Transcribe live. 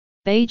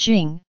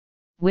Beijing,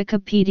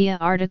 Wikipedia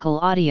article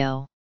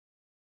audio.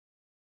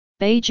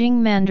 Beijing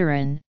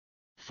Mandarin,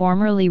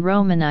 formerly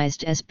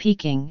romanized as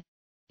Peking,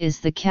 is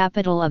the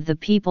capital of the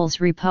People's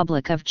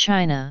Republic of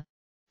China,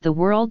 the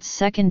world's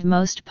second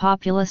most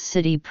populous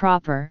city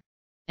proper,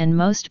 and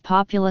most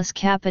populous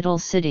capital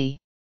city.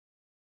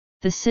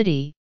 The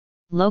city,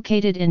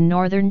 located in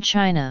northern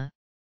China,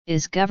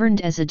 is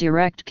governed as a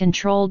direct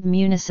controlled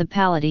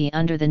municipality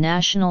under the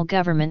national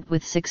government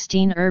with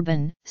 16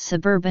 urban,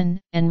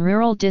 suburban, and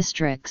rural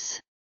districts.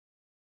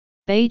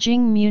 Beijing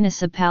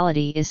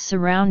Municipality is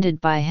surrounded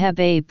by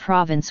Hebei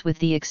Province with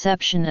the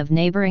exception of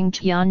neighboring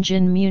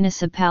Tianjin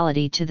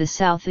Municipality to the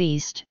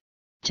southeast.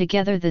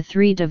 Together the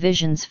three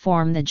divisions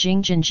form the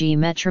Jingjiangji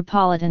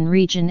Metropolitan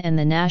Region and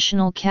the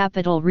National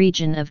Capital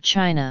Region of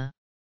China.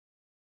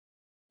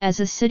 As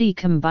a city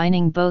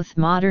combining both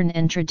modern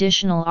and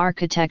traditional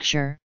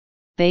architecture,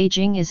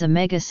 Beijing is a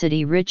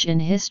megacity rich in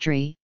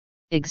history,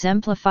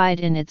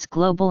 exemplified in its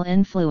global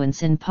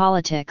influence in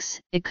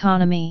politics,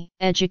 economy,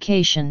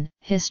 education,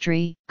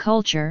 history,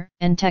 culture,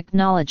 and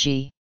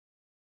technology.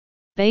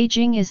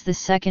 Beijing is the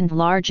second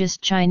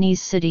largest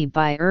Chinese city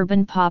by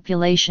urban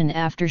population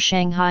after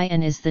Shanghai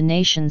and is the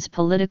nation's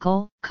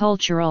political,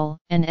 cultural,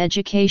 and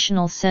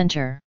educational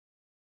center.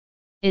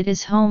 It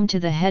is home to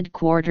the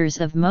headquarters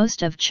of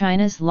most of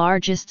China's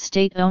largest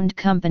state-owned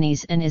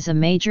companies and is a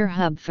major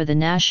hub for the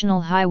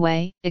national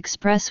highway,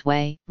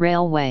 expressway,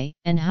 railway,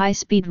 and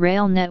high-speed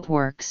rail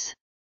networks.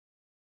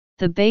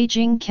 The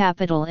Beijing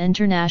Capital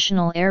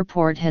International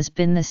Airport has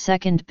been the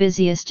second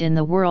busiest in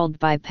the world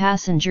by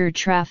passenger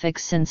traffic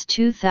since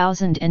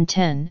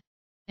 2010,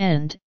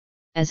 and,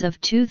 as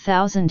of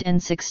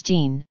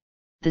 2016,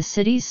 the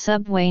city's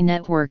subway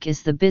network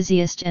is the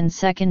busiest and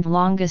second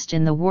longest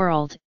in the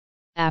world,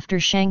 after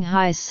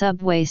Shanghai's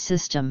subway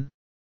system.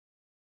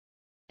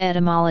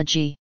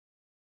 Etymology.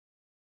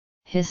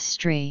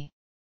 History.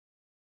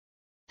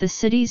 The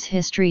city's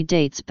history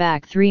dates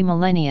back 3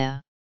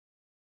 millennia.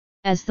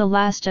 As the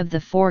last of the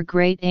four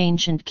great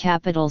ancient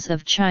capitals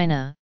of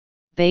China,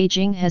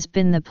 Beijing has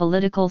been the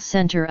political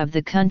center of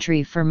the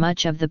country for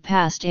much of the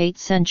past 8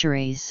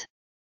 centuries.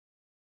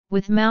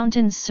 With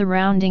mountains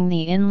surrounding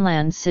the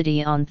inland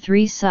city on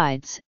 3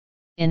 sides,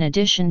 in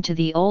addition to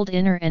the old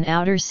inner and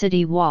outer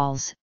city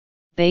walls,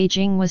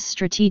 Beijing was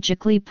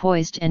strategically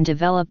poised and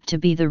developed to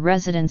be the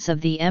residence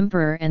of the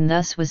emperor and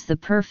thus was the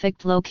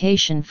perfect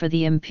location for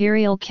the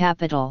imperial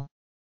capital.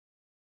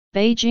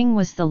 Beijing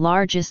was the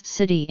largest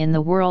city in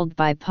the world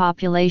by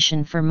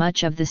population for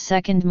much of the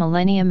second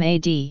millennium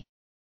AD.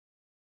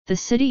 The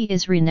city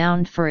is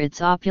renowned for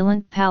its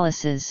opulent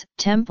palaces,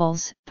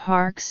 temples,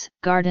 parks,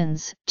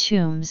 gardens,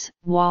 tombs,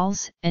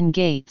 walls, and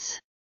gates.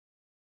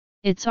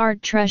 Its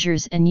art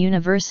treasures and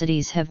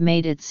universities have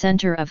made it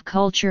center of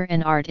culture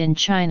and art in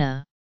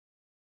China.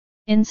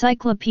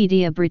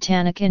 Encyclopedia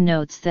Britannica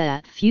notes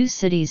that few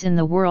cities in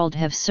the world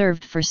have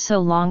served for so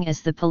long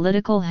as the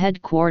political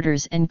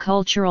headquarters and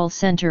cultural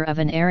center of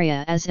an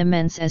area as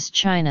immense as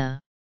China.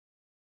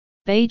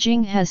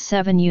 Beijing has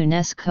 7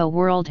 UNESCO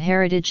World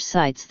Heritage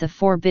Sites: the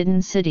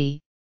Forbidden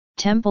City,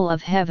 Temple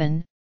of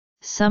Heaven,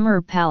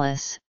 Summer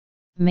Palace,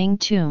 Ming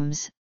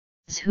Tombs,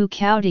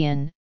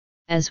 Zhuqiaodian,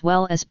 as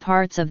well as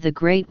parts of the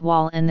Great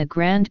Wall and the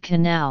Grand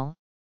Canal,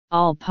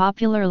 all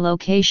popular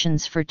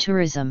locations for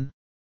tourism.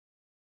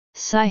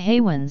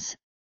 Saihaiwans,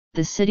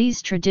 the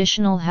city's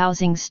traditional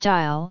housing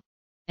style,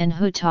 and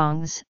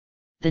hutongs,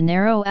 the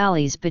narrow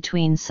alleys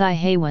between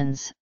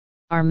Saihaiwans,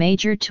 are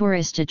major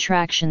tourist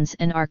attractions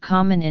and are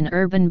common in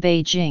urban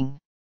Beijing.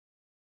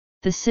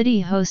 The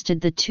city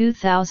hosted the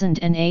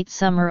 2008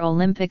 Summer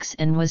Olympics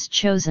and was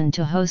chosen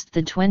to host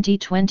the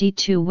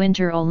 2022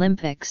 Winter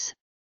Olympics,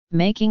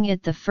 making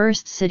it the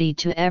first city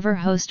to ever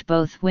host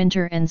both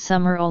Winter and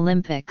Summer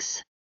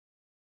Olympics.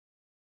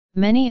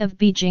 Many of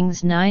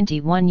Beijing's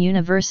 91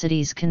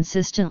 universities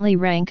consistently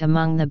rank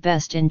among the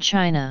best in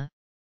China,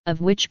 of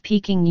which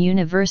Peking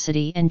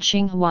University and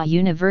Tsinghua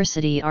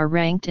University are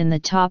ranked in the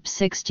top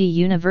 60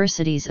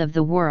 universities of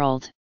the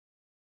world.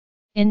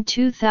 In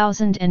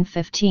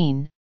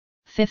 2015,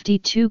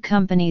 52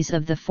 companies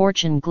of the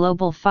Fortune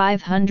Global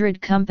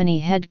 500 company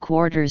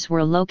headquarters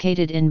were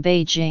located in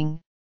Beijing,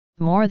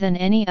 more than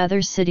any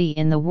other city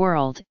in the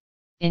world,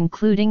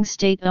 including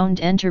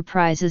state-owned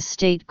enterprises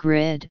State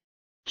Grid,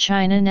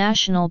 China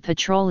National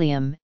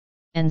Petroleum,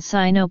 and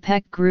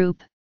Sinopec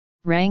Group,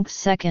 ranked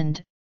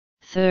 2nd,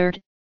 3rd,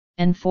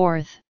 and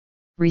 4th,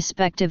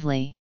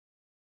 respectively.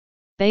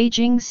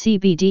 Beijing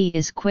CBD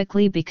is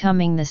quickly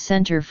becoming the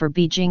center for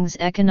Beijing's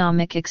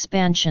economic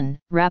expansion,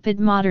 rapid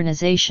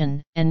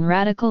modernization, and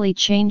radically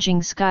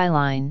changing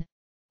skyline,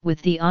 with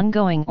the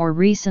ongoing or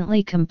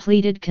recently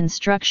completed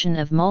construction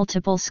of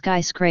multiple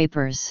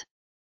skyscrapers.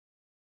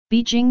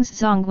 Beijing's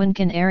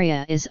Zhongguancun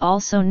area is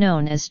also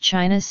known as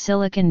China's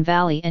Silicon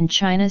Valley and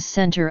China's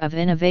Center of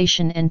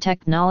Innovation and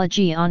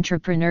Technology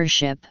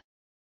Entrepreneurship.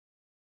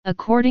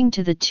 According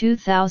to the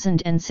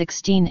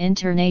 2016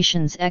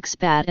 Internations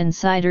Expat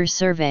Insider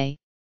Survey,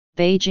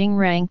 Beijing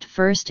ranked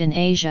first in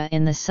Asia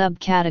in the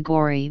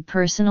subcategory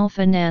Personal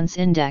Finance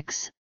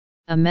Index,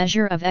 a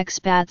measure of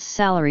expats'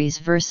 salaries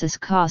versus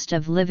cost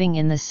of living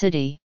in the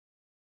city.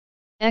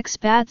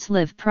 Expats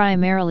live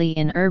primarily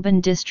in urban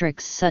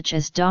districts such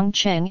as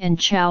Dongcheng and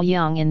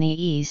Chaoyang in the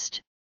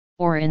east,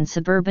 or in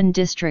suburban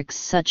districts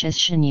such as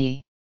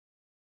Xinyi.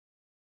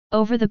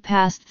 Over the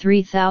past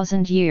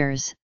 3,000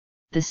 years,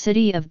 the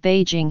city of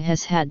Beijing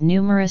has had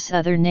numerous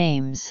other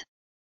names.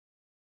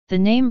 The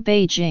name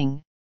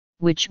Beijing,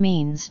 which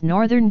means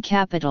northern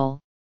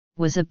capital,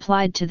 was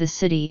applied to the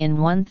city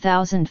in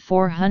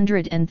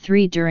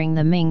 1403 during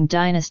the Ming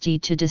dynasty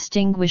to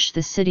distinguish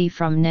the city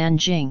from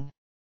Nanjing.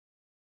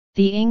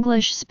 The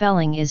English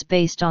spelling is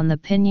based on the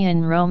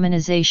pinyin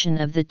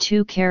romanization of the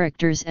two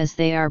characters as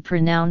they are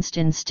pronounced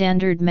in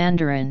Standard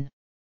Mandarin.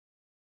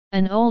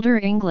 An older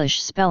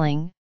English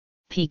spelling,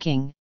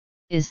 Peking,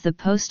 is the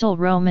postal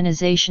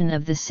romanization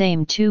of the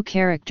same two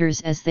characters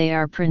as they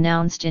are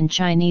pronounced in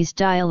Chinese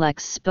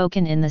dialects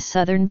spoken in the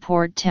southern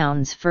port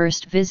towns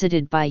first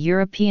visited by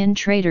European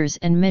traders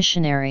and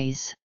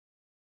missionaries.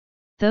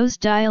 Those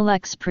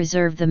dialects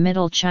preserve the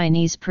Middle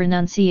Chinese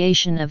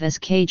pronunciation of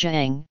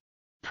Zhejiang,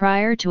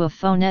 prior to a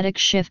phonetic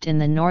shift in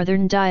the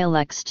northern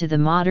dialects to the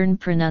modern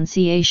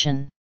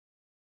pronunciation.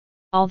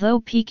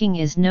 Although Peking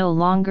is no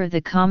longer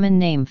the common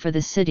name for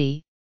the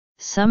city,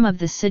 some of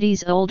the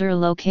city's older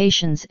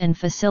locations and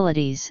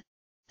facilities,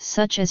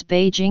 such as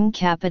Beijing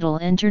Capital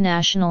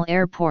International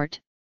Airport,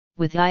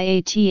 with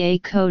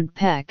IATA code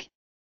PEC,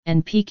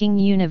 and Peking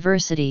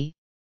University,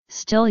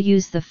 still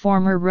use the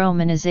former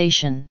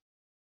romanization.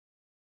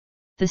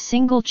 The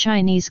single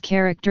Chinese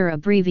character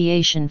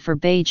abbreviation for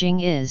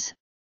Beijing is,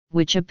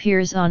 which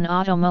appears on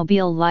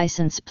automobile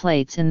license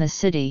plates in the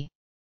city.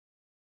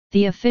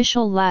 The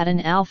official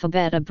Latin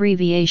alphabet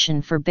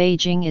abbreviation for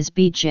Beijing is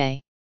BJ.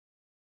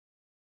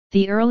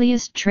 The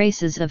earliest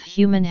traces of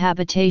human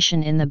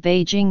habitation in the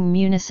Beijing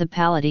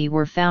municipality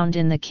were found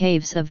in the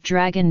caves of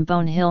Dragon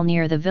Bone Hill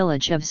near the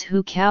village of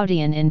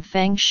Zhukaodian in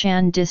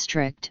Fangshan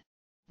district,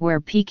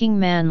 where Peking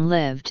man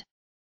lived.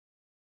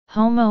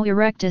 Homo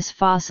erectus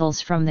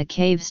fossils from the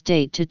caves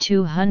date to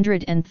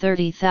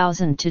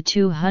 230,000 to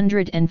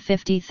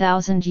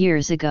 250,000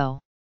 years ago.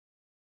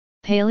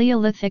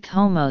 Paleolithic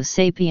Homo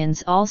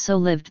sapiens also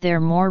lived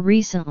there more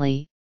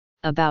recently,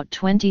 about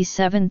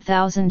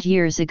 27,000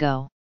 years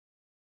ago.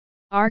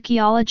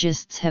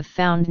 Archaeologists have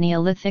found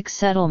Neolithic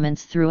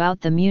settlements throughout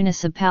the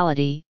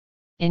municipality,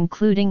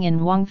 including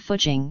in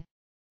Wangfujing,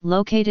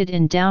 located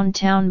in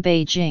downtown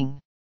Beijing.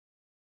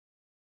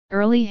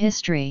 Early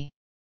history.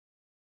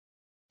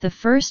 The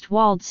first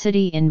walled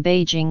city in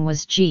Beijing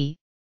was Ji,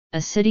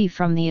 a city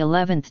from the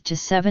 11th to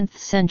 7th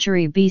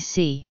century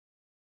BC.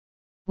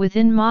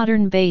 Within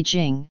modern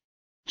Beijing,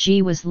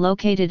 Ji was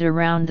located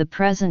around the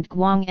present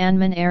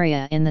Guang'anmen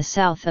area in the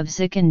south of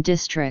Xikan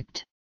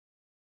district.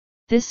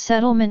 This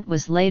settlement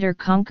was later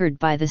conquered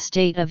by the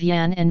state of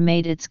Yan and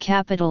made its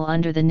capital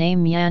under the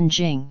name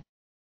Yanjing.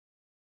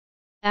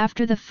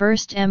 After the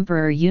first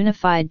emperor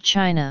unified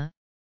China,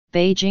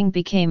 Beijing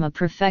became a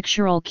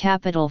prefectural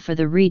capital for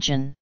the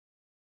region.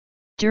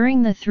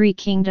 During the Three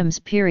Kingdoms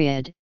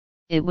period,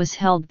 it was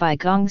held by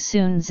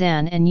Gongsun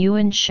Zan and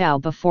Yuan Shao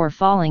before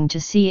falling to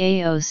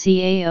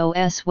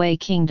Caocaos Wei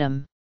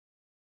Kingdom.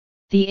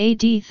 The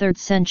AD 3rd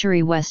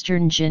century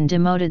Western Jin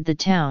demoted the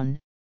town,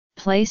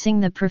 placing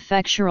the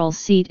prefectural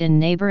seat in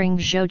neighboring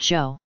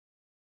Zhouzhou.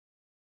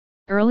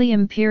 Early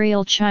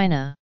Imperial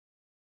China.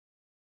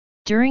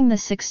 During the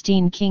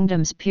 16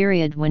 Kingdoms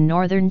period when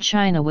northern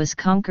China was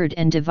conquered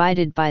and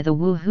divided by the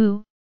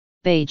Wuhu,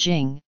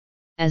 Beijing,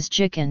 as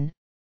Jikan,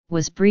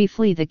 was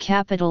briefly the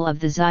capital of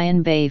the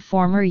Xianbei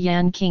former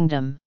Yan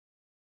Kingdom.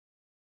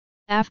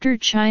 After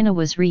China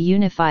was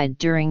reunified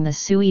during the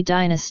Sui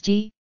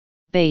dynasty,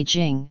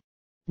 Beijing,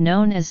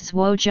 known as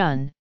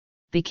Zhuozhen,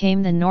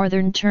 became the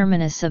northern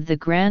terminus of the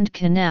Grand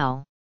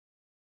Canal.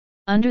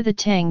 Under the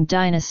Tang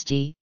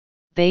dynasty,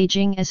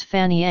 Beijing as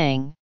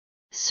Fanyang,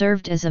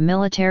 served as a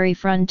military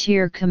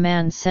frontier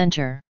command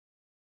center.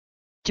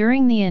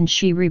 During the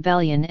Anxi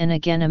Rebellion and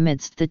again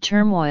amidst the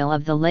turmoil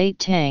of the late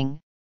Tang,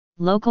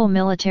 local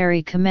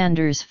military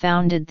commanders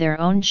founded their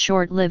own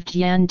short-lived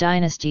Yan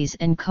dynasties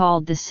and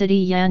called the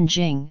city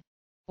Yanjing,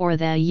 or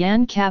the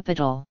Yan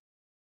capital.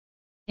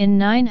 In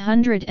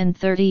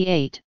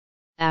 938,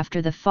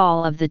 after the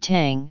fall of the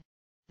Tang,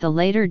 the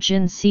later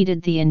Jin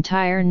ceded the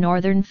entire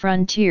northern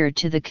frontier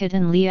to the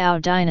Khitan Liao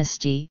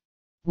dynasty,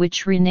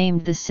 which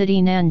renamed the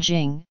city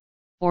Nanjing,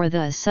 or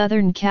the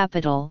southern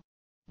capital,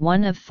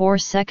 one of 4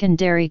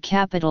 secondary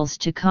capitals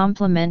to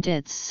complement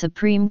its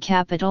supreme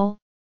capital,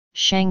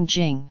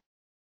 Shangjing.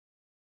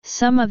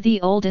 Some of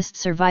the oldest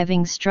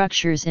surviving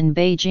structures in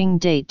Beijing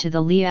date to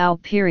the Liao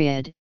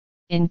period,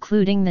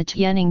 including the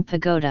Tianning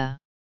Pagoda.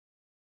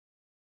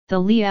 The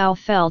Liao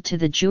fell to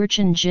the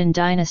Jurchen Jin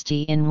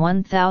dynasty in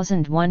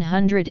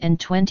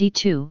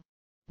 1122,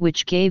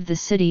 which gave the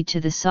city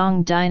to the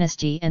Song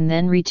dynasty and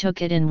then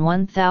retook it in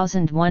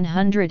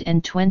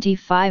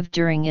 1125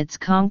 during its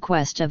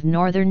conquest of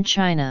northern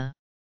China.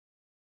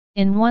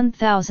 In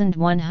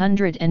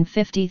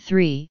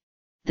 1153,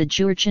 the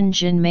Jurchen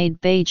Jin made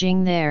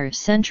Beijing their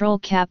central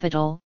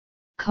capital,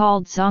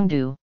 called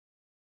Zhongdu.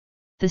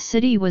 The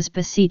city was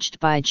besieged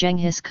by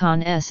Genghis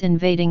Khan's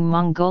invading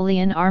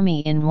Mongolian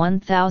army in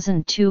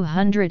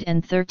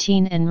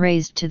 1213 and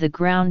razed to the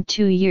ground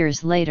 2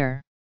 years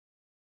later.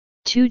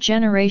 2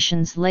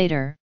 generations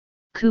later,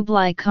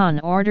 Kublai Khan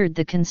ordered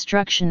the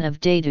construction of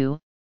Dadu,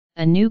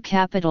 a new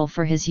capital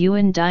for his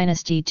Yuan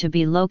dynasty to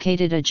be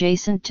located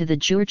adjacent to the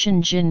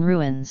Jurchen Jin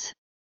ruins.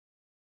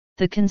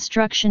 The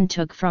construction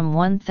took from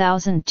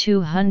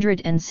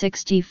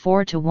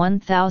 1264 to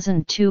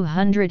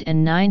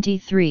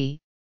 1293,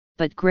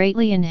 but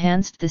greatly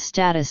enhanced the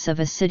status of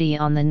a city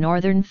on the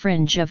northern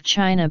fringe of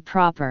China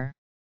proper.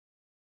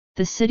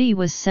 The city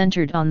was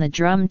centered on the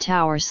Drum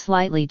Tower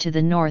slightly to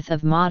the north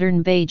of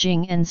modern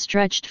Beijing and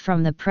stretched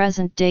from the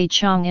present-day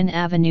Chang'an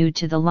Avenue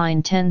to the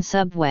Line 10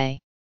 subway.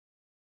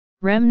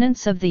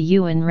 Remnants of the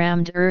Yuan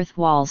rammed earth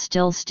wall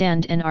still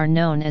stand and are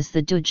known as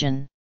the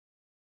Dujin.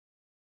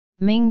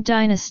 Ming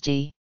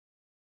Dynasty.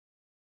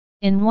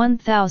 In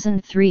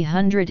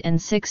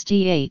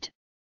 1368,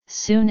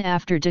 soon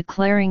after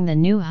declaring the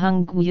new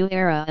Hongwu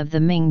era of the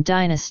Ming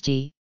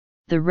Dynasty,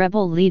 the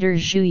rebel leader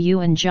Zhu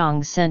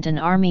Yuanzhang sent an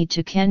army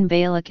to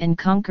Khenbaliq and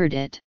conquered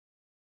it.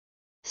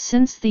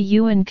 Since the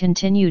Yuan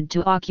continued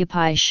to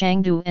occupy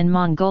Shangdu and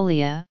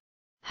Mongolia,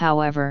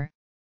 however,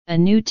 a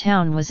new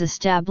town was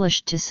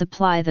established to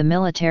supply the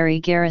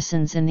military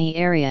garrisons in the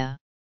area.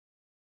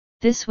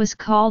 This was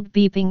called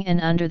Beiping,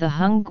 and under the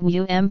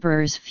Hongwu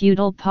emperor's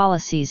feudal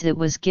policies it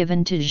was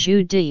given to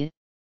Zhu Di,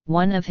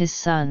 one of his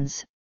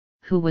sons,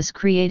 who was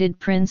created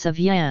Prince of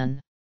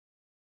Yan.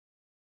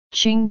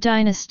 Qing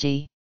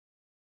Dynasty.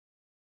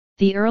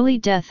 The early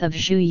death of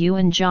Zhu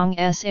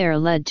Yuanzhang's heir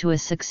led to a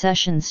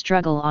succession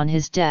struggle on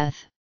his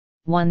death,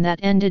 one that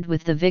ended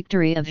with the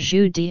victory of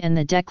Zhu Di and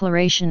the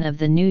declaration of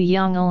the new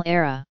Yongle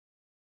era.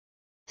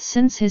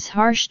 Since his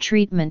harsh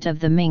treatment of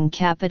the Ming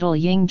capital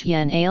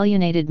Yingtian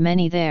alienated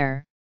many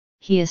there,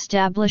 he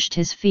established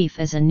his fief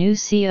as a new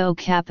Co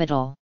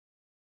capital.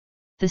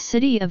 The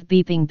city of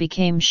Beiping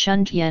became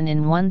Shuntian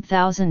in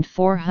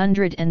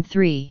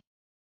 1403.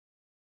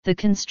 The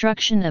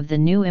construction of the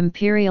new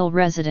imperial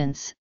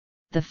residence,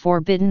 the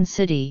Forbidden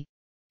City,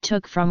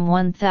 took from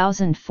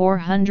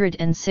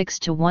 1406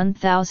 to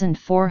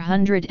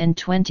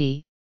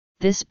 1420.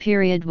 This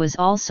period was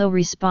also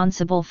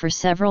responsible for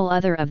several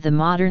other of the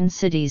modern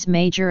city's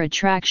major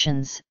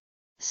attractions,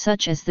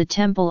 such as the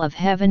Temple of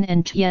Heaven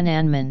and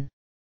Tiananmen.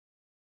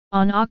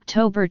 On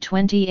October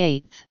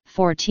 28,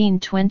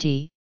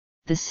 1420,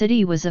 the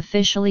city was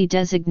officially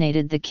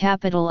designated the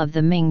capital of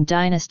the Ming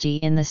Dynasty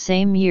in the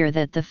same year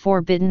that the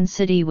Forbidden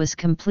City was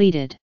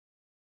completed.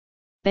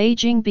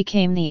 Beijing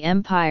became the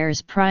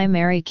empire's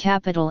primary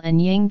capital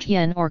and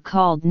Yingtian, or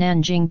called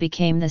Nanjing,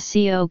 became the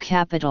Co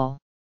capital.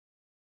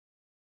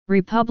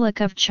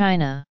 Republic of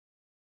China.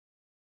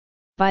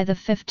 By the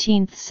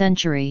 15th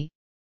century,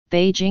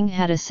 Beijing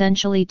had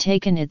essentially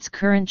taken its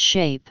current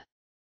shape.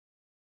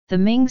 The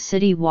Ming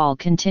city wall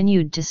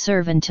continued to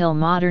serve until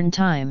modern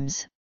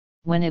times,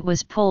 when it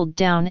was pulled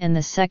down and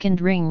the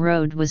second ring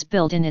road was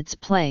built in its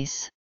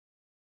place.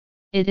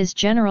 It is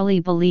generally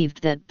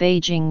believed that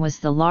Beijing was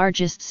the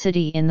largest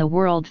city in the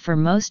world for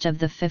most of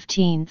the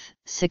 15th,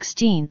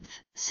 16th,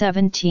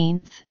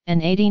 17th,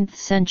 and 18th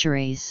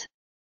centuries.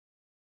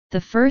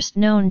 The first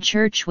known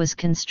church was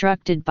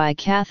constructed by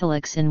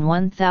Catholics in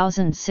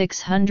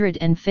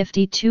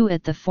 1652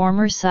 at the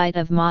former site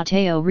of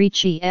Matteo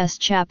Ricci's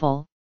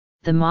chapel.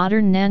 The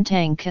modern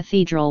Nantang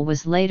Cathedral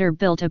was later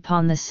built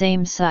upon the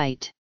same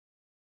site.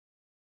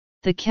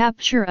 The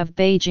capture of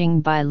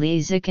Beijing by Li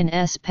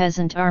Zixin's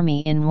peasant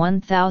army in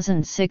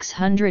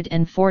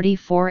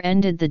 1644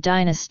 ended the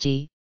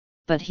dynasty,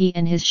 but he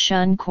and his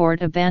Shun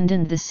court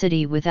abandoned the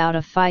city without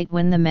a fight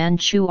when the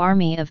Manchu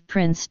army of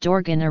Prince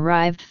Dorgan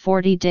arrived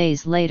 40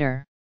 days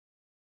later.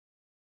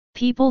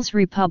 People's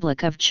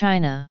Republic of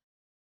China.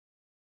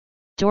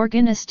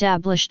 Dorgan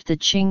established the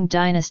Qing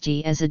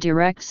dynasty as a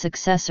direct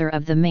successor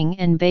of the Ming,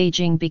 and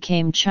Beijing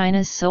became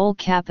China's sole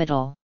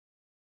capital.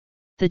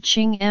 The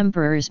Qing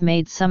emperors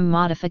made some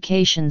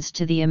modifications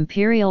to the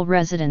imperial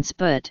residence,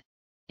 but,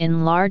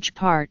 in large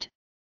part,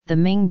 the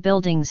Ming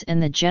buildings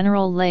and the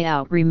general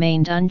layout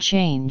remained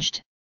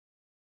unchanged.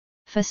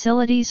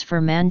 Facilities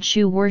for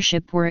Manchu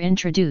worship were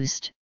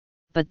introduced,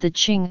 but the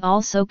Qing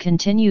also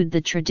continued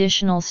the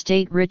traditional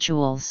state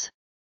rituals.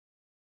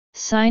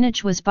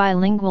 Signage was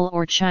bilingual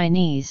or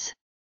Chinese.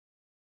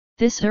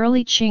 This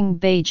early Qing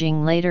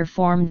Beijing later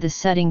formed the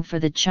setting for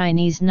the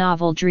Chinese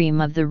novel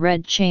Dream of the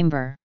Red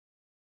Chamber.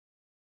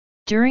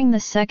 During the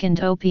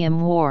Second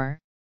Opium War,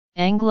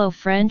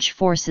 Anglo-French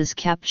forces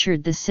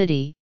captured the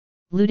city,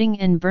 looting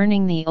and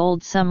burning the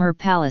old summer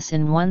palace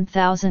in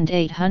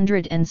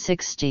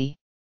 1860.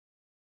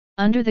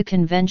 Under the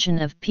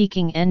Convention of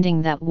Peking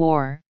ending that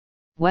war,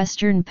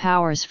 Western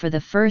powers for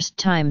the first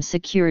time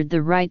secured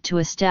the right to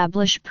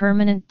establish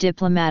permanent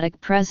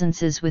diplomatic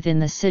presences within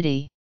the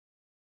city.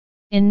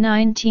 In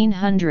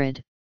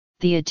 1900,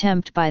 the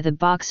attempt by the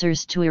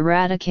Boxers to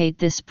eradicate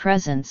this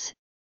presence,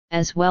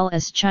 as well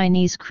as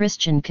Chinese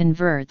Christian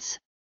converts,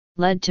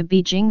 led to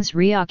Beijing's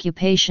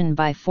reoccupation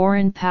by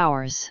foreign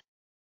powers.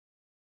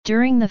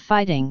 During the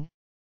fighting,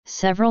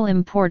 several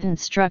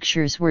important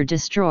structures were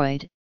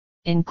destroyed,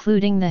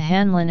 including the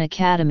Hanlin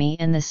Academy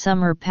and the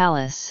Summer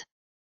Palace.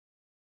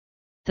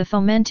 The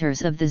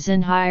fomenters of the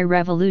Xinhai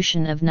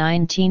Revolution of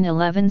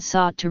 1911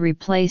 sought to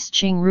replace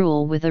Qing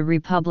rule with a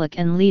republic,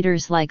 and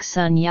leaders like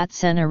Sun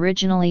Yat-sen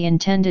originally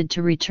intended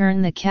to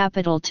return the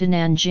capital to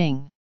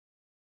Nanjing.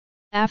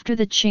 After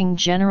the Qing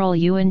general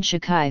Yuan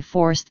Shikai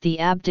forced the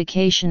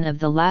abdication of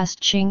the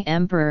last Qing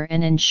emperor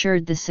and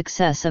ensured the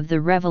success of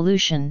the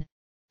revolution,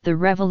 the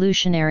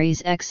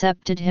revolutionaries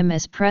accepted him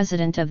as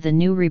president of the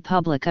new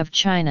Republic of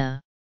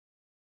China.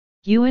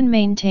 Yuan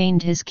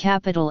maintained his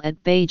capital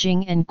at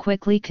Beijing and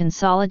quickly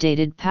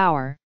consolidated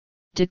power,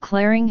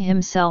 declaring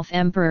himself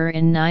emperor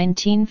in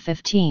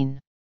 1915.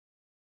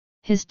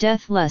 His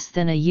death less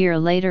than a year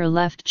later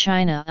left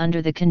China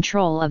under the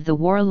control of the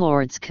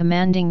warlords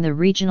commanding the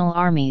regional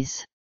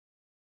armies.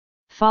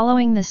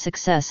 Following the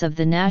success of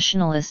the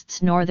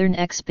nationalists' northern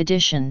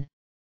expedition,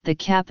 the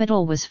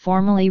capital was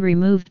formally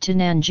removed to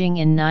Nanjing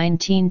in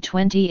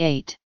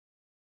 1928.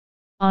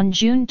 On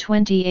June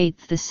 28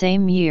 the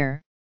same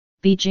year,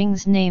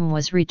 Beijing's name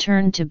was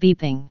returned to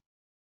Beiping.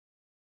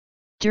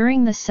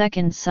 During the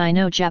Second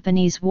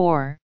Sino-Japanese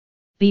War,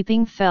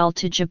 Beiping fell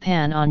to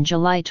Japan on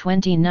July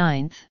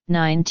 29,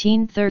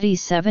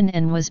 1937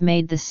 and was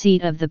made the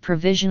seat of the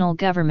Provisional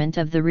Government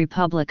of the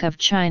Republic of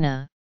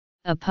China,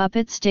 a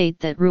puppet state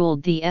that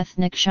ruled the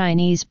ethnic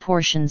Chinese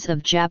portions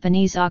of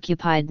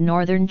Japanese-occupied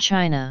northern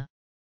China.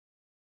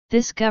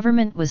 This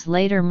government was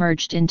later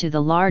merged into the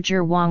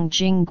larger Wang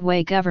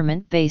Jingwei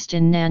government based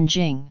in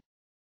Nanjing.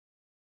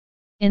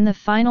 In the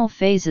final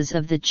phases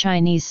of the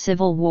Chinese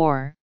Civil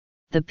War,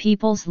 the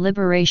People's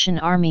Liberation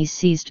Army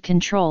seized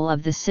control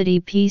of the city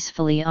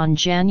peacefully on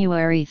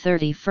January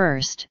 31,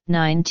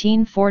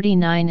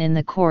 1949 in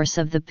the course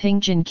of the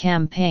Pingjin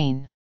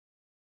Campaign.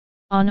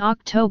 On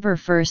October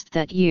 1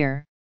 that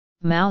year,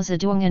 Mao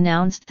Zedong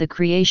announced the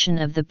creation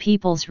of the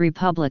People's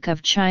Republic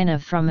of China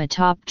from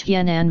atop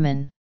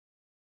Tiananmen.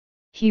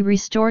 He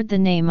restored the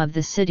name of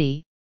the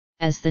city,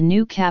 as the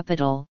new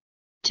capital,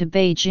 to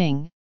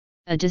Beijing,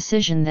 a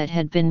decision that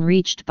had been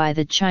reached by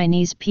the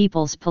Chinese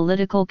People's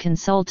Political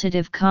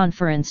Consultative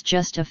Conference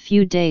just a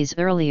few days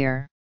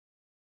earlier.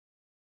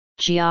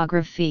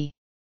 Geography.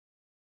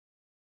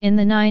 In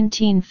the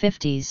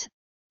 1950s,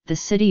 the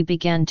city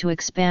began to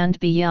expand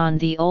beyond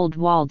the old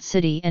walled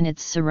city and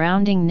its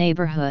surrounding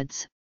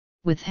neighborhoods,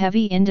 with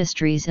heavy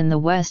industries in the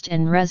west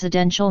and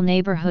residential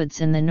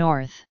neighborhoods in the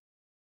north.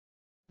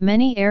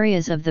 Many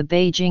areas of the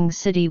Beijing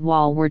city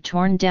wall were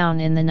torn down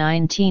in the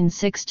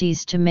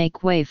 1960s to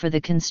make way for the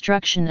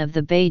construction of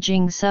the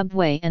Beijing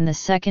subway and the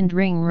Second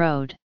Ring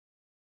Road.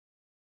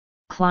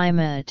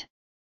 Climate.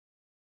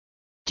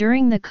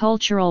 During the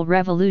Cultural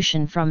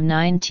Revolution from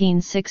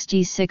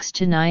 1966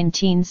 to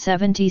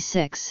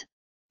 1976,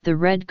 the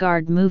Red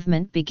Guard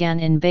movement began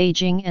in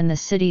Beijing and the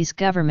city's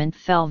government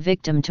fell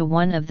victim to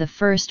one of the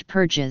first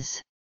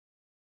purges.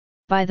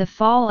 By the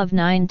fall of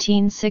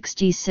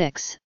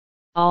 1966,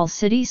 all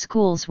city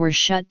schools were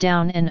shut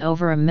down and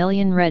over 1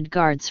 million Red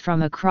Guards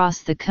from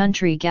across the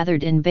country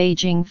gathered in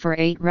Beijing for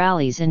 8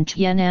 rallies in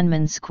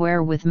Tiananmen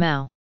Square with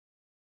Mao.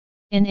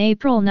 In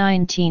April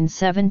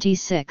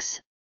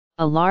 1976,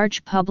 a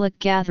large public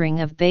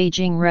gathering of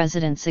Beijing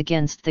residents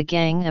against the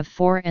Gang of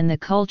Four and the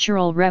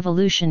Cultural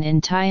Revolution in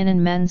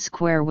Tiananmen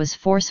Square was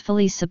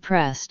forcefully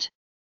suppressed.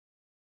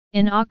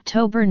 In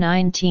October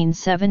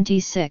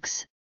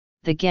 1976,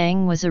 the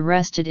gang was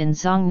arrested in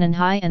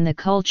Zongnanhai and the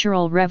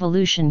Cultural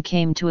Revolution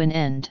came to an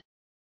end.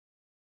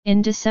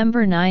 In December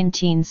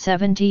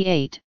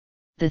 1978,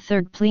 the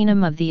Third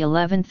Plenum of the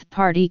 11th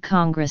Party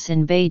Congress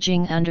in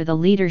Beijing under the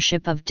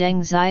leadership of Deng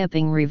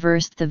Xiaoping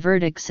reversed the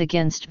verdicts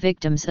against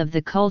victims of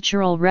the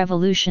Cultural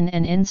Revolution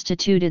and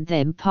instituted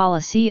the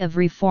policy of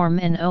reform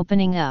and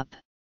opening up.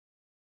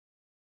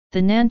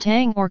 The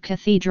Nantang or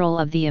Cathedral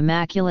of the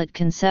Immaculate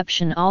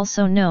Conception,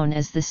 also known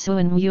as the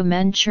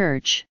Suanwumen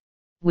Church,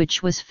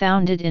 which was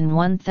founded in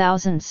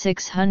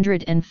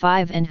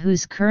 1605 and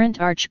whose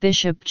current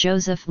Archbishop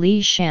Joseph Li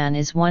Shan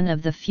is one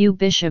of the few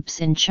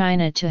bishops in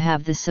China to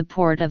have the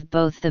support of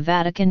both the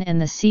Vatican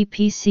and the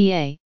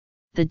CPCA,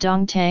 the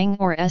Dongtang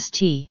or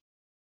St.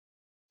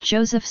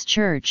 Joseph's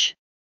Church,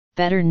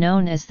 better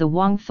known as the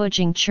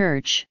Wangfujing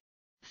Church,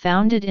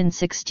 founded in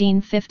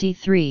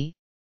 1653,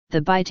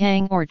 the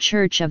Baitang or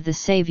Church of the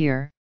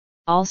Savior,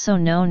 also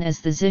known as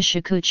the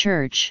Zishaku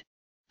Church,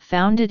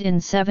 founded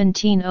in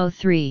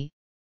 1703,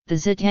 the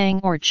Zitang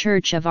or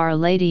Church of Our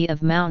Lady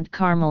of Mount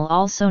Carmel,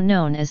 also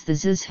known as the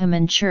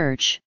Zizhaman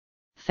Church,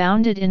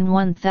 founded in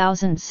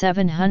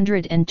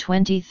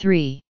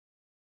 1723.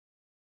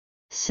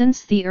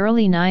 Since the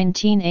early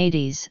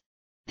 1980s,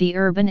 the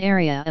urban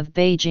area of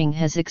Beijing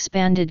has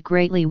expanded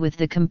greatly with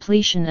the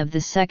completion of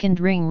the Second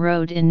Ring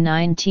Road in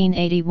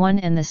 1981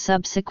 and the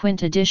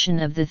subsequent addition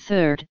of the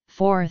Third,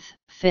 Fourth,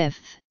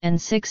 Fifth,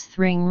 and Sixth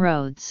Ring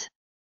Roads.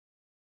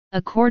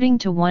 According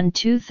to one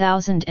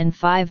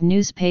 2005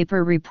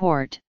 newspaper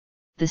report,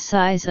 the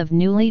size of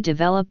newly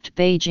developed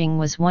Beijing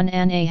was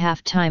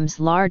 1.5 times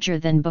larger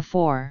than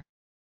before.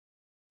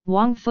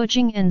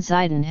 Wangfujing and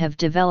Xidan have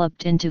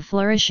developed into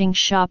flourishing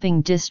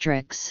shopping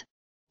districts,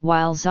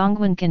 while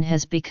Zhongguancun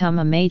has become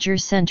a major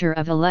center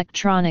of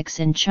electronics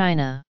in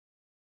China.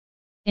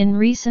 In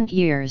recent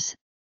years,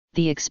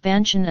 the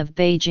expansion of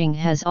Beijing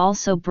has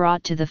also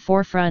brought to the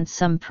forefront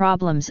some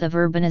problems of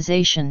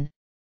urbanization,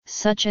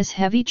 such as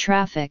heavy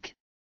traffic,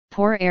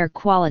 poor air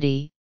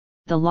quality,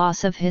 the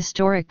loss of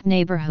historic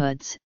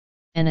neighborhoods,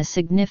 and a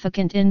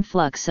significant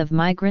influx of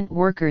migrant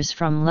workers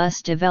from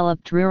less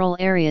developed rural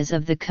areas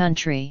of the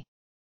country.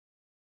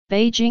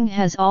 Beijing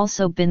has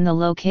also been the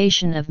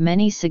location of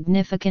many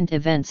significant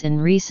events in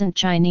recent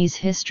Chinese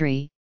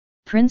history,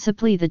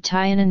 principally the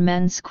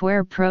Tiananmen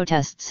Square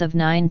protests of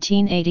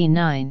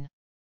 1989.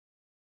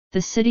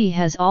 The city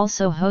has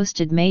also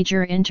hosted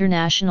major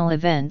international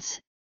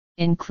events,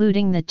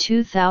 including the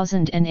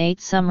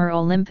 2008 Summer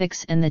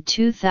Olympics and the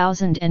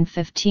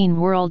 2015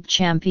 World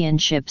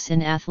Championships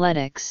in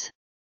Athletics.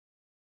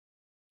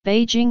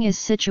 Beijing is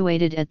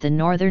situated at the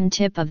northern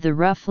tip of the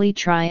roughly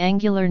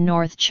triangular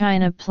North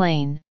China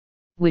Plain,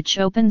 which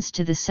opens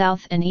to the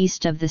south and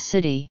east of the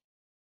city.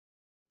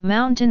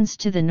 Mountains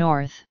to the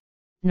north,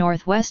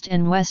 northwest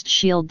and west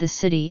shield the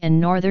city and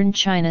northern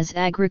China's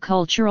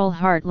agricultural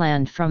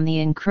heartland from the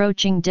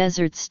encroaching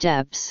desert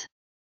steppes.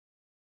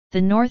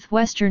 The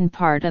northwestern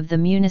part of the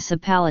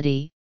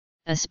municipality,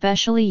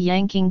 especially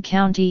Yanqing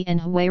County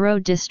and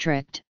Huairou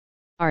District,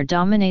 are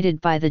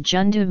dominated by the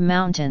Zhendu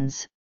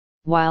Mountains,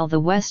 while the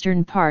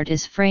western part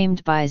is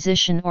framed by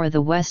Zishan or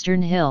the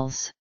Western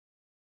Hills.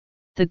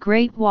 The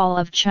Great Wall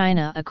of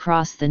China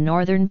across the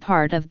northern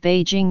part of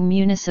Beijing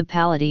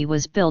municipality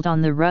was built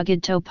on the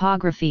rugged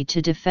topography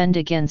to defend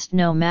against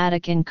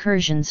nomadic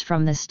incursions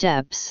from the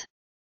steppes.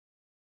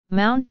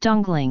 Mount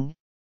Dongling,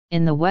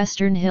 in the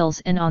western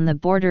hills and on the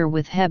border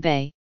with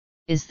Hebei,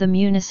 is the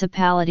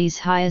municipality's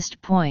highest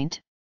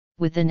point,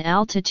 with an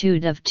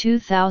altitude of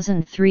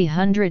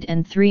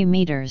 2,303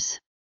 meters.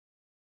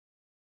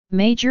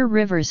 Major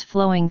rivers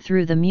flowing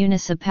through the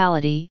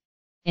municipality,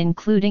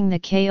 including the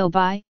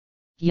Caobai,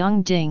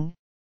 Yongding,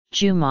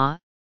 Juma,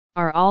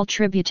 are all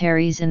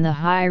tributaries in the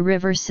Hai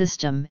River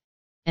system,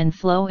 and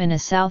flow in a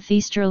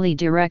southeasterly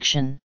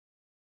direction.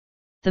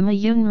 The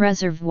Mayun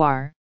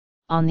Reservoir,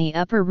 on the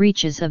upper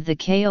reaches of the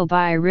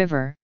Caobai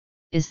River,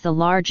 is the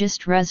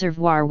largest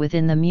reservoir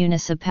within the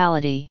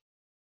municipality.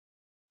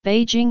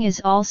 Beijing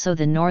is also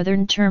the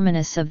northern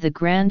terminus of the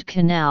Grand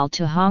Canal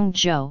to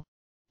Hangzhou,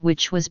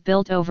 which was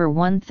built over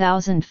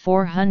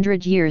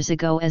 1,400 years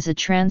ago as a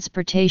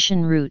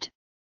transportation route,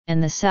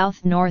 and the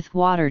South-North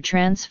Water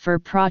Transfer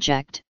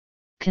Project,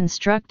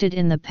 constructed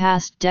in the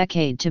past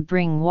decade to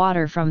bring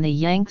water from the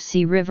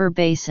Yangtze River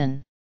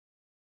basin.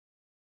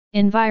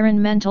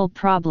 Environmental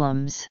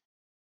problems.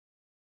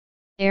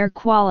 Air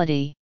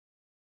quality.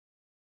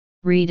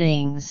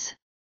 Readings.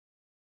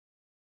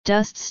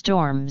 Dust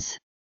storms.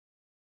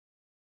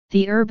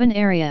 The urban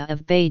area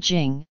of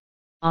Beijing,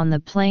 on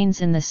the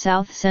plains in the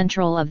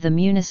south-central of the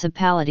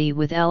municipality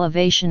with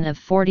elevation of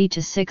 40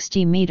 to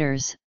 60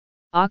 meters,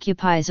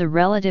 occupies a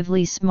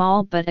relatively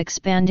small but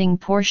expanding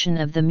portion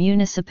of the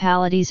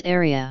municipality's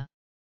area.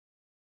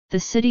 The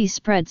city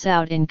spreads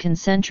out in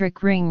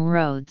concentric ring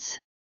roads.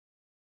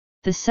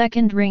 The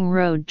second ring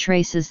road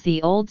traces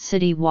the old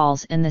city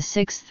walls and the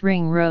sixth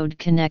ring road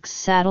connects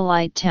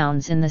satellite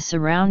towns in the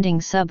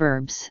surrounding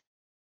suburbs.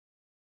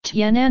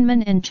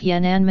 Tiananmen and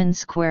Tiananmen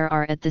Square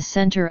are at the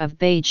center of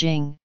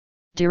Beijing,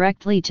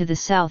 directly to the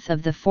south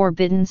of the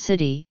Forbidden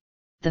City,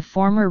 the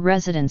former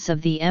residence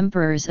of the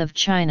emperors of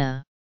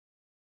China.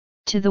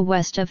 To the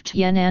west of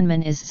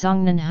Tiananmen is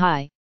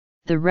Zhongnanhai,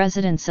 the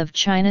residence of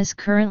China's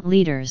current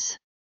leaders.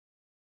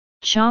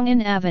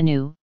 Chang'an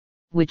Avenue,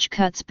 which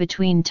cuts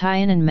between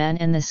Tiananmen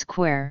and the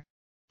square,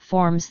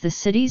 forms the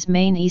city's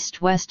main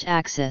east-west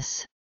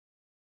axis.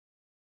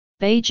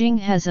 Beijing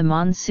has a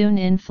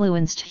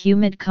monsoon-influenced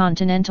humid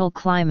continental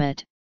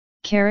climate,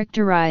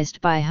 characterized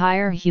by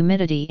higher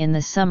humidity in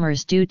the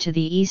summers due to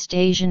the East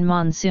Asian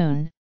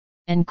monsoon,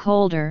 and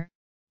colder,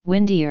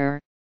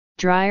 windier,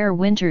 drier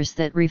winters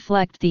that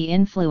reflect the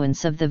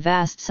influence of the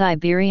vast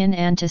Siberian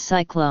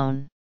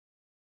anticyclone.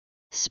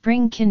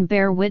 Spring can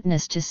bear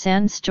witness to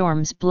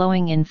sandstorms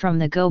blowing in from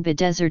the Gobi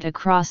Desert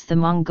across the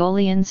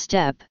Mongolian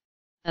steppe,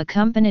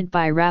 accompanied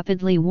by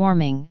rapidly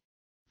warming,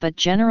 but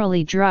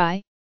generally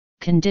dry,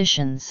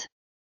 conditions.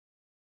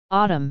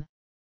 Autumn,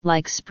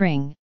 like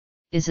spring,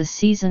 is a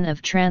season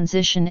of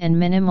transition and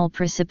minimal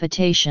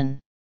precipitation.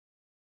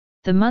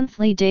 The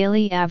monthly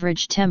daily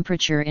average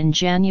temperature in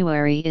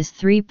January is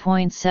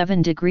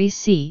 3.7 degrees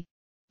C,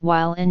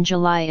 while in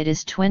July it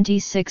is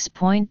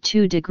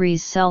 26.2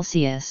 degrees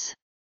Celsius.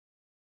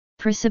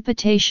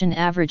 Precipitation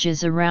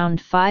averages around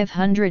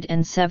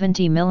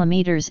 570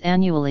 mm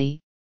annually,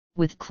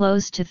 with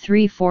close to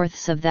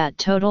 3/4 of that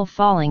total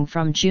falling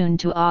from June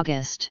to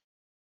August.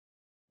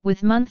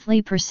 With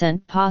monthly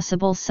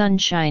possible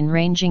sunshine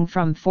ranging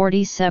from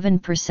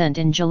 47%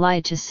 in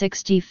July to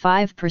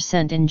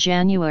 65% in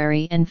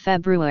January and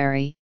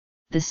February,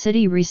 the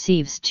city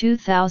receives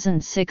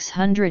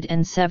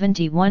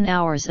 2,671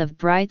 hours of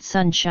bright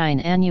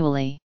sunshine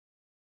annually.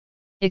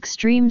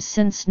 Extremes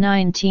since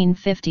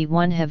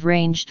 1951 have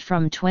ranged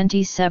from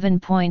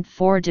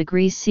 27.4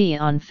 degrees C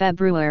on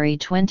February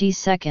 22,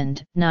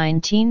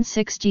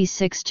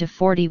 1966 to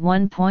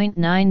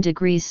 41.9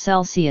 degrees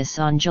Celsius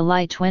on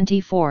July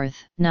 24,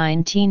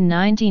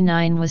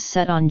 1999 was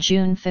set on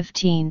June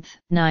 15,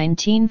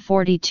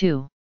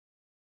 1942.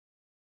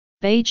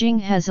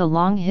 Beijing has a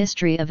long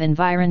history of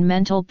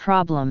environmental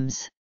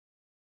problems.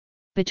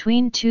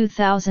 Between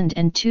 2000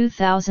 and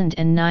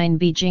 2009,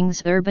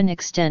 Beijing's urban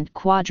extent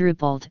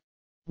quadrupled,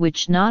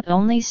 which not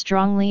only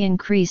strongly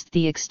increased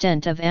the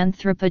extent of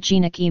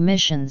anthropogenic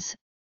emissions,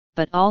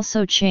 but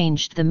also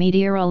changed the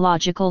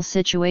meteorological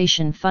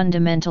situation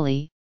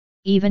fundamentally,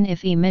 even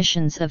if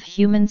emissions of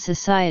human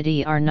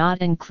society are not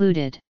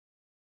included.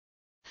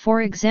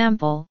 For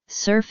example,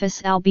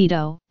 surface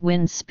albedo,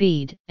 wind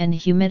speed, and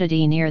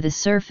humidity near the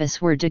surface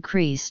were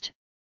decreased,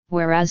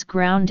 whereas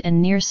ground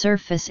and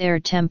near-surface air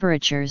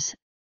temperatures,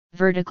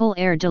 vertical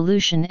air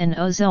dilution and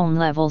ozone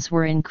levels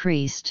were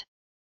increased.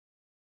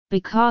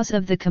 Because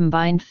of the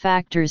combined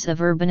factors of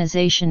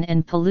urbanization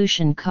and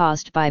pollution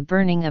caused by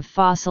burning of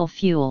fossil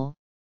fuel,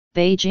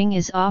 Beijing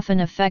is often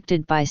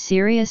affected by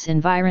serious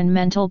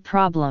environmental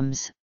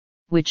problems,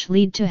 which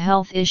lead to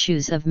health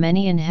issues of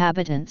many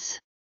inhabitants.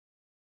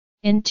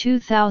 In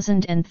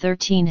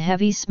 2013,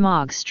 heavy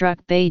smog struck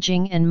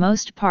Beijing and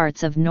most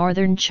parts of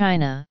northern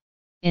China,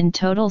 in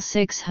total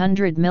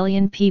 600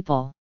 million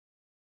people.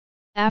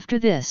 After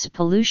this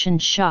pollution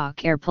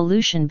shock, air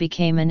pollution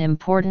became an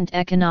important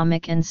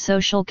economic and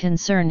social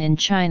concern in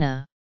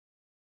China.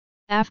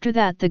 After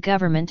that, the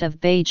government of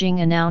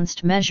Beijing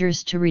announced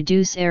measures to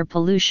reduce air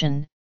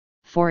pollution,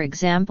 for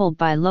example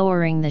by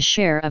lowering the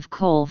share of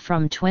coal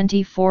from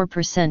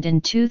 24% in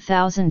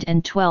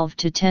 2012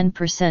 to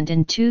 10%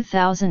 in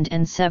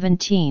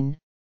 2017,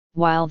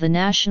 while the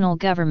national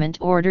government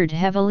ordered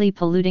heavily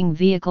polluting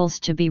vehicles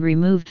to be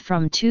removed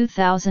from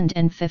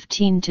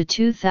 2015 to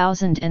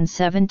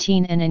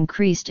 2017 and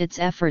increased its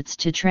efforts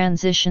to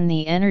transition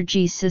the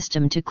energy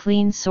system to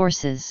clean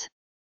sources.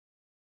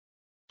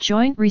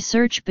 Joint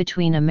research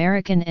between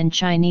American and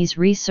Chinese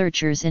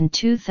researchers in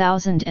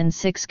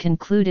 2006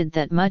 concluded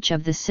that much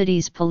of the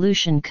city's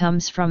pollution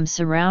comes from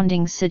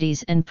surrounding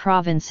cities and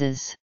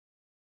provinces.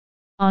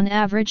 On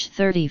average,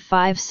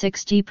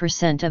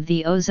 35–60% of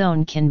the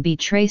ozone can be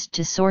traced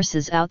to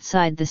sources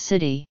outside the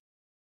city.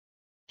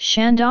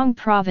 Shandong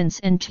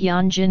Province and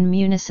Tianjin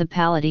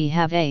Municipality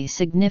have a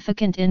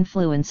significant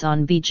influence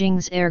on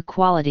Beijing's air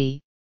quality,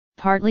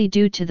 partly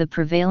due to the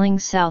prevailing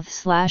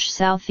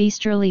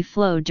south/southeasterly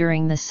flow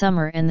during the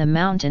summer and the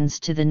mountains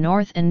to the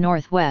north and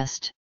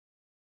northwest.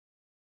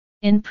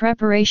 In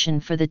preparation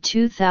for the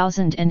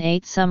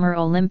 2008 Summer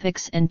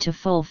Olympics and to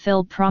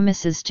fulfill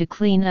promises to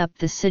clean up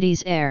the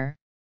city's air,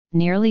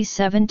 nearly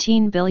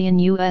 $17 billion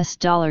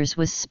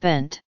was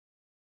spent.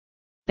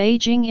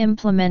 Beijing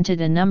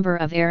implemented a number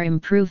of air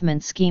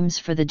improvement schemes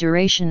for the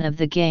duration of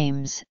the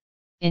Games,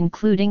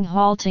 including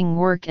halting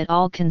work at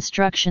all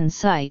construction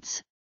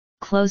sites,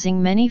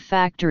 closing many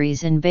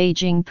factories in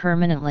Beijing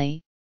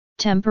permanently,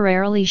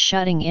 temporarily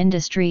shutting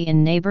industry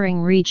in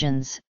neighboring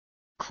regions,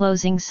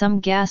 closing some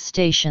gas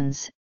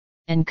stations,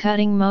 and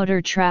cutting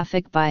motor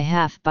traffic by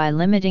half by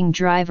limiting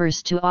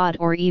drivers to odd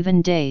or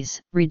even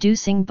days,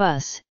 reducing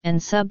bus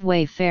and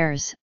subway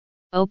fares,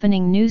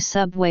 opening new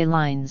subway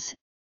lines,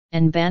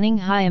 and banning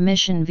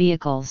high-emission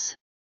vehicles.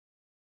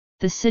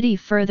 The city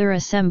further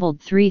assembled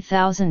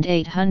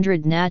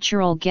 3,800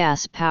 natural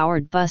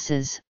gas-powered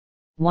buses,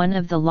 one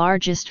of the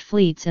largest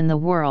fleets in the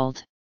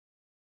world.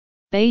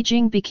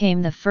 Beijing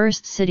became the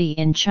first city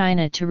in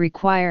China to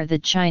require the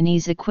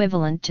Chinese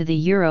equivalent to the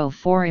Euro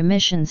 4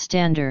 emission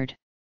standard.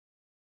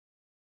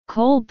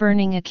 Coal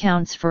burning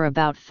accounts for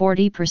about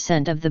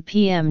 40% of the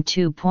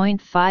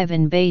PM2.5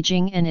 in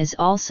Beijing and is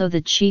also the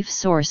chief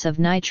source of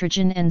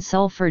nitrogen and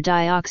sulfur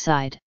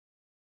dioxide.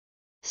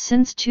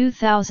 Since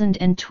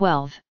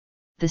 2012,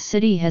 the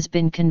city has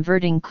been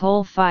converting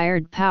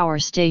coal-fired power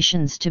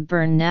stations to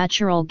burn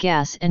natural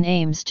gas and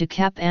aims to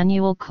cap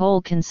annual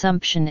coal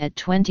consumption at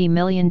 20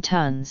 million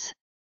tons.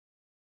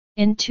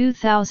 In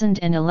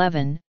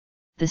 2011,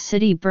 the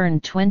city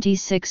burned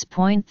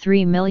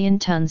 26.3 million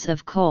tons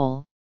of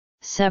coal,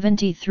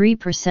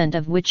 73%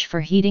 of which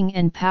for heating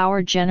and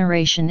power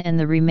generation and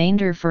the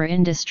remainder for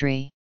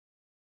industry.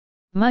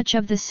 Much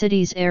of the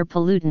city's air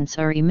pollutants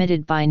are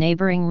emitted by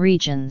neighboring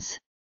regions.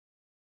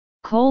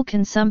 Coal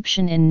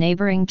consumption in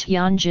neighboring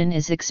Tianjin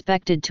is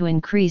expected to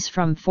increase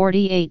from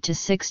 48 to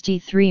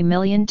 63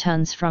 million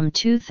tons from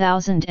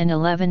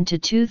 2011 to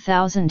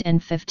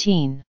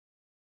 2015.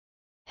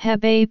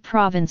 Hebei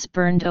Province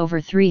burned over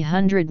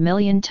 300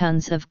 million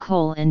tons of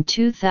coal in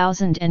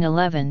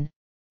 2011,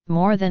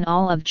 more than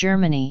all of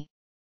Germany,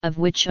 of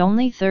which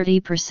only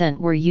 30%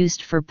 were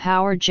used for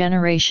power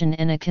generation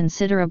and a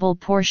considerable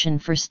portion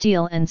for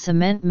steel and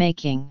cement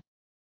making.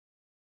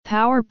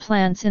 Power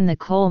plants in the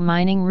coal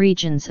mining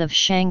regions of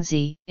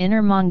Shaanxi,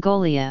 Inner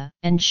Mongolia,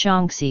 and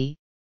Shaanxi,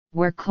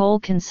 where coal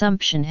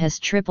consumption has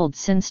tripled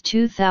since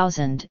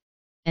 2000,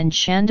 and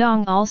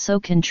Shandong also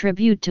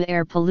contribute to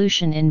air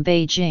pollution in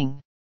Beijing.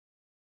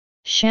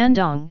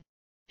 Shandong,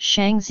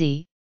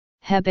 Shaanxi,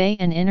 Hebei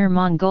and Inner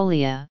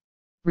Mongolia,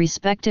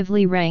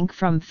 respectively rank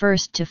from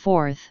 1st to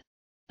 4th,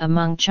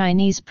 among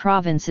Chinese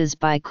provinces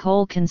by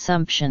coal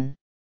consumption.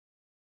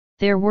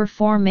 There were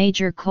 4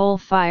 major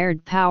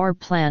coal-fired power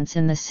plants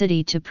in the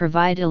city to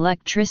provide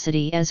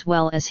electricity as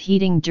well as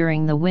heating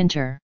during the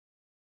winter.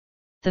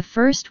 The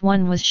first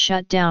one was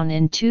shut down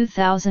in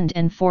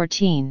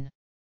 2014.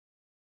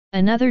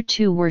 Another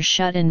 2 were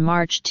shut in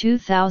March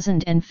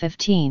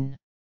 2015.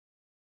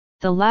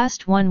 The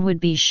last one would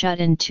be shut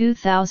in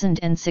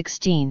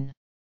 2016.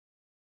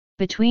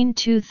 Between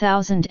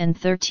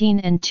 2013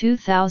 and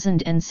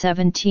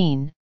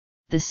 2017,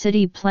 the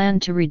city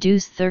planned to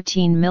reduce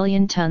 13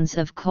 million tons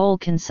of coal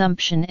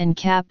consumption and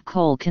cap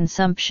coal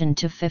consumption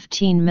to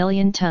 15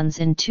 million tons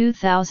in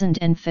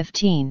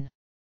 2015.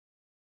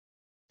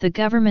 The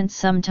government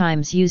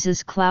sometimes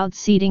uses cloud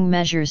seeding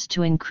measures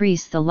to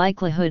increase the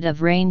likelihood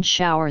of rain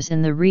showers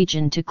in the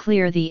region to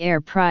clear the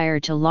air prior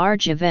to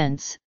large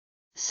events,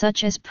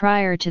 such as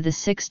prior to the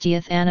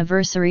 60th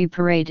anniversary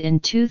parade in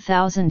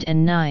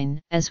 2009,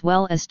 as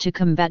well as to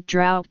combat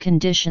drought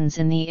conditions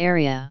in the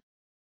area.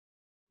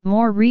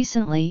 More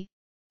recently,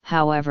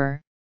 however,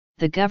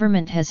 the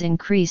government has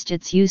increased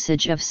its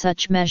usage of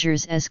such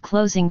measures as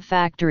closing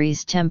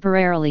factories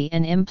temporarily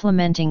and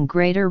implementing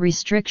greater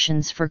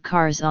restrictions for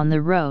cars on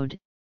the road,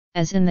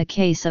 as in the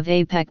case of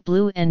APEC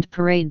Blue and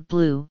Parade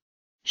Blue,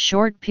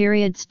 short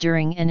periods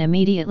during and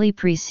immediately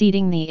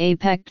preceding the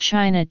APEC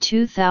China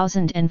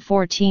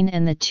 2014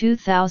 and the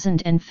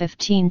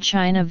 2015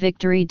 China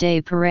Victory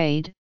Day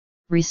Parade,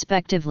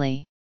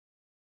 respectively.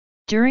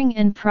 During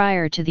and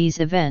prior to these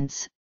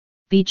events,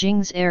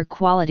 Beijing's air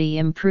quality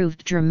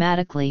improved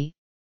dramatically,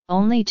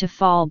 only to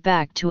fall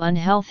back to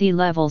unhealthy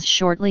levels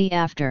shortly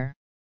after.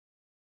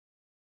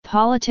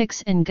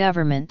 Politics and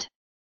government.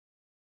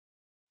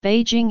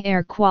 Beijing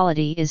air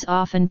quality is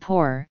often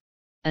poor,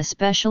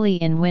 especially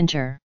in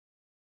winter.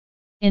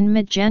 In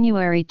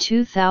mid-January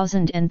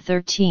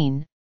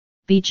 2013,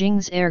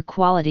 Beijing's air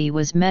quality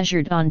was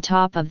measured on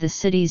top of the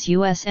city's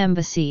U.S.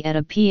 Embassy at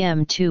a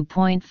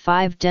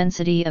PM2.5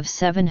 density of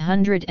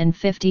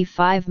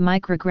 755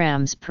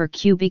 micrograms per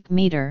cubic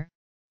meter,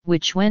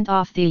 which went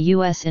off the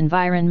U.S.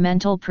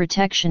 Environmental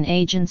Protection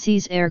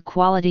Agency's Air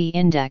Quality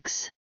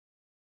Index.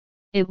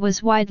 It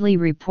was widely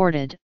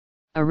reported,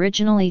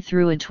 originally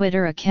through a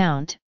Twitter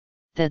account,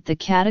 that the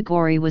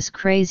category was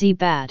crazy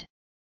bad.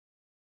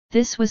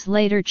 This was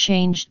later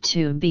changed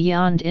to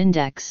Beyond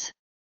Index.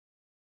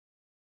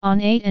 On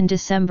 8 and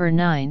December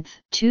 9,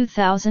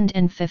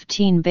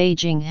 2015,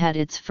 Beijing had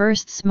its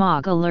first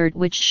smog alert,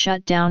 which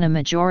shut down a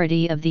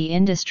majority of the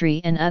industry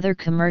and other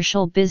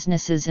commercial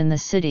businesses in the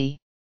city.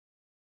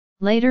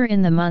 Later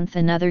in the month,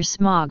 another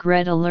smog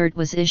red alert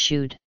was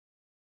issued.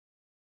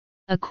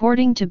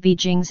 According to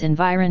Beijing's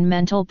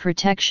Environmental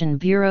Protection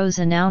Bureau's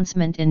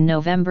announcement in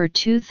November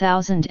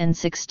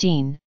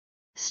 2016,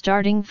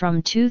 starting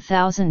from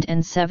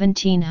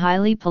 2017,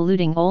 highly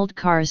polluting old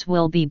cars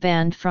will be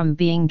banned from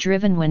being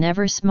driven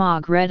whenever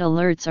smog red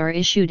alerts are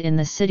issued in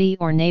the city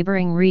or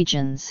neighboring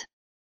regions.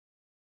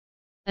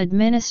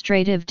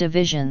 Administrative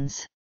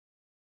divisions.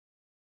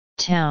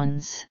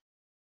 Towns.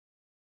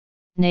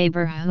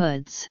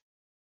 Neighborhoods.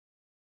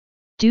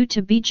 Due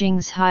to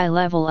Beijing's high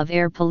level of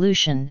air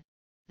pollution,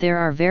 there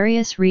are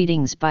various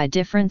readings by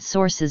different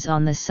sources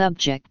on the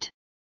subject.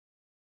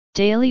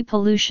 Daily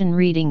pollution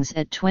readings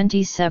at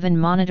 27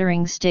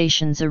 monitoring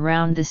stations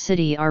around the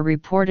city are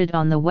reported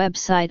on the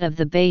website of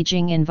the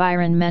Beijing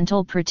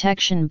Environmental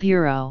Protection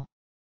Bureau.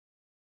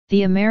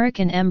 The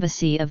American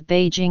Embassy of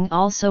Beijing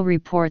also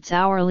reports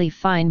hourly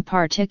fine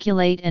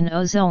particulate and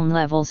ozone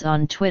levels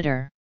on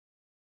Twitter.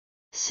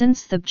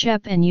 Since the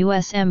BJEP and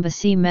U.S.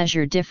 Embassy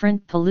measure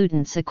different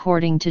pollutants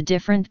according to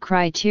different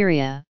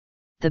criteria,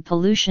 the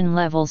pollution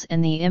levels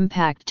and the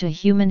impact to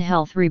human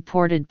health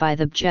reported by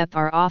the BJEP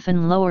are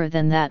often lower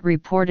than that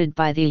reported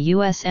by the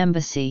U.S.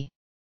 Embassy.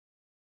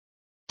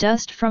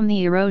 Dust from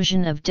the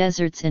erosion of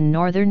deserts in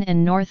northern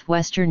and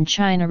northwestern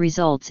China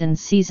results in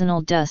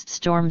seasonal dust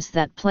storms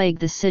that plague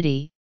the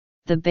city.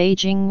 The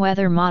Beijing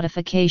Weather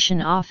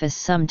Modification Office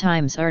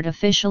sometimes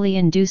artificially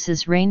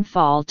induces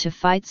rainfall to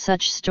fight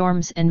such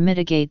storms and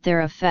mitigate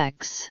their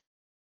effects.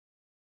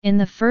 In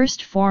the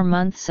first 4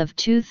 months of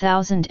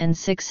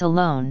 2006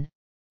 alone,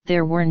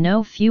 there were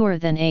no fewer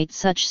than 8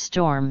 such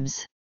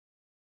storms.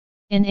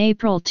 In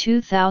April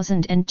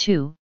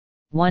 2002,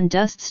 one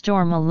dust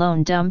storm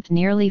alone dumped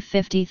nearly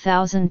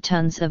 50,000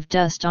 tons of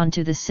dust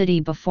onto the city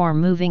before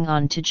moving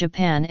on to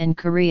Japan and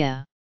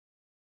Korea.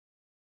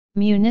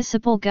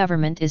 Municipal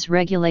government is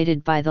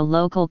regulated by the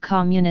local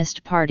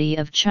Communist Party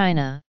of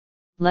China,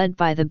 led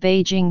by the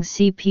Beijing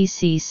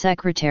CPC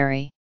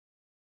secretary.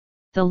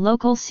 The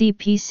local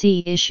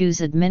CPC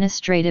issues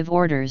administrative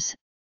orders,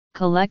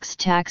 collects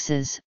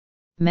taxes,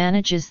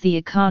 manages the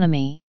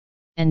economy,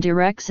 and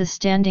directs a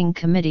standing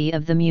committee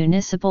of the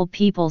Municipal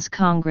People's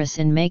Congress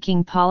in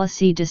making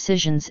policy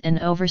decisions and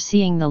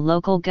overseeing the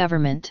local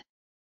government.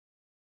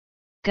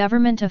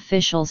 Government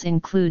officials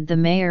include the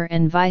mayor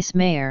and vice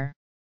mayor.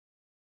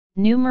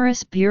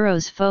 Numerous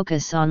bureaus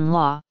focus on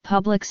law,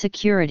 public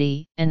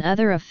security, and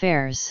other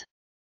affairs.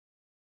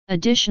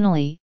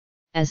 Additionally,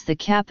 as the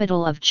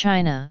capital of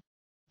China,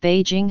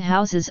 Beijing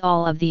houses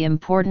all of the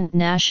important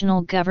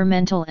national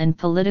governmental and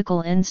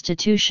political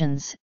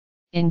institutions,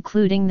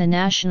 including the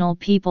National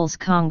People's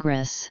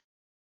Congress.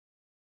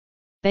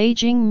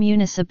 Beijing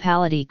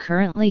Municipality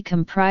currently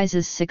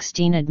comprises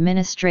 16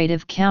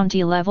 administrative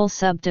county-level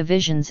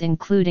subdivisions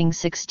including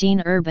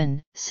 16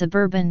 urban,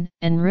 suburban,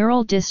 and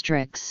rural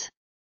districts.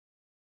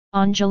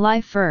 On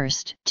July 1,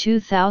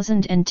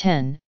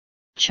 2010,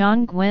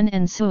 Chongqing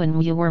and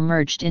Suanwu were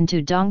merged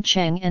into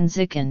Dongcheng and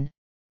Zikan,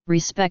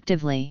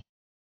 respectively.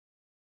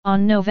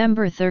 On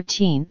November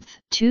 13,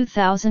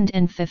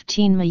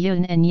 2015,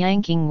 Mayun and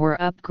Yanqing were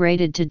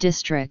upgraded to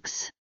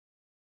districts.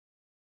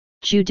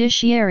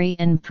 Judiciary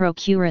and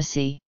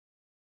Procuracy.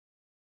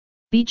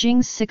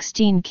 Beijing's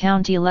 16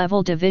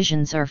 county-level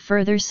divisions are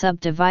further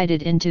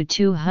subdivided into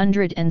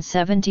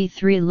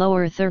 273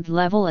 lower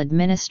third-level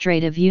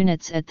administrative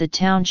units at the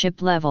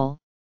township level,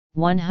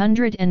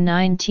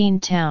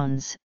 119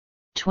 towns,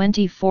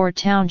 24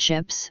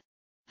 townships,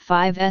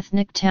 5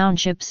 ethnic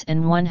townships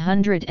and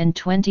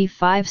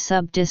 125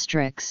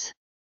 sub-districts.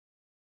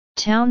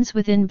 Towns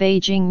within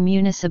Beijing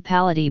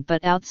Municipality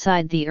but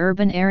outside the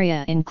urban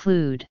area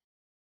include: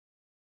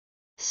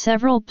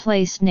 several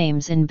place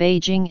names in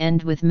Beijing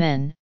end with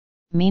men,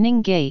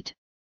 meaning gate,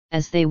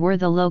 as they were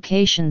the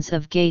locations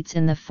of gates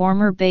in the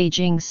former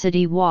Beijing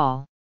city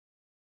wall.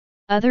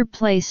 Other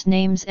place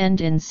names end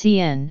in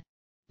cn,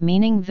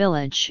 meaning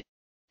village,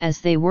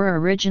 as they were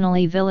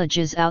originally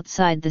villages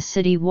outside the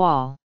city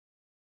wall.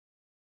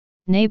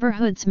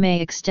 Neighborhoods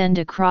may extend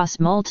across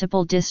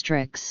multiple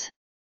districts.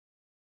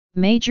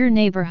 Major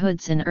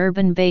neighborhoods in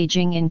urban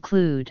Beijing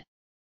include: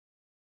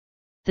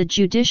 the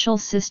judicial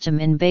system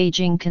in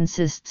Beijing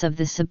consists of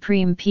the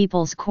Supreme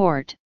People's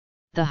Court,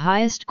 the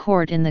highest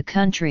court in the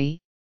country,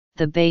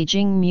 the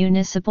Beijing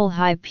Municipal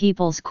High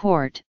People's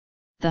Court,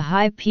 the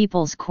High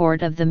People's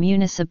Court of the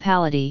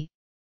municipality,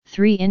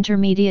 3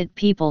 intermediate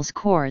people's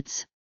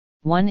courts,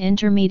 1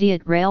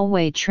 intermediate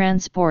railway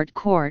transport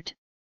court,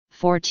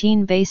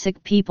 14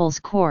 basic people's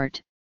court,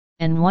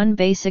 and 1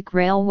 basic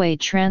railway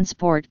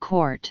transport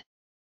court.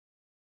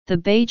 The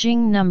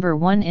Beijing No.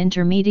 1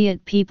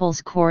 Intermediate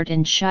People's Court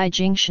in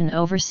Shijingshan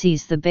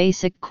oversees the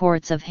basic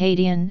courts of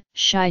Haidian,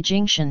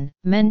 Shijingshan,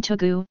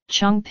 Mentugu,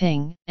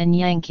 Chongping, and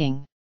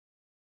Yanqing.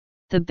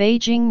 The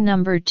Beijing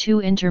No.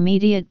 2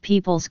 Intermediate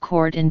People's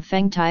Court in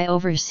Fengtai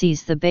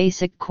oversees the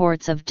basic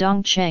courts of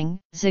Dongcheng,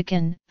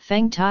 Zikan,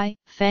 Fengtai,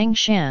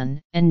 Fangshan,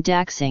 and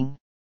Daxing.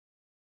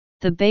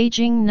 The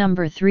Beijing No.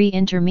 3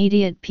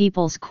 Intermediate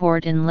People's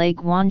Court in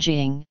Lake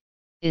Wanjiang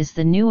is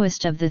the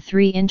newest of the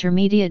 3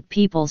 intermediate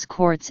people's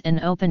courts and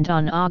opened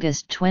on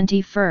August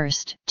 21,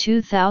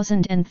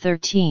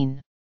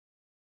 2013.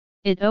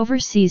 It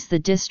oversees the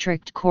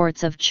district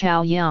courts of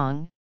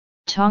Chaoyang,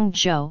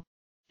 Tongzhou,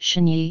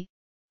 Shanyi,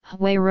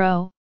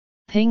 Huirou,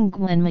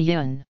 Pinggu and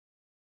Mayun.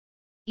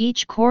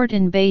 Each court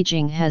in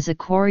Beijing has a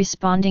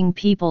corresponding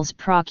people's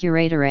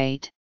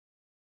procuratorate.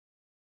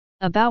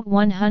 About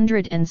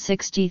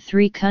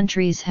 163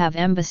 countries have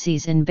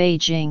embassies in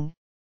Beijing,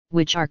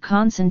 which are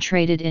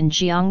concentrated in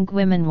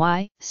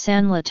Jiangguimenwai,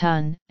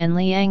 Sanlitun, and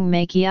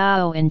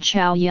Liangmeiqiao in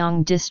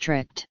Chaoyang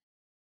District.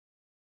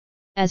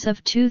 As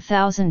of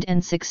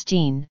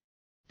 2016,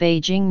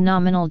 Beijing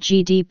nominal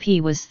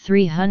GDP was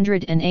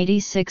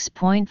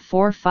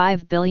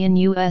 $386.45 billion,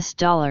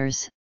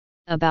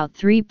 about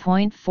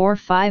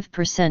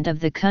 3.45% of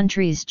the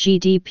country's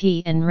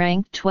GDP, and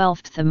ranked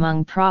 12th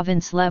among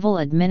province-level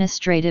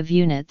administrative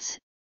units.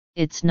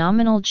 Its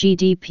nominal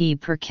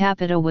GDP per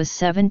capita was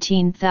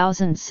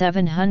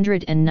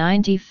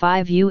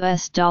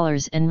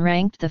 $17,795 and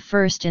ranked the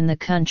first in the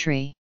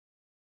country.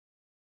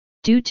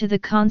 Due to the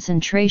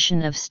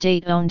concentration of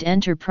state-owned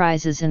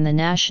enterprises in the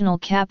national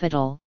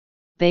capital,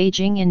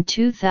 Beijing in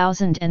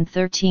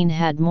 2013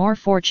 had more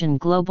Fortune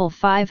Global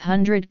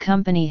 500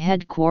 company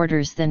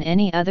headquarters than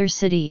any other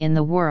city in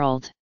the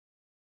world.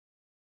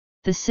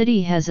 The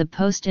city has a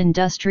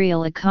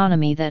post-industrial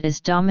economy that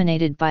is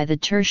dominated by the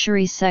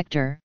tertiary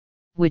sector,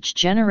 which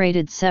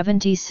generated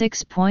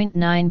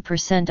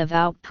 76.9% of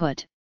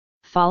output,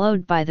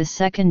 followed by the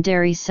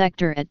secondary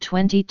sector at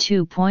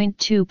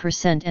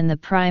 22.2% and the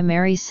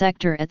primary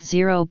sector at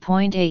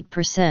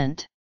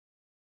 0.8%.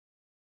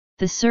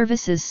 The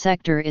services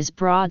sector is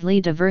broadly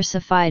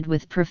diversified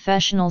with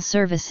professional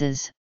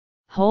services,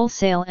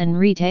 wholesale and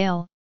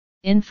retail,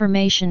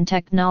 information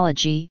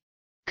technology,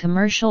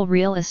 commercial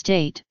real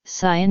estate,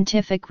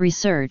 scientific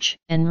research,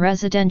 and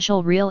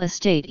residential real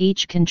estate,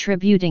 each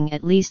contributing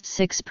at least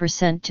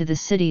 6% to the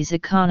city's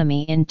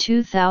economy in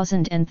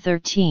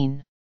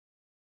 2013.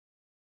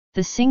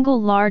 The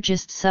single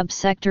largest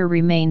subsector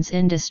remains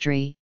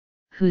industry,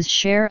 whose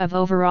share of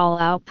overall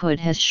output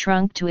has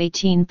shrunk to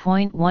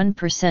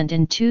 18.1%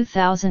 in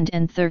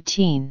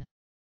 2013.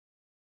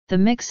 The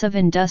mix of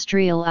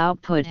industrial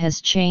output has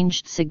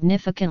changed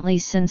significantly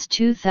since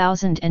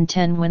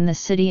 2010, when the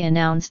city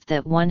announced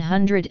that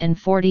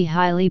 140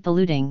 highly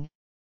polluting,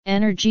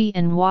 energy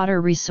and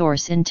water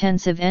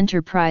resource-intensive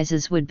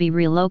enterprises would be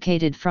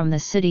relocated from the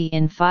city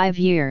in 5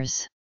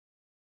 years.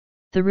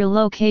 The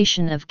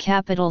relocation of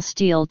Capital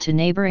Steel to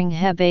neighboring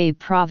Hebei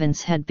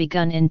province had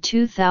begun in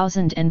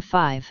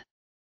 2005.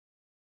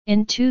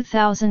 In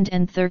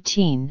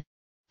 2013,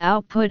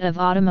 output of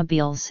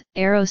automobiles,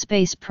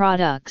 aerospace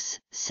products,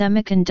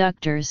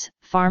 semiconductors,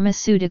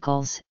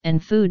 pharmaceuticals,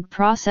 and food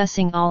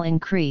processing all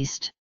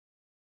increased.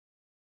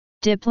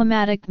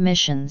 Diplomatic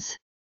missions.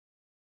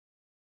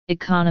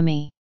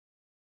 Economy.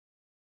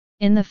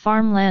 In the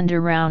farmland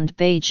around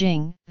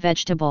Beijing,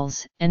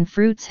 vegetables and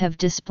fruits have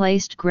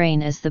displaced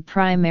grain as the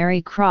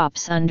primary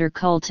crops under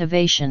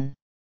cultivation.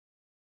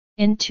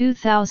 In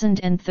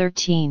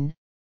 2013,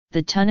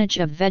 the tonnage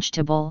of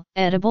vegetable,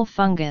 edible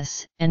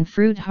fungus, and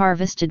fruit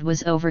harvested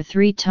was over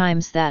 3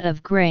 times that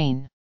of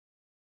grain.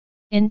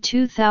 In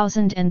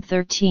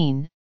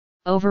 2013,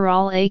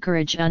 overall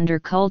acreage under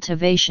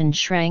cultivation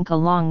shrank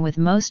along with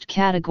most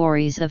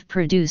categories of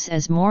produce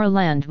as more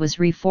land was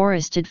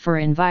reforested for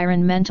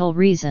environmental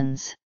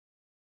reasons.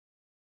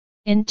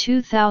 In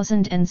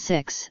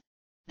 2006,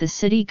 the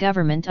city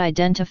government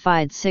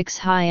identified 6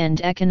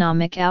 high-end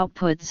economic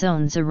output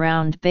zones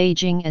around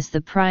Beijing as the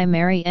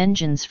primary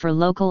engines for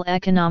local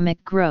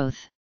economic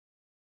growth.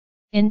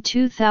 In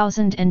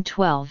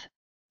 2012,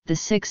 the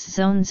 6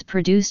 zones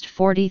produced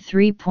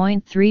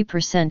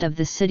 43.3% of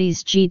the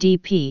city's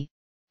GDP,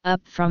 up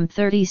from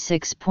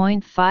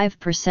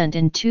 36.5%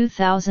 in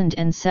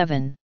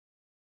 2007.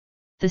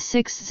 The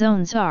 6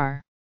 zones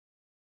are: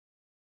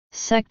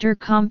 Sector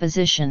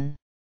composition.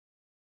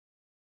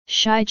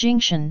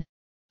 Shijingshan,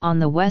 on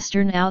the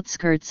western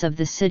outskirts of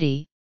the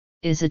city,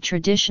 is a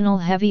traditional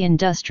heavy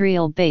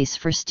industrial base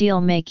for steel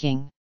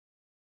making.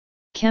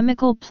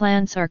 Chemical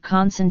plants are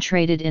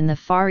concentrated in the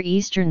far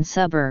eastern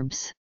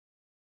suburbs.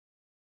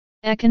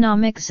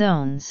 Economic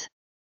zones.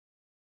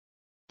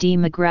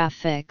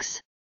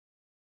 Demographics.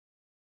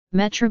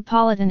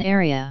 Metropolitan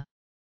area.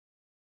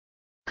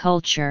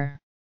 Culture.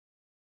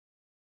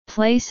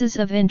 Places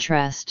of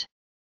interest.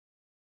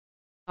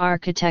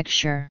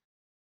 Architecture.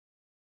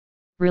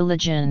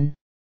 Religion.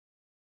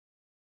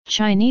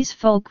 Chinese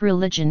folk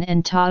religion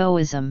and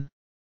Taoism.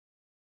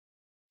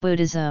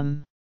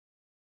 Buddhism.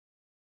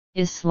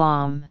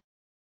 Islam.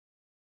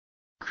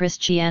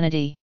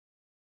 Christianity.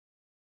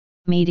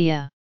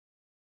 Media.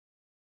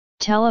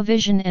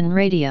 Television and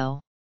radio.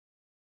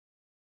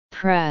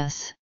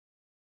 Press.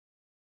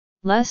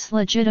 Less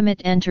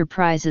legitimate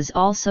enterprises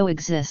also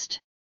exist.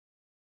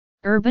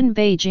 Urban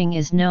Beijing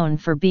is known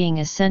for being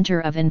a center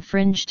of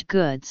infringed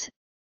goods.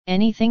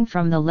 Anything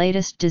from the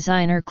latest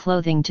designer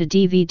clothing to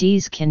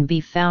DVDs can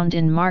be found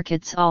in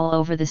markets all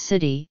over the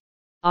city,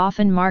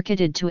 often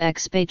marketed to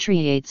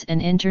expatriates and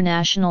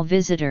international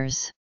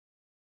visitors.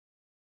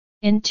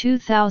 In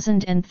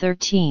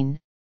 2013,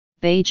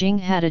 Beijing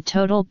had a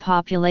total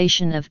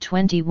population of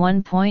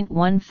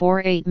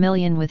 21.148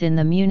 million within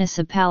the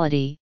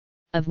municipality,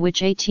 of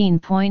which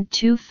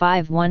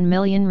 18.251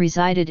 million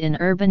resided in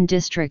urban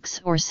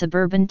districts or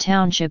suburban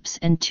townships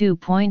and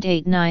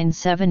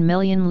 2.897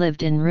 million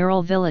lived in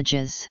rural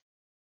villages.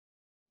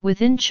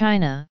 Within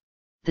China,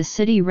 the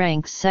city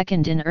ranks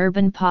second in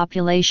urban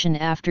population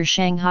after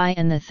Shanghai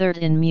and the third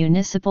in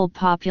municipal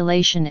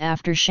population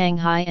after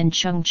Shanghai and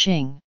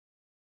Chongqing.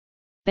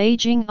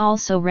 Beijing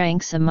also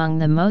ranks among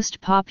the most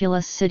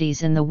populous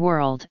cities in the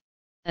world,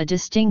 a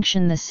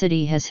distinction the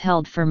city has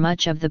held for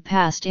much of the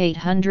past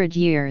 800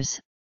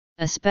 years,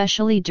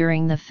 especially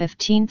during the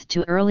 15th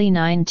to early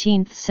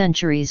 19th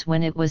centuries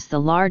when it was the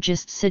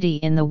largest city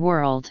in the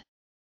world.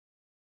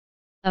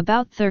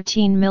 About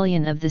 13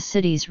 million of the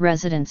city's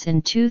residents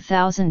in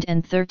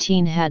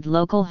 2013 had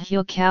local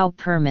huqiao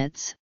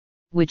permits,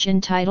 which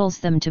entitles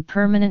them to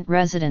permanent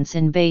residence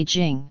in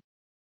Beijing.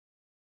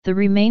 The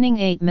remaining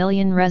 8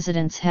 million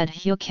residents had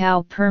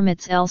huqiao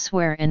permits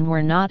elsewhere and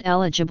were not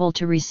eligible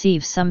to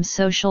receive some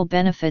social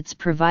benefits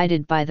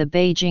provided by the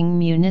Beijing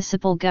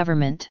municipal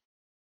government.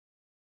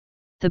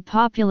 The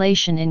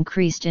population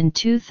increased in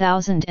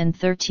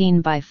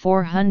 2013 by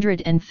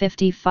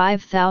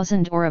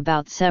 455,000 or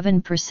about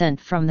 7%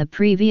 from the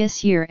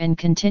previous year and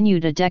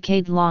continued a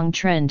decade-long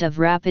trend of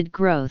rapid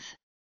growth.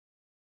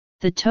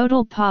 The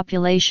total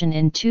population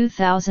in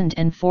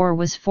 2004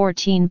 was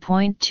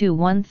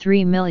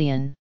 14.213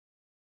 million.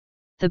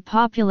 The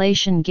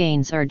population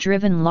gains are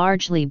driven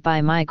largely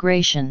by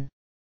migration.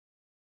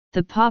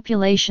 The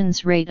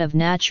population's rate of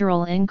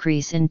natural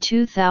increase in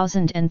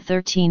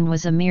 2013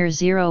 was a mere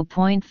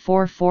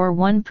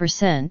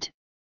 0.441%,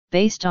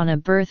 based on a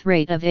birth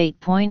rate of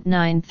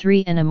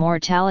 8.93 and a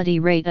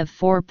mortality rate of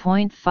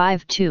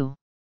 4.52.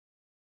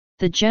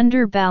 The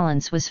gender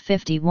balance was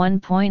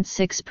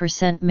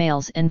 51.6%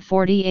 males and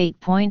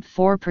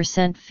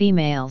 48.4%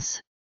 females.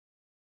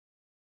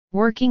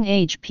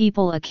 Working-age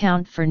people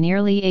account for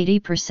nearly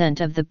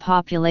 80% of the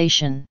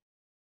population.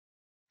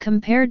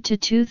 Compared to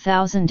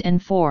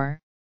 2004,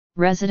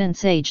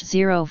 residents age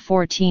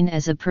 0–14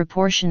 as a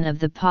proportion of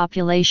the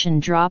population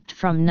dropped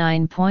from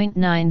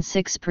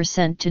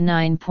 9.96% to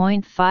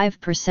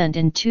 9.5%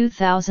 in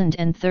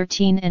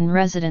 2013, and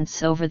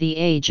residents over the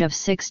age of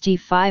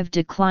 65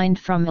 declined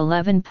from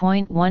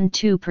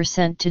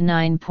 11.12% to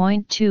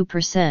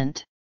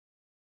 9.2%.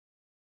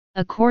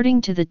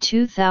 According to the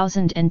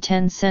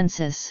 2010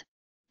 census,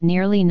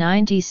 nearly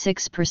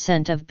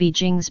 96% of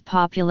Beijing's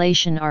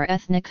population are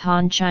ethnic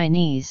Han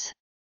Chinese.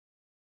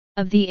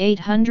 Of the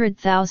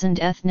 800,000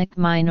 ethnic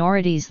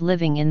minorities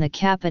living in the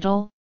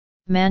capital,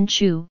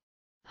 Manchu,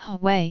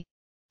 Hui,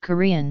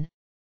 Korean,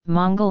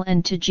 Mongol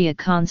and Tujia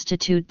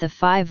constitute the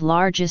 5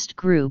 largest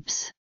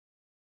groups.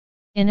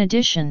 In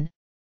addition,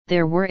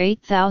 there were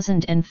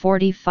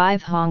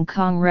 8,045 Hong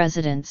Kong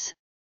residents,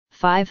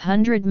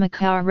 500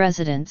 Macau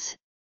residents,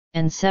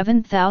 and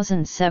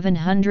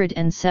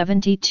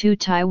 7,772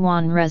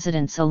 Taiwan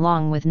residents,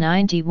 along with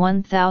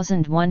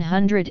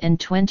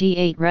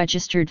 91,128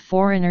 registered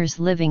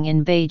foreigners living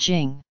in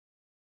Beijing.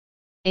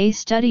 A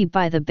study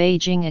by the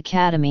Beijing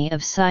Academy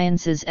of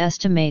Sciences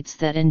estimates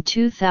that in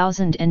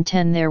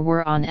 2010 there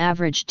were on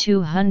average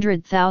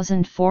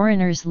 200,000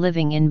 foreigners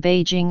living in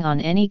Beijing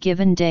on any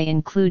given day,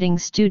 including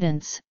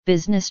students,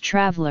 business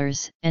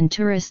travelers, and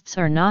tourists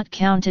are not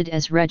counted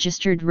as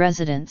registered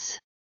residents.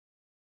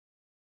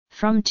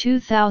 From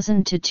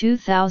 2000 to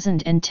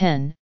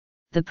 2010,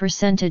 the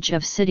percentage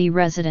of city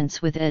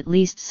residents with at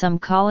least some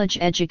college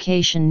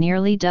education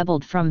nearly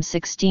doubled from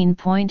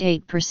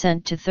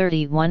 16.8% to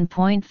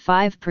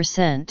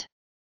 31.5%.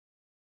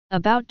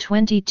 About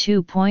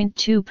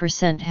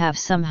 22.2% have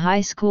some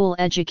high school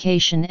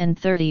education and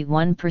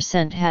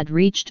 31% had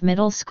reached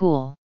middle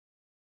school.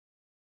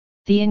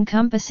 The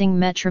encompassing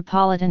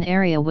metropolitan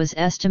area was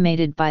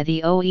estimated by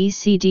the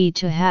OECD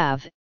to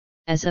have,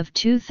 as of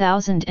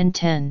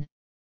 2010,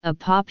 a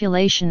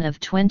population of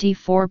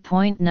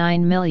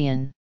 24.9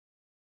 million.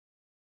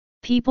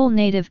 People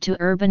native to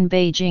urban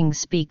Beijing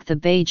speak the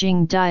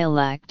Beijing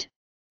dialect,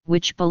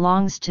 which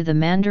belongs to the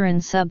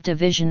Mandarin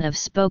subdivision of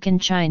spoken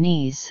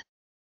Chinese.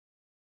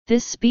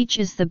 This speech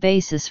is the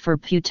basis for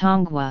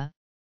Putonghua,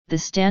 the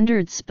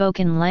standard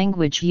spoken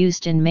language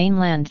used in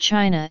mainland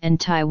China and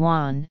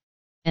Taiwan,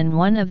 and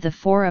one of the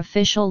 4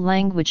 official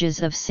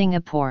languages of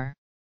Singapore.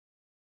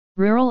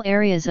 Rural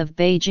areas of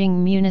Beijing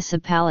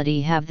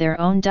municipality have their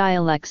own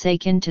dialects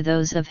akin to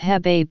those of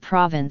Hebei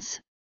province,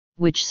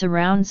 which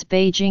surrounds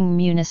Beijing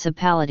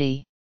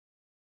municipality.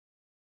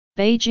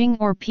 Beijing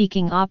or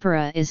Peking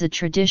opera is a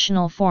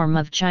traditional form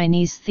of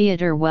Chinese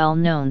theater well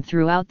known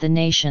throughout the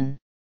nation.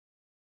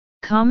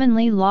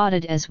 Commonly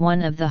lauded as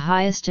one of the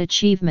highest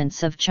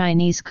achievements of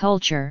Chinese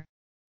culture,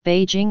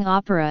 Beijing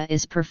opera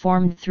is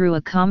performed through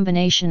a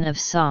combination of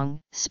song,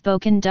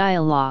 spoken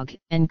dialogue,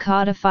 and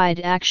codified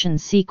action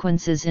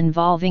sequences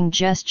involving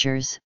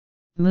gestures,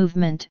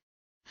 movement,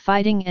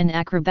 fighting and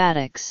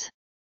acrobatics.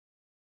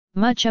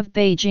 Much of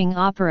Beijing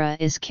opera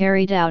is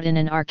carried out in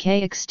an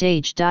archaic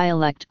stage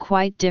dialect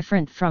quite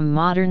different from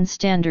modern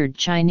Standard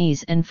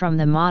Chinese and from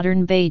the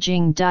modern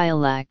Beijing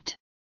dialect.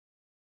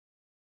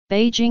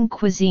 Beijing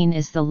cuisine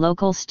is the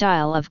local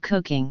style of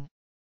cooking.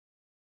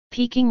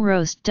 Peking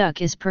roast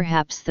duck is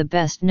perhaps the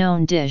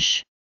best-known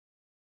dish.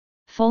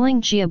 Fuling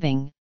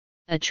jiabing,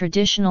 a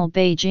traditional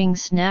Beijing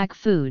snack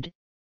food,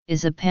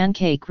 is a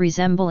pancake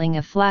resembling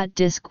a flat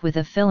disc with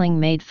a filling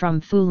made from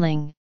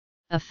fuling,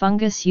 a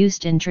fungus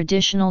used in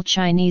traditional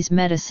Chinese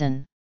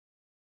medicine.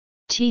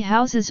 Tea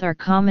houses are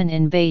common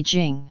in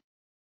Beijing.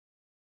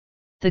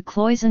 The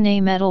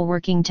cloisonné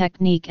metalworking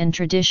technique and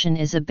tradition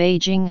is a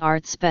Beijing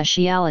art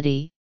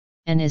speciality,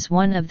 and is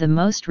one of the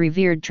most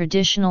revered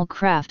traditional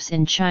crafts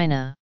in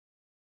China.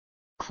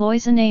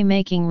 Cloisonné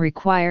making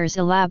requires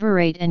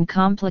elaborate and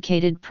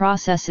complicated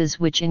processes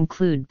which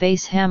include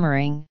base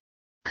hammering,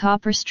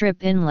 copper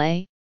strip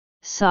inlay,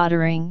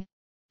 soldering,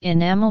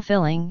 enamel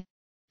filling,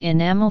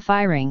 enamel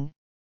firing,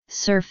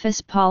 surface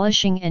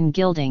polishing and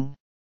gilding.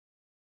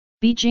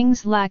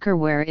 Beijing's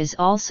lacquerware is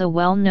also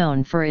well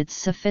known for its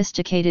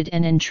sophisticated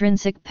and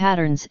intrinsic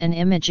patterns and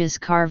images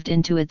carved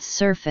into its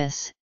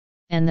surface,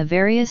 and the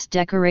various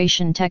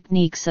decoration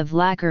techniques of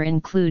lacquer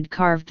include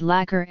carved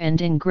lacquer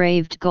and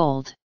engraved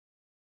gold.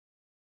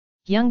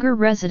 Younger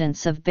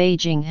residents of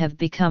Beijing have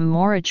become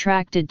more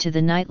attracted to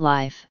the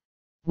nightlife,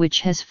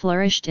 which has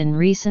flourished in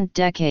recent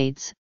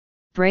decades,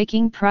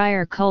 breaking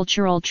prior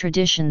cultural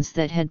traditions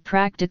that had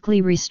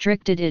practically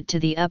restricted it to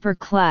the upper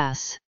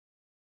class.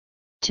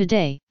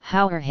 Today,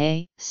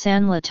 Haohe,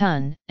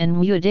 Sanlitun, and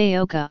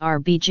Wudaoka are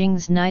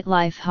Beijing's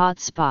nightlife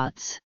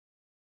hotspots.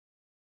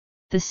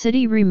 The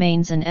city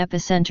remains an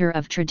epicenter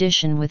of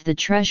tradition with the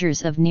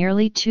treasures of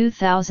nearly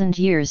 2,000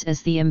 years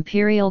as the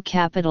imperial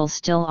capital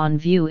still on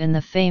view in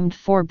the famed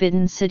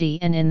Forbidden City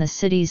and in the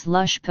city's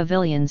lush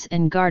pavilions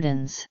and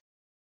gardens.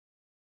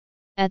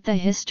 At the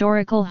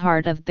historical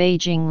heart of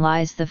Beijing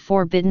lies the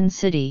Forbidden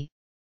City,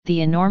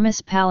 the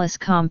enormous palace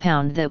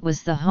compound that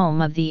was the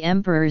home of the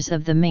emperors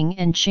of the Ming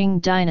and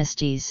Qing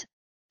dynasties.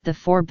 The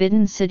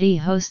Forbidden City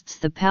hosts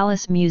the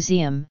Palace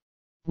Museum,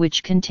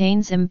 which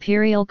contains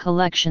imperial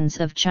collections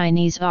of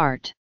Chinese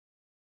art.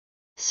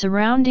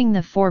 Surrounding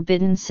the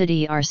Forbidden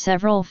City are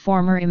several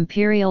former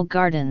imperial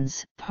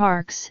gardens,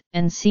 parks,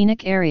 and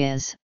scenic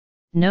areas,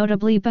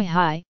 notably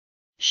Bahai,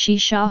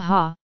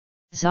 Shishaha,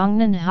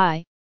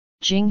 Zongnanhai,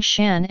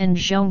 Jingshan and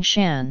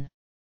Zhongshan.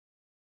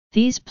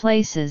 These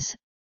places,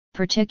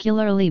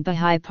 particularly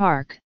Bahai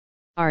Park,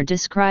 are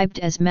described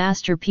as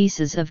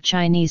masterpieces of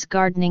Chinese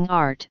gardening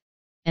art,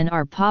 and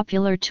are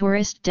popular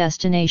tourist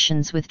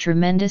destinations with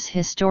tremendous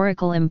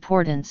historical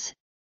importance.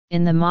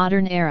 In the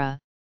modern era,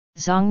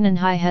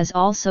 Zongnanhai has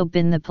also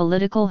been the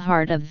political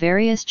heart of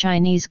various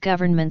Chinese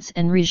governments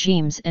and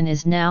regimes and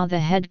is now the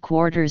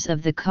headquarters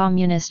of the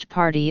Communist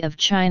Party of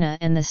China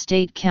and the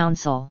State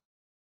Council.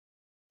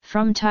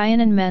 From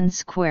Tiananmen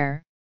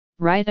Square,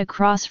 right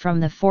across from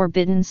the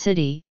Forbidden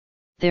City,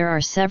 there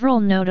are several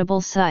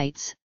notable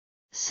sites,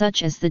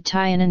 such as the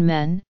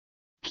Tiananmen,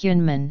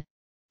 Kunmen,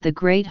 the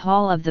Great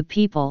Hall of the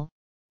People,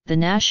 the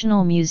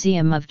National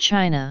Museum of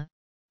China,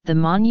 the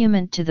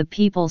Monument to the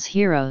People's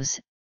Heroes,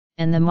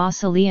 and the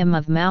Mausoleum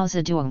of Mao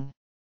Zedong.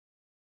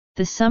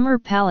 The Summer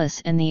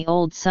Palace and the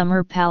Old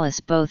Summer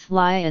Palace both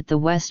lie at the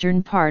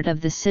western part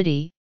of the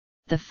city.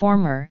 The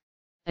former,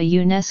 a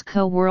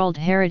UNESCO World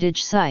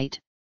Heritage Site,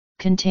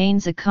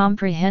 contains a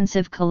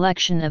comprehensive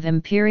collection of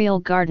imperial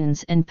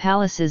gardens and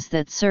palaces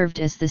that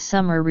served as the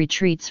summer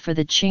retreats for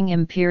the Qing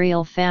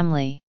imperial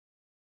family.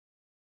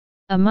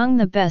 Among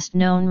the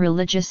best-known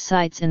religious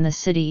sites in the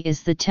city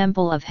is the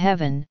Temple of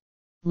Heaven,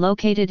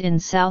 located in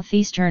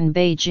southeastern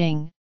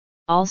Beijing,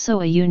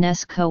 also a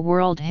UNESCO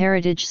World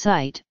Heritage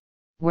Site,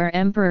 where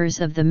emperors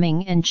of the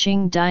Ming and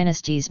Qing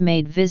dynasties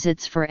made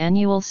visits for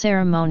annual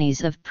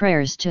ceremonies of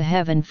prayers to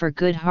heaven for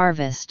good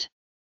harvest.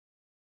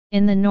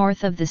 In the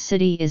north of the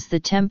city is the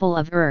Temple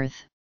of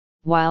Earth,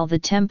 while the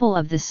Temple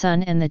of the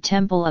Sun and the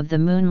Temple of the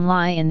Moon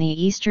lie in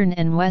the eastern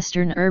and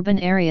western urban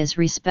areas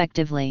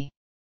respectively.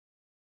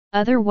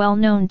 Other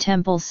well-known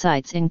temple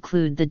sites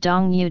include the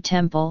Dongyu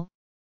Temple,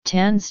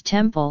 Tan's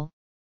Temple,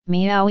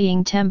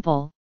 Miaoying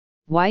Temple,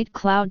 White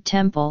Cloud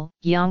Temple,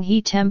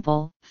 Yanghe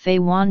Temple,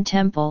 Feiwan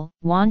Temple,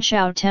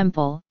 Wanshao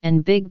Temple,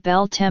 and Big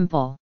Bell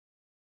Temple.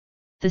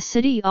 The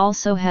city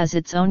also has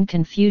its own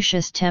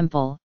Confucius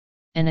Temple,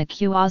 and a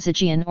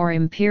Kuozijian or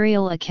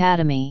Imperial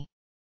Academy.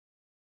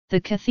 The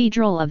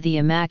Cathedral of the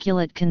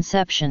Immaculate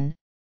Conception,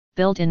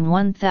 built in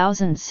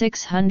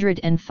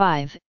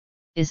 1605,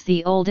 is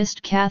the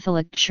oldest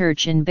Catholic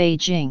church in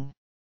Beijing.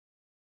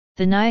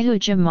 The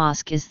Nihuja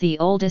Mosque is the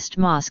oldest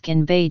mosque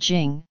in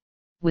Beijing,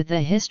 with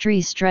a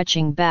history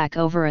stretching back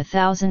over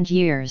 1,000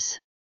 years.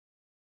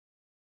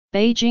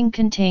 Beijing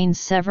contains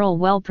several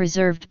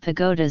well-preserved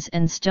pagodas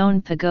and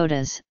stone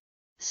pagodas,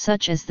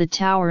 such as the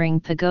towering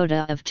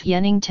pagoda of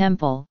Tianning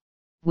Temple,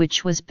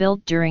 which was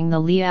built during the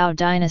Liao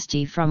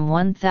dynasty from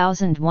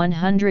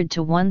 1100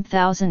 to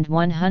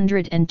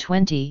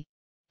 1120,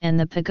 and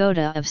the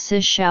pagoda of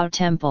Sishao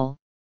Temple,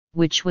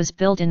 which was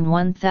built in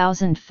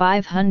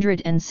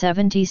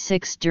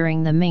 1576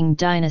 during the Ming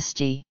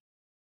dynasty.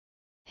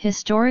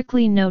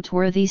 Historically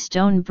noteworthy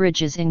stone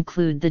bridges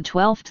include the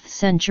 12th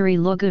century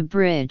Lugu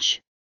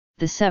Bridge,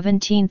 the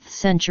 17th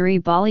century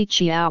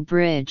Baliqiao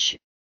Bridge,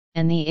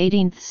 and the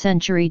 18th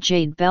century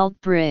Jade Belt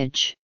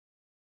Bridge.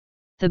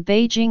 The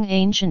Beijing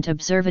Ancient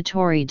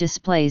Observatory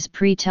displays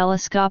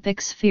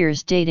pre-telescopic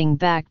spheres dating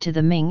back to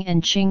the Ming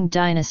and Qing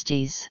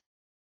dynasties.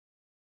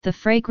 The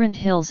Fragrant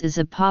Hills is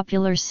a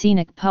popular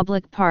scenic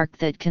public park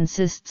that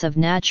consists of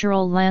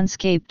natural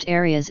landscaped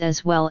areas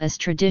as well as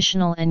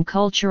traditional and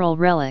cultural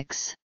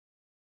relics.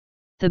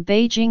 The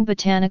Beijing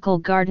Botanical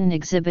Garden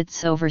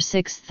exhibits over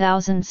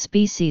 6,000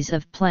 species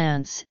of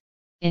plants,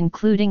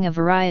 including a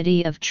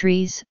variety of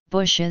trees,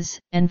 bushes,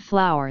 and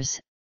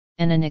flowers,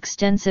 and an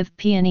extensive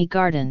peony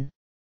garden.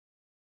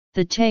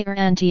 The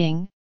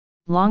Taiyuan,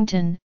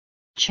 Longtan,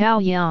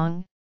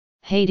 Chaoyang,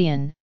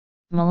 Haidian,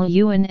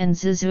 Maoyuan and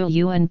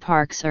Zizuyuan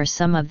parks are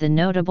some of the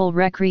notable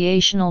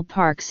recreational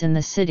parks in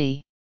the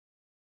city.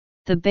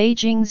 The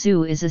Beijing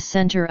Zoo is a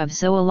center of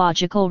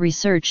zoological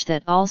research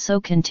that also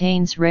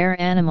contains rare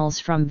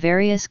animals from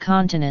various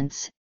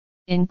continents,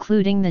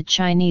 including the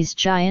Chinese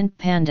giant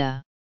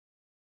panda.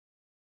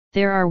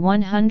 There are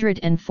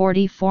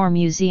 144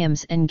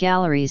 museums and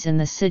galleries in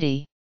the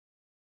city.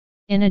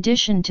 In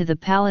addition to the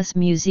Palace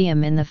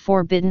Museum in the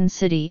Forbidden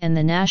City and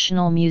the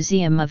National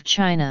Museum of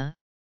China,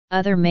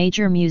 other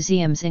major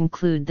museums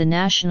include the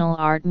National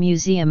Art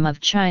Museum of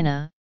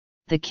China,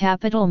 the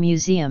Capital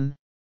Museum,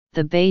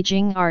 the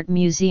Beijing Art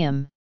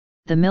Museum,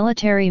 the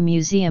Military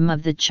Museum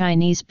of the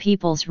Chinese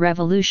People's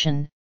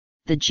Revolution,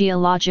 the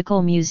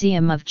Geological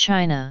Museum of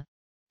China,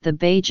 the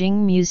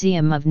Beijing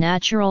Museum of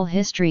Natural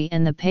History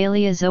and the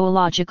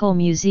Paleozoological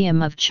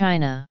Museum of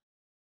China.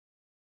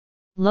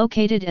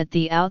 Located at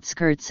the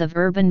outskirts of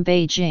urban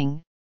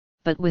Beijing,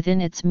 but within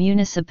its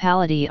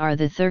municipality are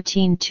the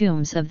 13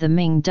 tombs of the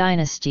Ming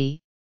dynasty,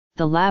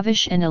 the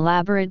lavish and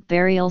elaborate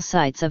burial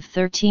sites of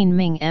 13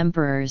 Ming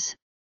emperors,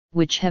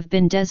 which have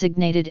been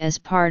designated as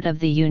part of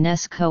the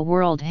UNESCO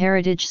World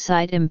Heritage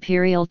Site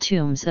Imperial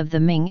Tombs of the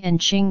Ming and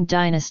Qing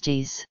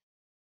dynasties.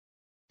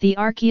 The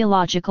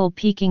archaeological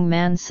Peking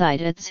Man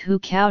site at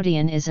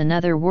Zhuqiaodian is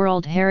another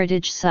World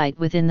Heritage Site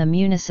within the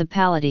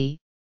municipality,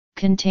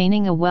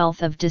 containing a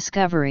wealth of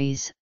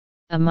discoveries,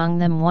 among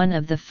them one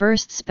of the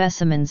first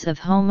specimens of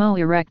Homo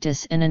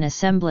erectus and an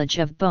assemblage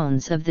of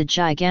bones of the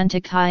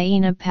gigantic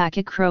hyena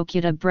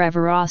Pachycrocuta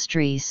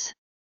brevirostris.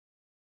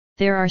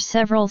 There are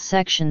several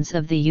sections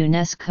of the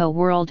UNESCO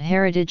World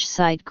Heritage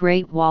Site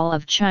Great Wall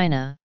of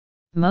China,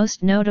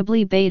 most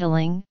notably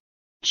Badaling,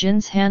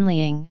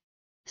 Jinshanliang,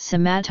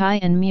 Samatai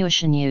and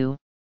Muishanyu.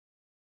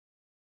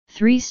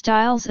 Three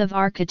styles of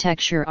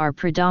architecture are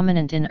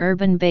predominant in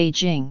urban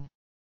Beijing.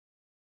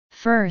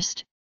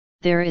 First,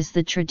 there is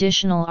the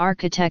traditional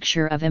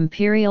architecture of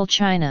Imperial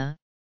China,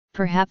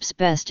 perhaps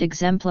best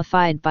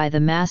exemplified by the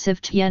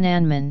massive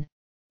Tiananmen,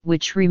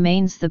 which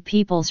remains the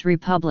People's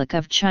Republic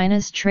of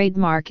China's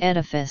trademark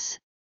edifice,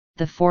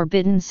 the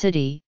Forbidden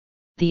City,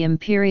 the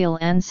Imperial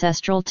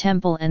Ancestral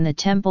Temple and the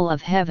Temple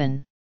of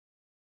Heaven.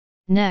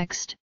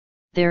 Next,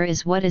 there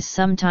is what is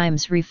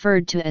sometimes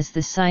referred to as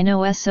the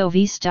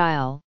Sino-Sov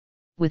style,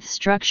 with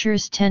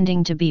structures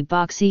tending to be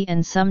boxy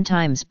and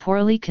sometimes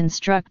poorly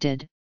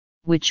constructed,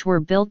 which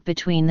were built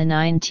between the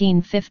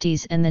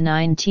 1950s and the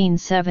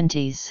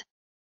 1970s.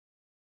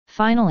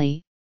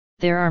 Finally,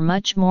 there are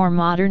much more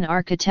modern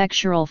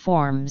architectural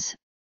forms,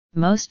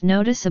 most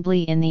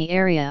noticeably in the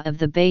area of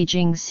the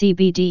Beijing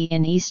CBD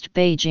in East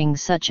Beijing,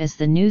 such as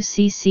the new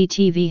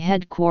CCTV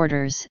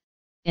headquarters,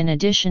 in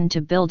addition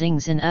to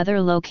buildings in other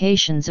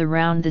locations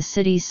around the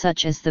city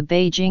such as the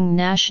Beijing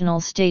National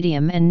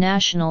Stadium and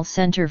National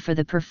Center for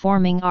the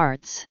Performing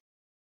Arts.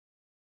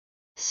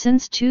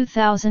 Since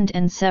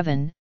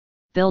 2007,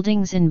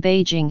 buildings in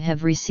Beijing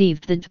have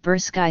received the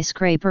DBR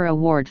Skyscraper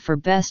Award for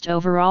Best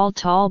Overall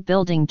Tall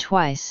Building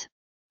twice,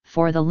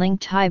 for the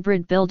linked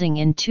hybrid building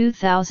in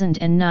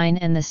 2009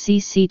 and the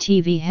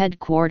CCTV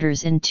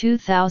headquarters in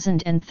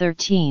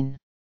 2013.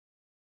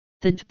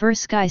 The DBR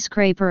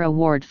Skyscraper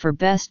Award for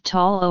Best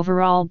Tall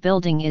Overall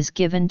Building is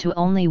given to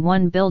only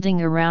one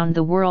building around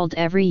the world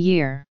every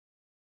year.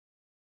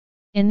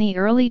 In the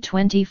early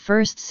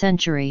 21st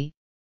century,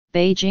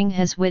 Beijing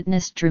has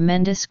witnessed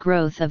tremendous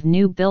growth of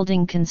new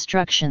building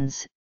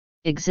constructions,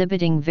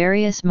 exhibiting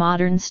various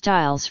modern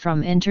styles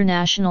from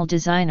international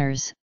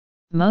designers,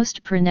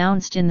 most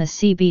pronounced in the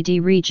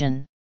CBD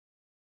region.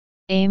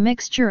 A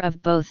mixture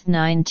of both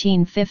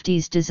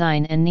 1950s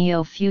design and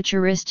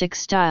neo-futuristic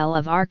style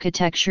of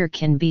architecture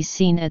can be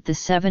seen at the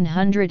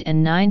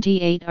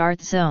 798 Art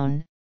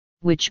Zone,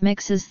 which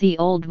mixes the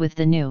old with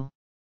the new.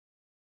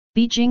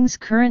 Beijing's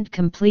current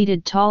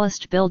completed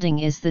tallest building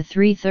is the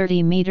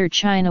 330-meter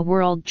China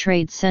World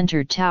Trade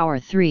Center Tower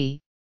 3,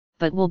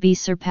 but will be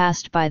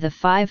surpassed by the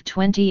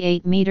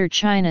 528-meter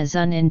China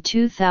Zun in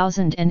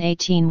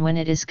 2018 when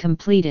it is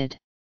completed.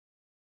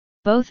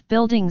 Both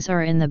buildings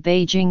are in the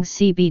Beijing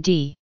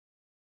CBD.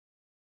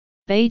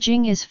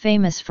 Beijing is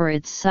famous for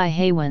its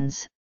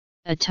saihaiwans,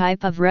 a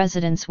type of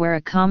residence where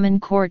a common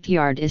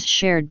courtyard is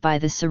shared by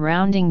the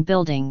surrounding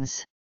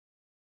buildings.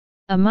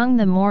 Among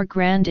the more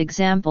grand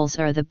examples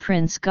are the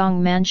Prince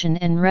Gong Mansion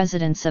and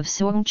residence of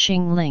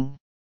Songqingling.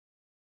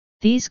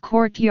 These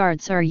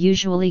courtyards are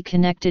usually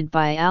connected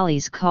by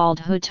alleys called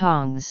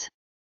hutongs.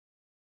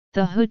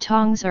 The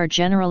hutongs are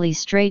generally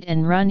straight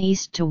and run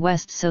east to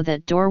west so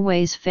that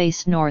doorways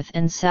face north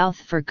and south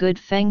for good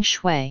feng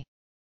shui.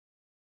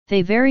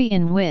 They vary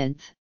in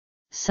width,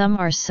 some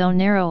are so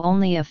narrow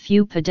only a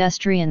few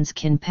pedestrians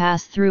can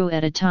pass through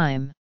at a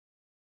time.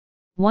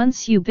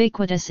 Once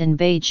ubiquitous in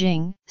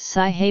Beijing,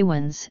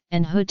 saihaiwans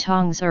and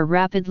hutongs are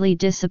rapidly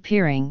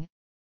disappearing,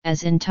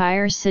 as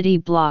entire city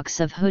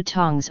blocks of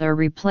hutongs are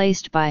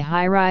replaced by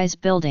high-rise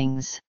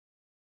buildings.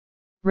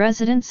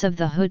 Residents of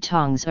the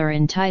hutongs are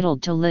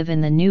entitled to live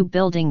in the new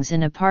buildings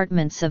in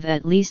apartments of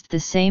at least the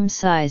same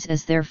size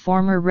as their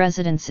former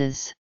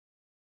residences.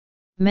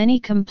 Many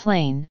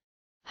complain,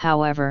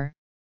 however,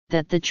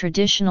 that the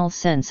traditional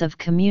sense of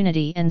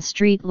community and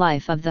street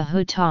life of the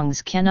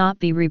hutongs cannot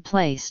be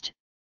replaced,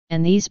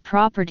 and these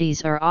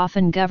properties are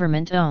often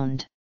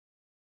government-owned.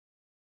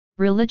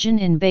 Religion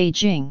in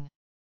Beijing.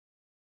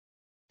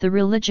 The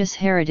religious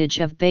heritage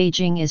of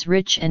Beijing is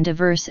rich and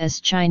diverse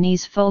as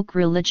Chinese folk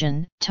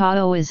religion,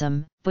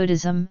 Taoism,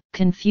 Buddhism,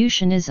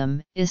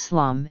 Confucianism,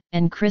 Islam,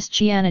 and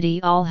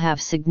Christianity all have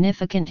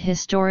significant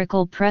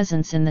historical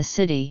presence in the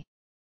city.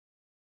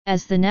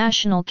 As the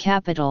national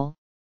capital,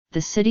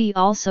 the city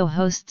also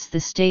hosts the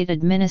state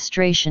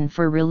administration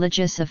for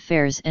religious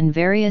affairs and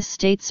various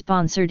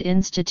state-sponsored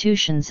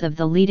institutions of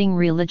the leading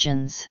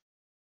religions.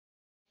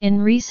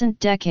 In recent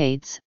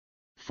decades,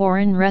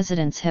 foreign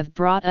residents have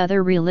brought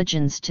other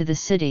religions to the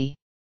city.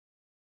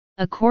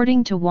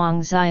 According to Wang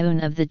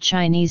Xiun of the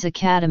Chinese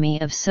Academy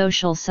of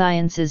Social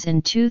Sciences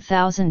in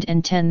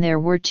 2010,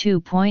 there were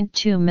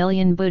 2.2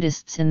 million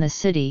Buddhists in the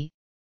city,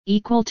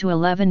 equal to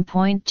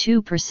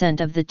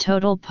 11.2% of the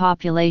total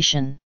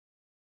population.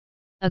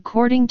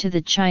 According to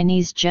the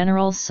Chinese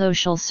General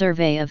Social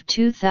Survey of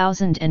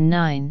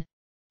 2009,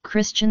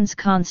 Christians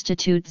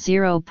constitute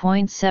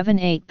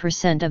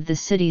 0.78% of the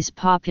city's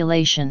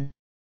population.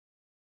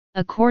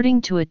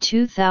 According to a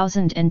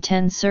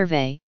 2010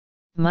 survey,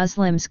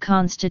 Muslims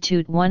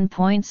constitute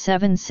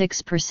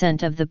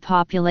 1.76% of the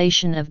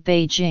population of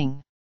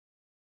Beijing.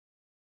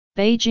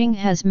 Beijing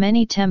has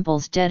many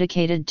temples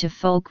dedicated to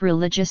folk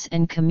religious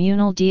and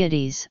communal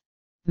deities,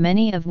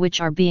 many of which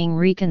are being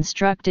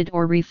reconstructed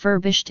or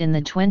refurbished in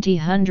the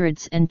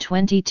 2000s and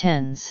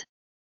 2010s.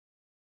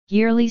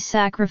 Yearly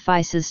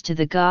sacrifices to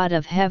the God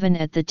of Heaven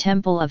at the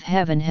Temple of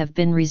Heaven have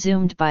been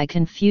resumed by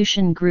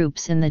Confucian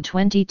groups in the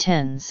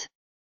 2010s.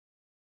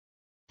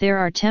 There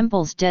are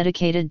temples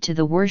dedicated to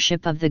the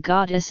worship of the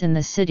goddess in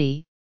the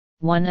city,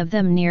 one of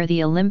them near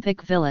the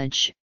Olympic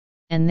Village,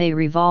 and they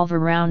revolve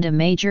around a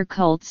major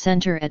cult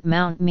center at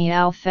Mount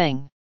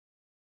Miaofeng.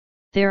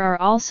 There are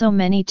also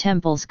many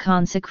temples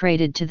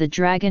consecrated to the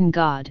dragon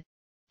god,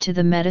 to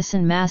the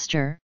medicine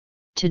master,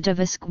 to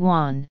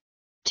Devasquan,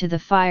 to the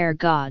fire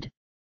god,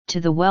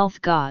 to the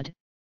wealth god,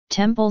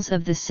 temples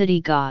of the city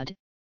god,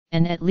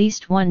 and at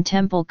least one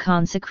temple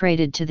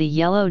consecrated to the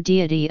yellow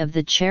deity of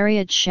the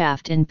chariot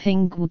shaft in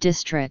Pingwu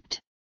district.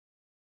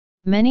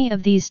 Many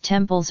of these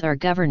temples are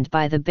governed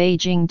by the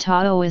Beijing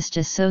Taoist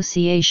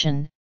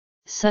Association,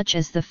 such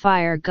as the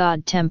fire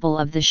god temple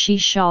of the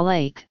Shisha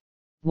Lake,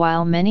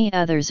 while many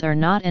others are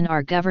not and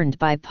are governed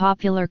by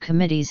popular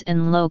committees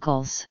and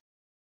locals.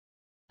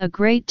 A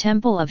great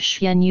temple of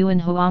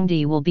Xianyuan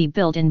Huangdi will be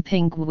built in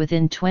Pingwu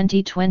within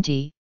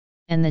 2020,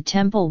 and the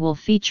temple will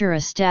feature a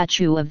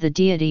statue of the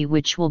deity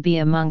which will be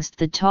amongst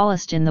the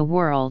tallest in the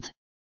world.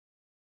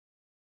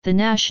 The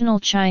National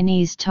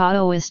Chinese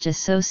Taoist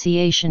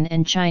Association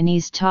and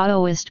Chinese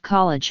Taoist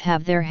College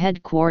have their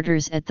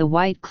headquarters at the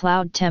White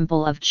Cloud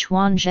Temple of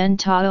Chuanzhen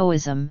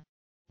Taoism,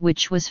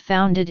 which was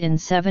founded in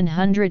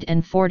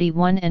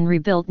 741 and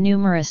rebuilt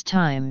numerous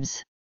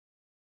times.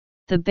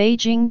 The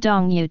Beijing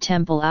Dongyu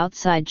Temple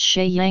outside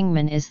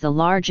Shiyangmen is the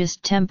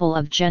largest temple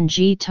of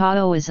Zhenji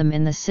Taoism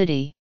in the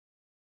city.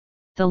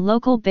 The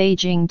local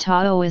Beijing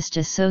Taoist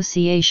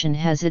Association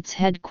has its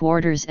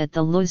headquarters at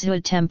the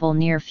Luzhou Temple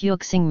near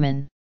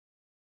Fuxingmen.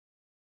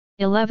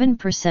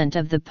 11%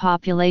 of the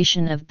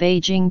population of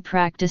Beijing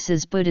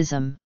practices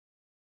Buddhism.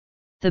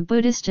 The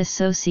Buddhist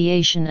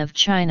Association of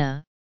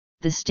China,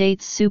 the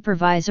state's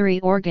supervisory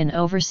organ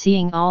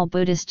overseeing all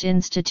Buddhist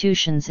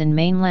institutions in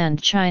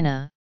mainland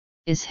China,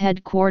 is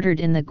headquartered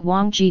in the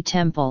Guangji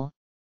Temple,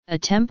 a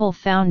temple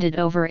founded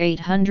over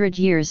 800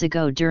 years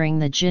ago during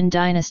the Jin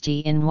dynasty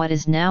in what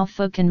is now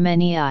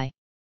Fukanmenyi.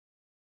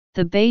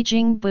 The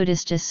Beijing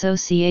Buddhist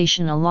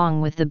Association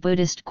along with the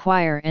Buddhist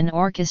choir and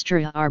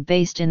orchestra are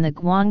based in the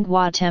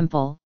Guanghua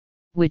Temple,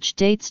 which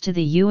dates to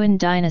the Yuan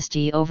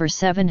dynasty over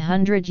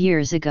 700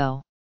 years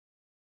ago.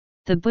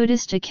 The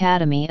Buddhist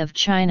Academy of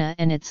China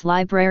and its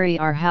library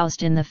are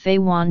housed in the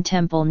Feiwan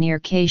Temple near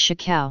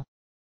Keishikao.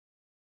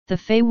 The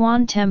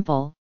Feiwan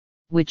Temple,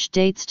 which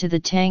dates to the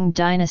Tang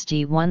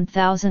dynasty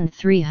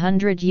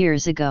 1,300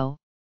 years ago,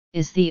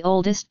 is the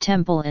oldest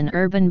temple in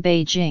urban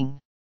Beijing.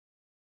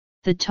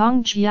 The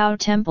Tongjiao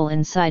Temple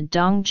inside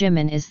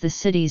Dongjimen is the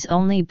city's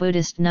only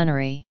Buddhist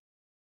nunnery.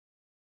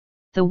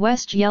 The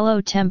West Yellow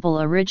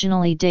Temple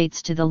originally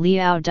dates to the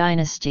Liao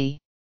dynasty.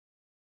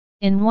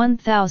 In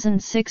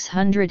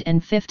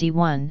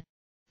 1651,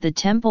 the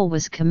temple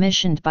was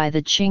commissioned by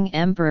the Qing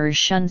Emperor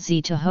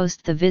Shunzi to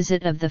host the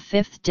visit of the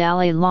 5th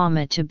Dalai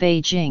Lama to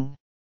Beijing.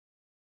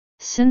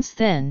 Since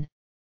then,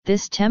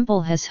 this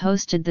temple has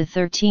hosted the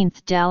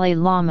 13th Dalai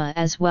Lama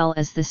as well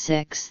as the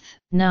 6th,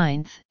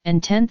 9th,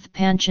 and 10th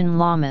Panchen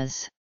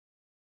Lamas.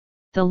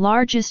 The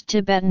largest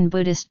Tibetan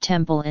Buddhist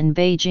temple in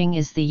Beijing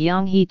is the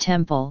Yanghe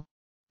Temple,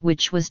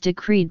 which was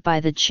decreed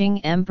by the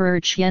Qing Emperor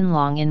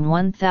Qianlong in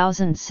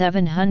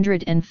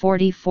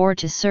 1744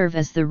 to serve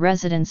as the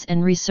residence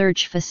and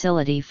research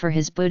facility for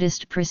his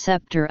Buddhist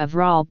preceptor of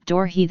Ral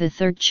Dorje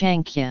III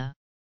Chankya.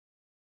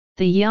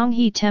 The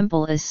Yanghe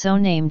Temple is so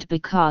named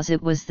because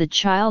it was the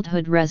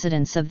childhood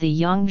residence of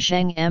the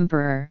Yongzheng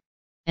Emperor,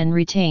 and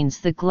retains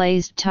the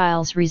glazed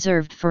tiles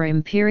reserved for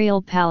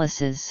imperial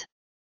palaces.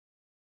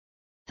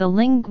 The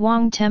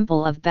Lingguang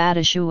Temple of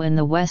Badashu in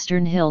the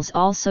Western Hills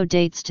also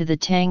dates to the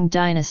Tang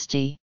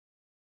dynasty.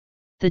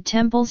 The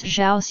temple's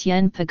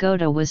Zhaoxian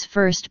Pagoda was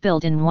first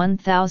built in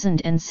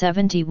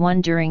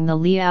 1071 during the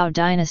Liao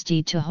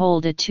dynasty to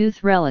hold a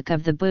tooth relic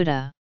of the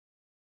Buddha.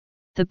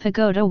 The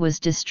pagoda was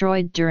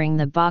destroyed during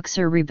the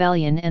Boxer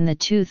Rebellion and the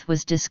tooth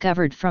was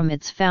discovered from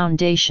its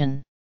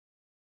foundation.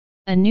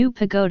 A new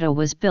pagoda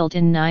was built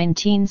in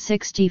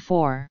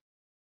 1964.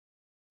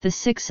 The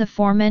 6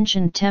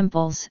 aforementioned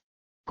temples,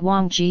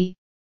 Guangji,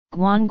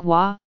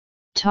 Guanghua,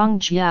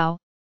 Tongjiao,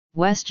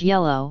 West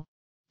Yellow,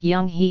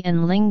 Yanghe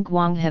and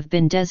Lingguang have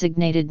been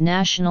designated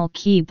national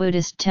key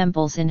Buddhist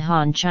temples in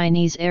Han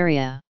Chinese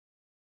area.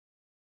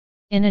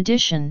 In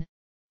addition,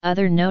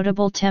 other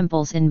notable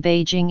temples in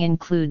Beijing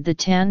include the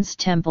Tan's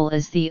Temple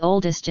as the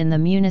oldest in the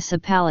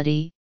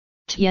municipality,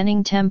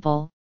 Tianning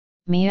Temple,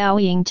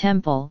 Miaoying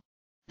Temple,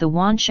 the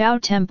Wanshao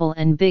Temple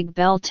and Big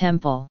Bell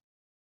Temple.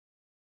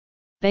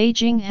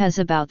 Beijing has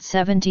about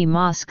 70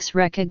 mosques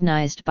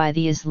recognized by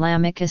the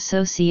Islamic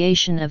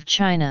Association of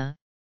China,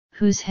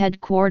 whose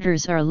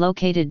headquarters are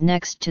located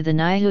next to the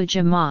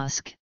Nihuja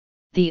Mosque,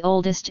 the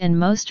oldest and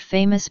most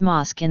famous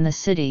mosque in the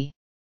city.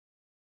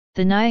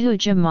 The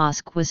Nihuja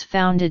Mosque was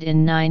founded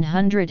in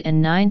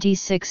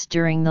 996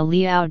 during the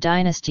Liao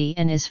dynasty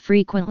and is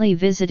frequently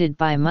visited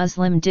by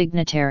Muslim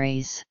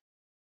dignitaries.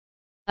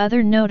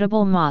 Other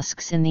notable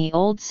mosques in the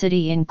Old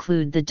City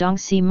include the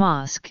Dongxi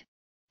Mosque,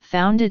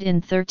 founded in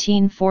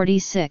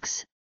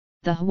 1346,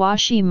 the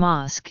Huaxi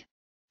Mosque,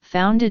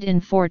 founded in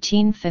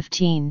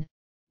 1415,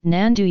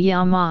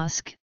 Nanduya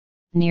Mosque,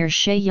 near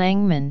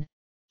Sheyangmen,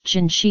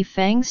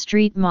 Jinshifang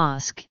Street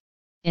Mosque,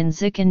 in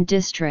Xikan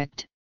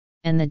District,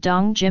 and the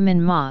Dongjimin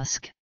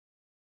Mosque.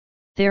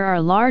 There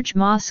are large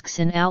mosques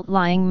in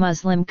outlying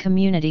Muslim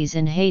communities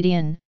in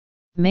Haidian,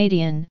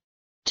 Madian,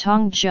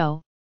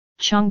 Tongzhou,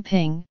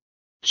 Chongping,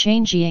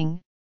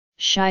 Changjiang,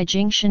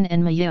 Shijingshan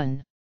and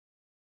Mayun.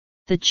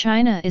 The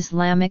China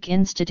Islamic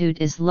Institute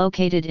is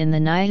located in the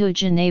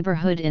Nihuja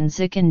neighborhood in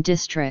Xikan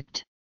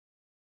District.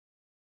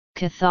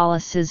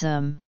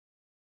 Catholicism.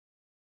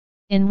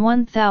 In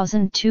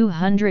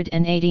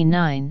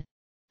 1289,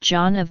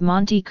 John of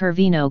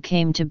Montecervino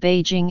came to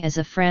Beijing as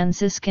a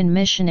Franciscan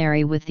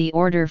missionary with the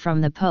order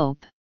from the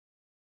Pope.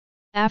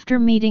 After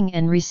meeting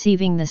and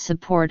receiving the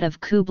support of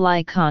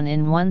Kublai Khan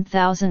in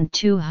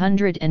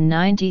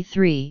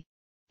 1293,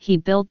 he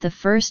built the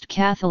first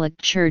Catholic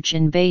church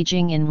in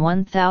Beijing in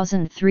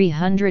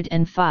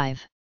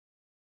 1305.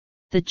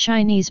 The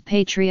Chinese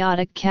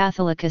Patriotic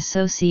Catholic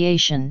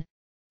Association,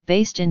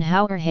 based in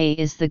Haohe,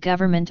 is the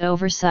government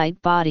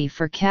oversight body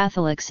for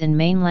Catholics in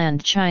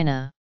mainland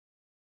China.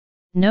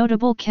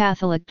 Notable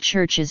Catholic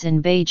churches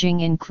in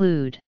Beijing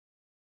include: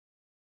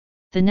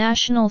 the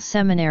National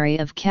Seminary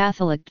of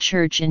Catholic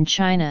Church in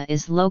China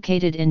is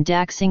located in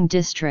Daxing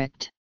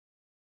District.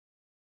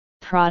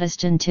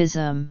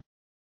 Protestantism.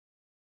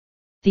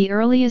 The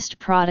earliest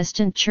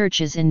Protestant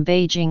churches in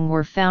Beijing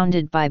were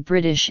founded by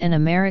British and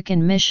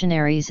American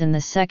missionaries in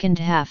the second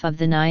half of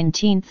the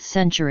 19th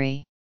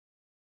century.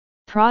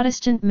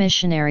 Protestant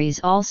missionaries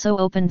also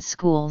opened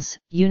schools,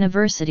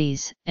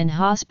 universities, and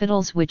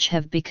hospitals which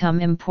have become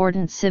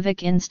important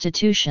civic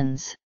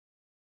institutions.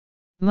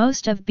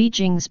 Most of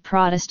Beijing's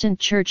Protestant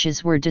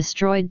churches were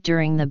destroyed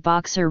during the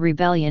Boxer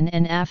Rebellion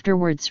and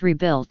afterwards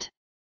rebuilt.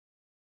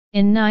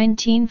 In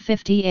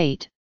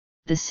 1958,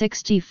 the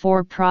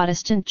 64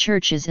 Protestant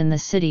churches in the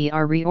city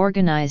are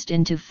reorganized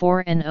into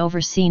 4 and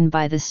overseen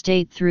by the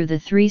state through the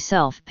Three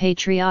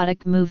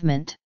Self-Patriotic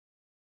Movement.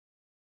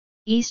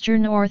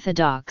 Eastern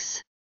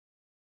Orthodox.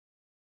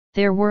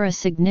 There were a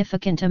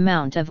significant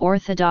amount of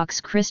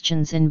Orthodox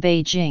Christians in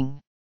Beijing.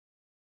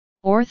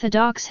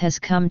 Orthodox has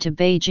come to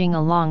Beijing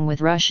along with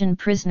Russian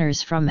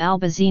prisoners from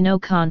Albazino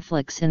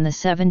conflicts in the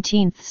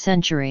 17th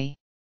century.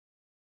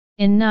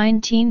 In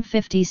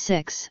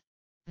 1956,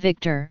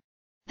 Victor,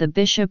 the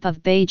Bishop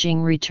of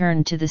Beijing,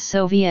 returned to the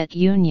Soviet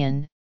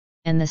Union,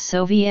 and the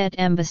Soviet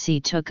embassy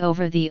took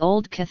over the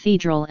old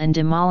cathedral and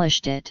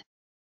demolished it.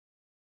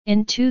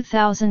 In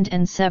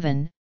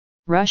 2007,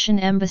 Russian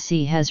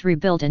embassy has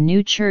rebuilt a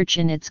new church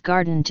in its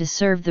garden to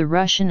serve the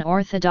Russian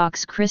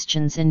Orthodox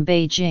Christians in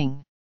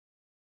Beijing.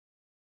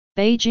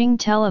 Beijing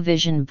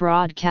Television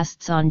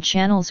broadcasts on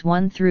channels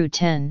 1 through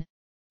 10,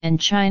 and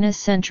China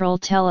Central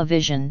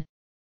Television,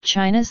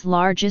 China's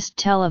largest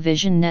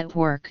television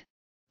network,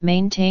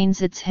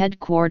 maintains its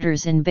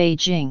headquarters in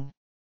Beijing.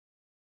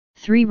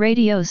 3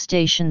 radio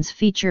stations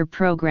feature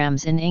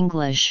programs in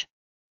English: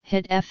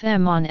 Hit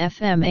FM on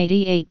FM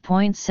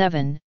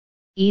 88.7,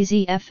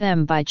 Easy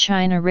FM by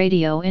China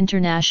Radio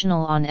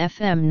International on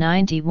FM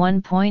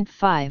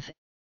 91.5,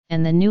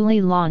 and the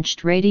newly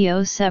launched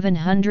Radio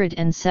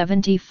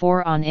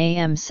 774 on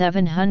AM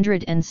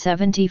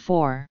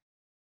 774.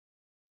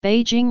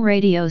 Beijing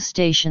Radio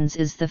Stations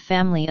is the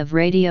family of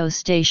radio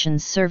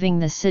stations serving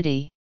the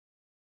city.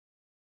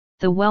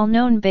 The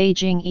well-known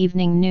Beijing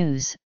Evening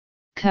News,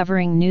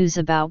 covering news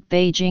about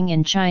Beijing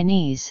in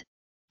Chinese,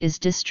 is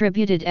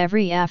distributed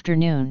every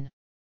afternoon.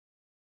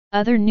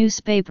 Other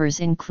newspapers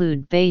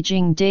include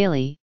Beijing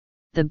Daily,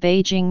 the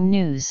Beijing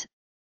News,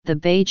 the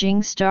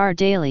Beijing Star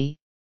Daily,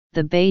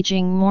 the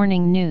Beijing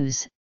Morning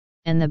News,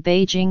 and the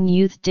Beijing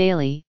Youth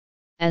Daily,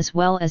 as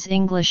well as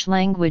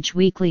English-language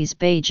weeklies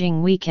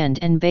Beijing Weekend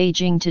and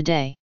Beijing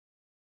Today.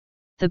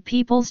 The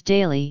People's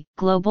Daily,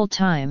 Global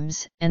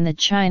Times, and the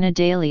China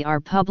Daily are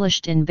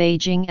published in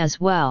Beijing as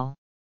well.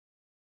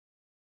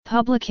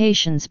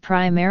 Publications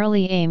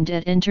primarily aimed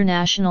at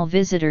international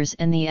visitors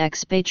and the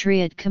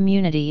expatriate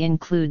community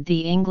include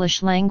the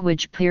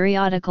English-language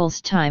periodicals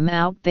Time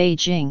Out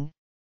Beijing,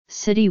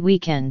 City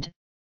Weekend,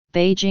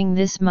 Beijing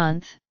This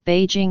Month,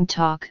 Beijing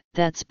Talk,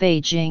 That's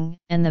Beijing,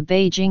 and the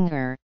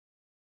Beijinger.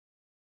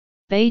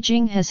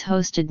 Beijing has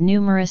hosted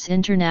numerous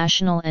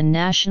international and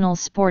national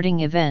sporting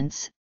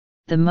events.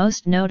 The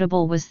most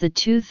notable was the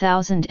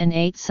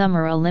 2008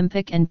 Summer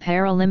Olympic and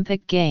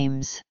Paralympic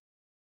Games.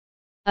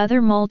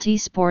 Other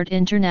multi-sport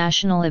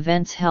international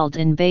events held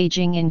in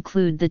Beijing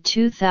include the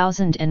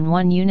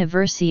 2001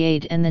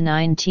 Universiade and the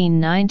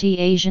 1990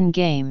 Asian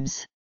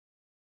Games.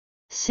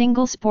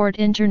 Single sport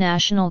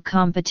international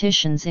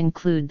competitions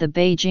include the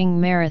Beijing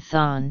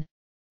Marathon,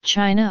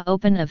 China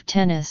Open of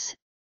Tennis,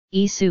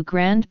 Isu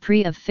Grand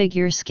Prix of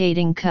Figure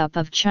Skating, Cup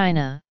of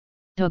China,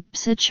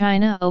 UPSA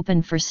China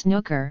Open for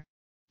Snooker,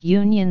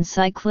 Union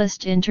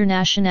Cycliste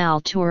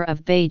Internationale Tour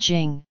of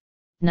Beijing,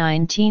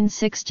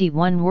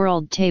 1961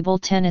 World Table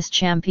Tennis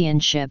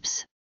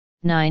Championships,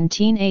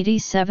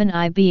 1987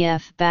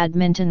 IBF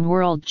Badminton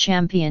World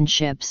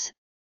Championships,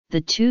 the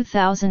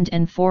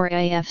 2004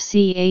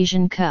 AFC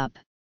Asian Cup,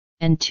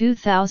 and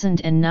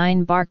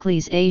 2009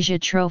 Barclays Asia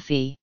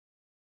Trophy.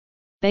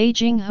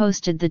 Beijing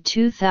hosted the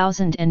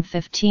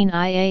 2015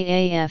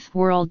 IAAF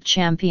World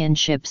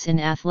Championships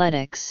in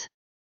Athletics.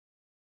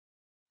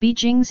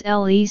 Beijing's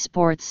LE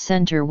Sports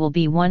Center will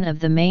be one of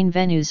the main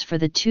venues for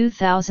the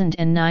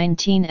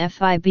 2019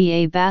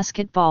 FIBA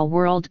Basketball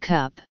World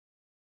Cup.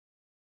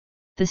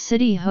 The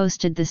city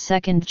hosted the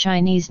second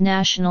Chinese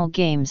National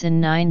Games in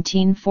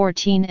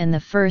 1914 and the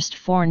first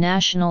four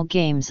National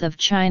Games of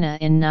China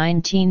in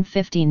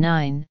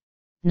 1959,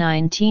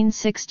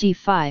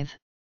 1965,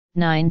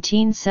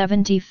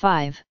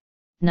 1975,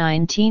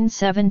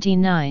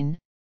 1979,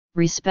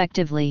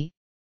 respectively,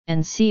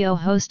 and CO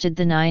hosted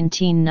the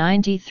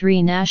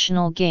 1993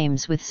 National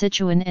Games with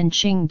Sichuan and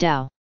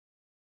Qingdao.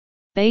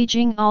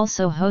 Beijing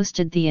also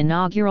hosted the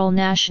inaugural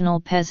National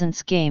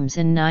Peasants' Games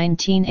in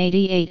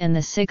 1988 and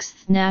the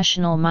 6th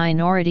National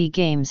Minority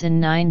Games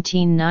in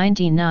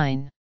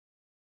 1999.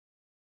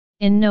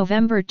 In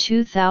November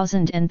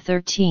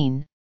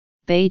 2013,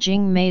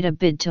 Beijing made a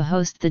bid to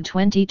host the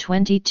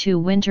 2022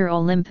 Winter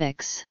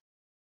Olympics.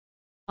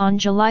 On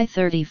July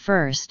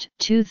 31,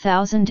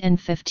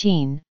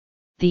 2015,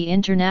 the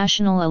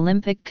International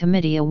Olympic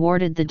Committee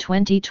awarded the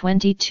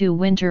 2022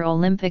 Winter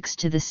Olympics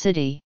to the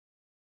city.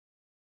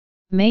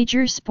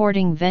 Major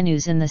sporting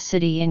venues in the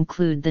city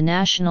include the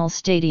National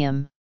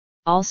Stadium,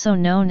 also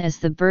known as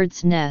the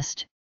Bird's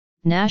Nest,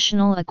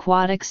 National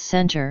Aquatics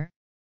Center,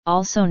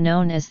 also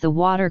known as the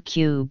Water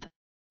Cube,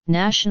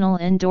 National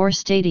Indoor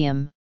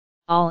Stadium,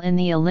 all in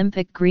the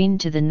Olympic Green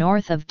to the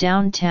north of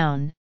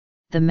downtown,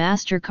 the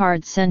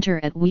MasterCard Center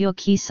at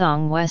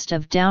Wukesong west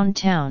of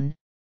downtown,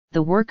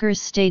 the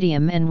Workers'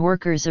 Stadium and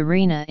Workers'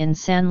 Arena in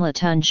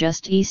Sanlitun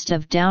just east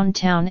of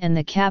downtown, and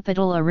the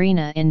Capital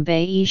Arena in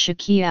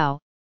Baishaqiao,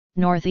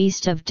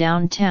 northeast of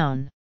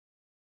downtown.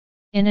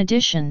 In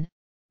addition,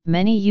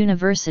 many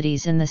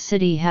universities in the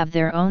city have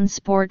their own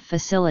sport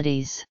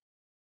facilities.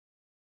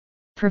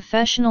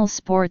 Professional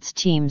sports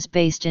teams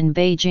based in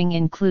Beijing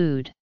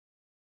include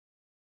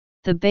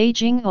the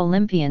Beijing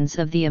Olympians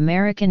of the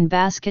American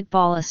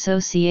Basketball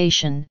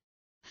Association,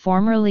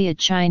 formerly a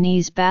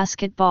Chinese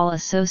Basketball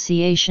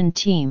Association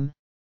team,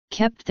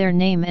 kept their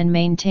name and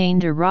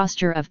maintained a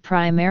roster of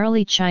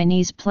primarily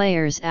Chinese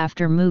players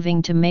after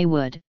moving to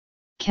Maywood,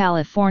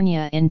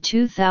 California in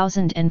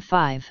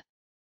 2005.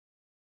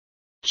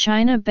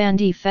 China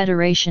Bandy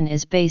Federation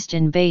is based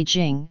in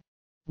Beijing,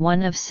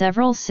 one of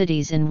several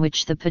cities in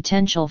which the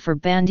potential for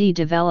bandy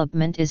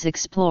development is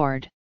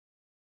explored.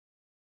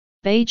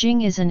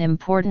 Beijing is an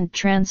important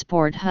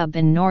transport hub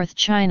in North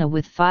China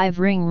with 5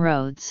 ring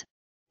roads,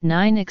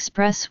 9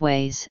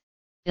 expressways,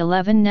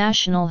 11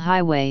 national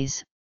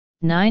highways,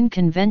 9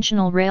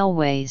 conventional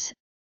railways,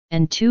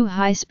 and 2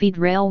 high-speed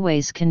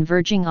railways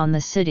converging on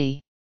the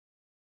city.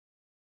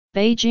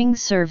 Beijing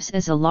serves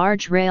as a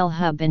large rail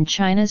hub in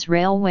China's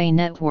railway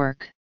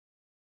network.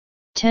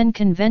 10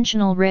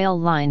 conventional rail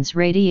lines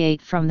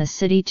radiate from the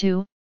city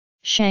to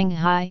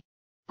Shanghai,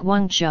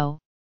 Guangzhou,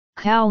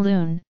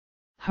 Kowloon,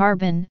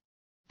 Harbin,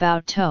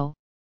 Baotou,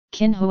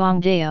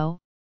 Qinhuangdao,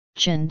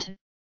 Chengde,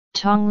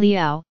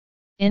 Tongliao,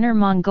 Inner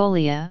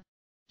Mongolia,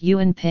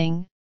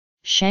 Yuanping,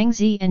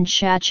 Shaanxi and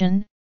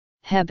Shachan,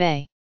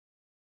 Hebei.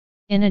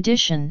 In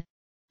addition,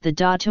 the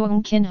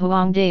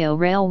Datuong-Qinhuangdao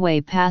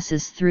Railway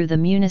passes through the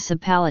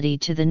municipality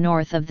to the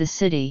north of the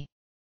city.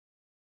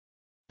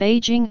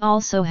 Beijing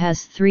also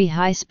has 3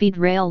 high-speed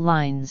rail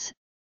lines,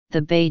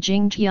 the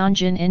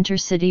Beijing-Tianjin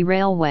Intercity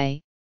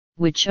Railway,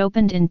 which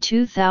opened in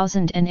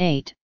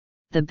 2008,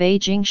 the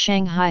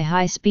Beijing-Shanghai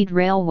High-Speed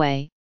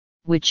Railway,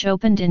 which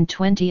opened in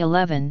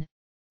 2011,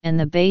 and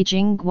the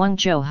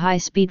Beijing-Guangzhou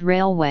High-Speed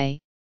Railway,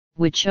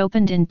 which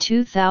opened in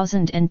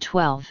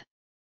 2012.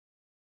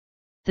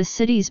 The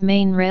city's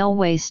main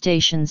railway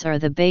stations are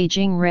the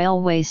Beijing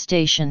Railway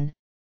Station,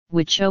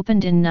 which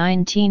opened in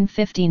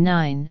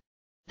 1959,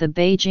 the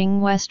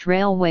Beijing West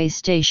Railway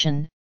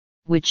Station,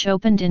 which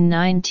opened in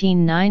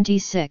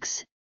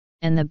 1996,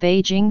 and the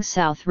Beijing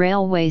South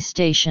Railway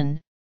Station,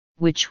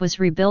 which was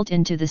rebuilt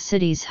into the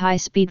city's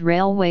high-speed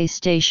railway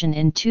station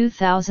in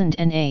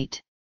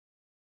 2008.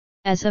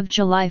 As of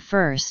July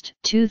 1,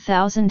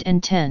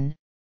 2010,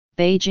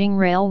 Beijing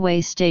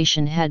Railway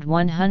Station had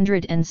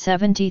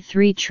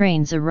 173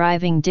 trains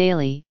arriving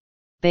daily,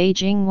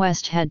 Beijing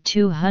West had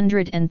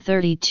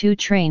 232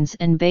 trains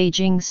and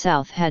Beijing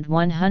South had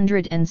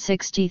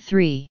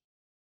 163.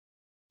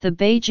 The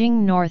Beijing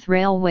North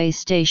Railway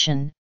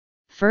Station,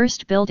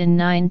 first built in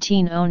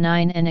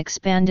 1909 and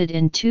expanded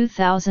in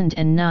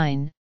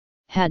 2009,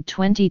 had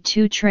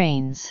 22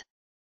 trains.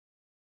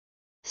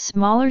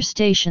 Smaller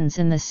stations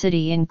in the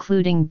city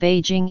including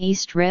Beijing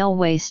East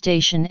Railway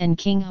Station and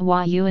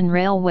Qinghua Yuan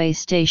Railway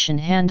Station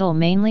handle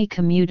mainly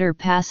commuter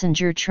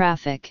passenger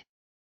traffic.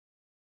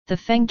 The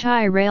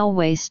Fengtai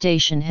Railway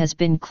Station has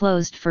been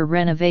closed for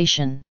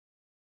renovation.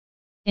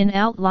 In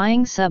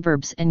outlying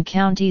suburbs and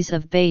counties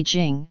of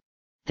Beijing,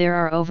 there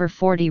are over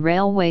 40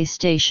 railway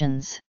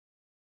stations.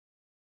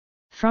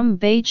 From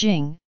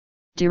Beijing,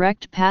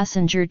 direct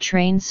passenger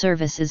train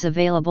service is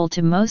available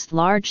to most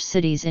large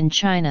cities in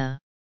China.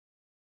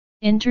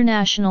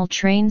 International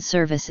train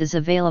service is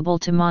available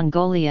to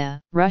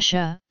Mongolia,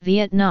 Russia,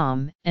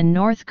 Vietnam, and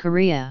North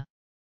Korea.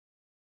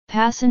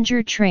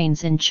 Passenger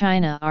trains in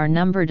China are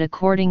numbered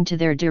according to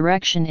their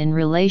direction in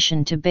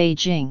relation to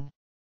Beijing.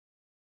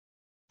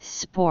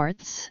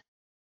 Sports,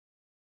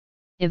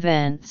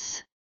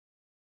 events,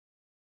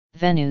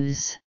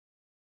 venues,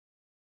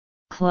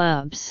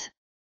 clubs,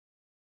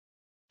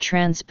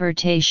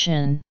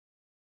 transportation,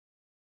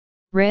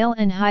 rail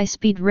and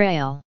high-speed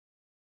rail,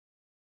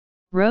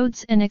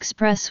 roads and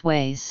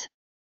expressways,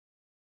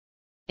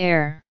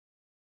 air.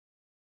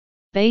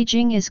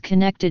 Beijing is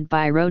connected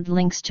by road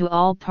links to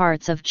all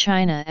parts of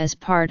China as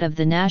part of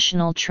the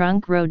National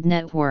Trunk Road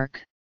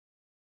Network.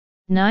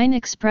 9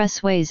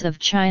 expressways of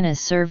China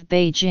serve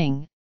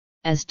Beijing,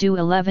 as do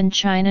 11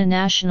 China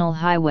national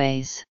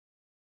highways.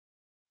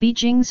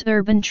 Beijing's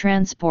urban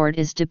transport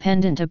is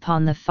dependent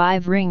upon the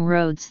 5 ring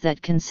roads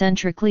that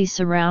concentrically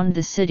surround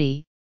the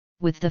city,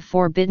 with the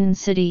Forbidden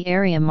City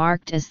area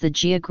marked as the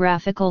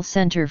geographical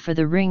center for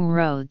the ring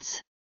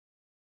roads.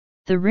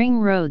 The ring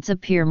roads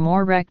appear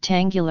more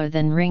rectangular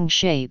than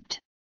ring-shaped.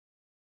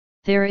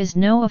 There is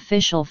no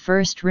official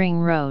first ring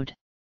road.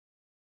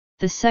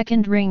 The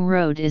second ring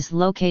road is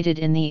located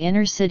in the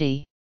inner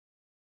city.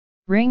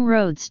 Ring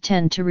roads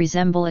tend to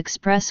resemble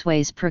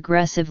expressways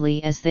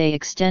progressively as they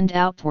extend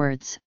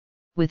outwards,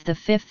 with the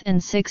 5th and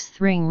 6th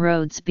ring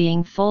roads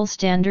being full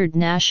standard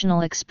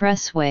national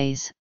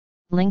expressways,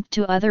 linked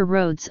to other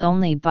roads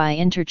only by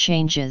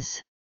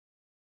interchanges.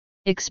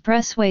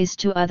 Expressways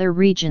to other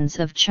regions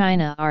of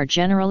China are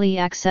generally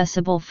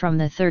accessible from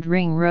the 3rd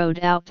ring road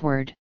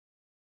outward.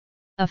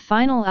 A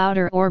final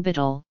outer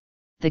orbital,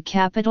 the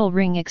Capital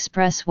Ring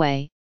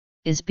Expressway,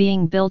 is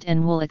being built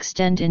and will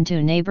extend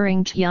into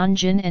neighboring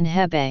Tianjin and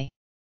Hebei.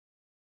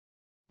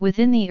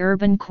 Within the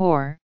urban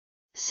core,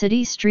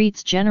 city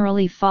streets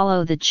generally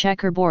follow the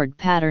checkerboard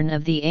pattern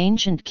of the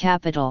ancient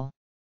capital.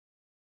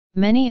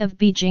 Many of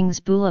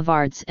Beijing's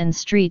boulevards and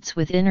streets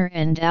with inner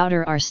and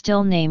outer are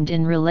still named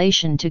in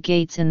relation to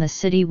gates in the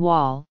city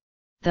wall,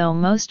 though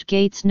most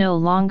gates no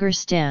longer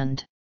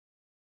stand.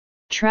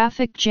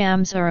 Traffic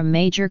jams are a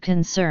major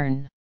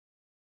concern.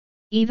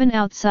 Even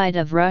outside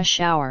of rush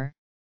hour,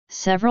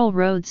 several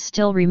roads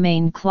still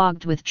remain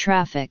clogged with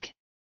traffic.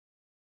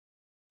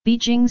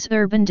 Beijing's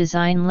urban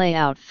design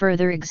layout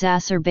further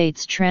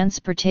exacerbates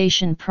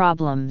transportation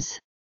problems.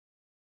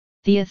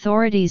 The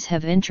authorities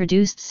have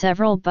introduced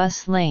several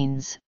bus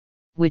lanes,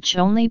 which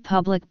only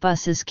public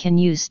buses can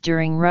use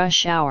during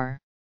rush hour.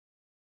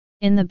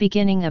 In the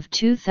beginning of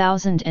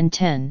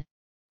 2010,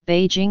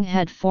 Beijing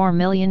had 4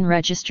 million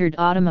registered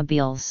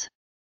automobiles.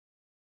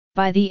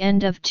 By the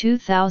end of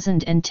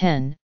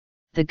 2010,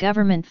 the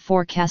government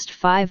forecast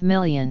 5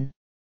 million.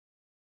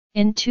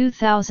 In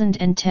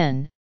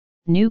 2010,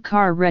 new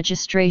car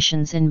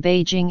registrations in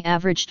Beijing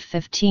averaged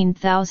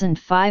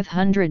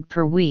 15,500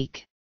 per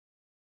week.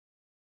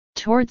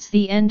 Towards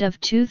the end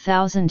of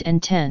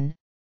 2010,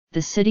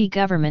 the city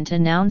government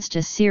announced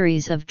a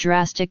series of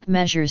drastic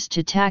measures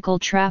to tackle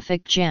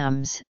traffic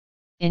jams,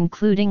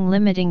 including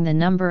limiting the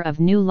number of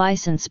new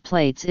license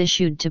plates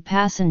issued to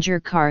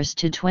passenger cars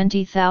to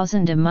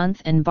 20,000 a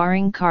month and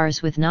barring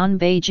cars with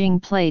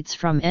non-Beijing plates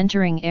from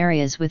entering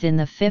areas within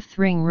the 5th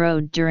ring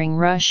road during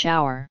rush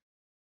hour.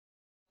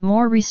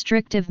 More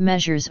restrictive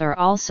measures are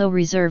also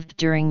reserved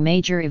during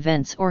major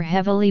events or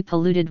heavily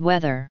polluted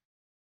weather.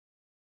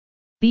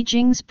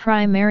 Beijing's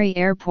primary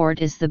airport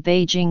is the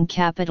Beijing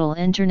Capital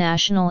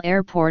International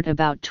Airport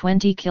about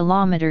 20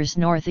 kilometers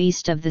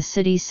northeast of the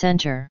city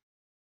center.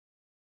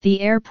 The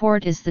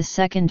airport is the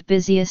second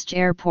busiest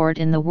airport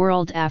in the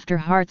world after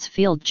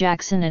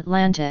Hartsfield-Jackson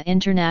Atlanta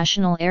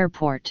International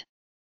Airport.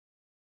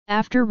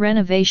 After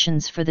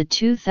renovations for the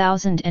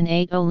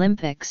 2008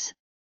 Olympics,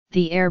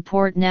 the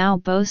airport now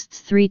boasts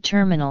 3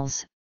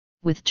 terminals,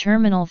 with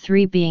Terminal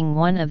 3 being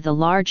one of the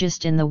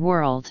largest in the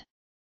world.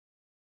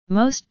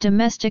 Most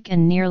domestic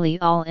and nearly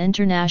all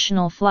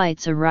international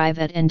flights arrive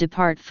at and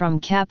depart from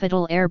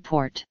Capital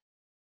Airport.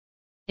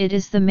 It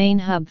is the main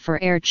hub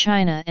for Air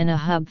China and a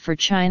hub for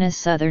China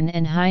Southern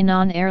and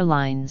Hainan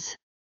Airlines.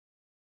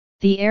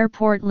 The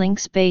airport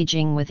links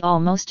Beijing with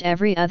almost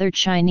every other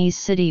Chinese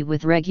city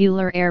with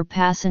regular air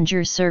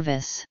passenger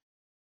service.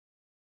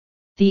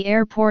 The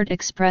airport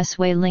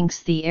expressway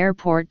links the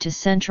airport to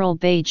central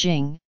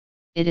Beijing.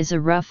 It is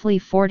a roughly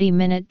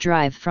 40-minute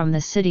drive from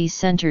the city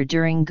center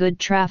during good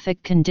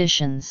traffic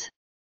conditions.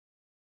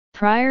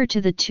 Prior to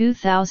the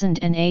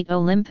 2008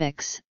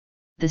 Olympics,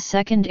 the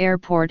second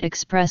airport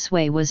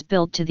expressway was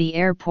built to the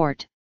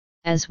airport,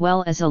 as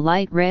well as a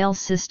light rail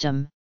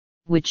system,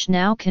 which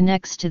now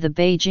connects to the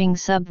Beijing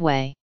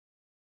subway.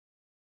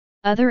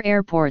 Other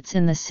airports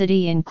in the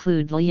city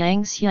include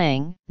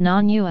Liangxiang,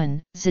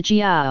 Nanyuan,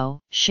 Zijiao,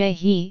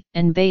 Shehe,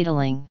 and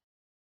Badaling.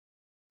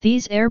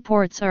 These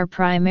airports are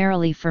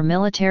primarily for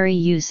military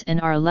use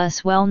and are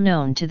less well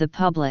known to the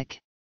public.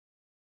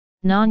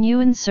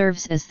 Nanyuan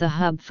serves as the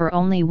hub for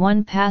only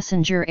one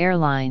passenger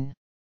airline.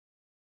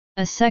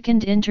 A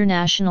second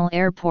international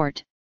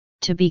airport,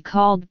 to be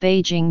called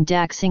Beijing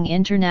Daxing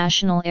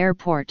International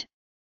Airport,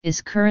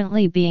 is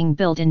currently being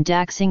built in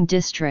Daxing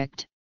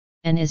District,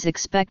 and is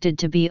expected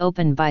to be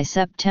open by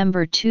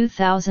September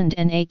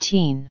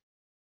 2018.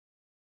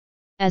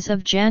 As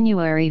of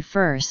January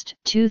 1,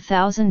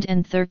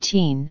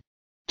 2013,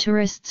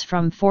 tourists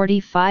from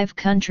 45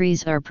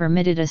 countries are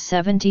permitted a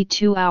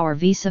 72-hour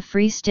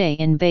visa-free stay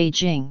in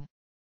Beijing.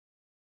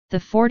 The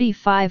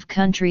 45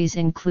 countries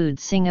include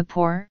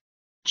Singapore,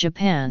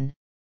 Japan,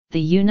 the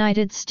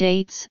United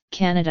States,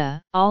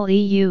 Canada, all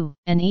EU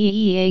and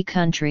EEA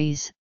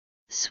countries,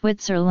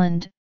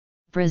 Switzerland,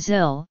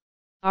 Brazil,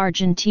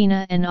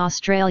 Argentina and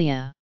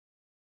Australia.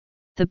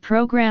 The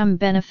program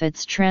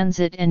benefits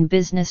transit and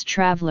business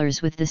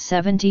travelers with the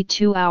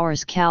 72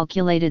 hours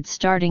calculated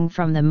starting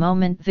from the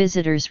moment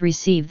visitors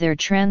receive their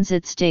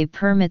transit stay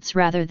permits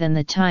rather than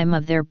the time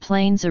of their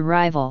plane's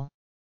arrival.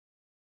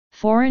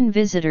 Foreign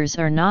visitors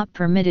are not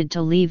permitted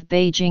to leave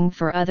Beijing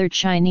for other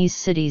Chinese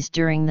cities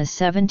during the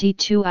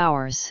 72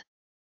 hours.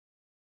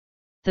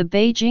 The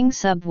Beijing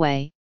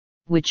subway,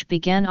 which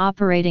began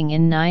operating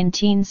in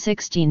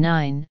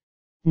 1969,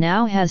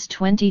 now has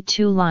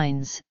 22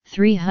 lines,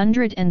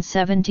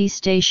 370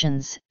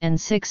 stations,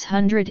 and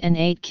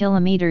 608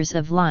 kilometers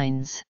of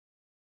lines.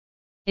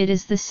 It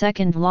is the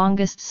second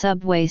longest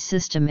subway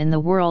system in the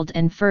world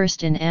and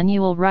first in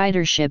annual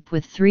ridership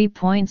with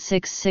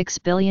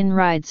 3.66 billion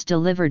rides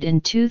delivered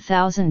in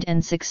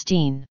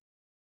 2016.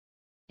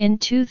 In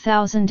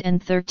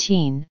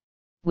 2013,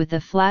 with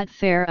a flat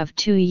fare of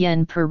 2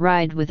 yen per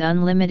ride with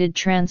unlimited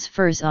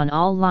transfers on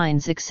all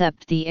lines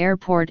except the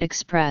Airport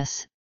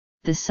Express,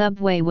 the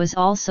subway was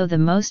also the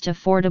most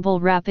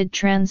affordable rapid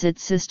transit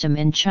system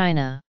in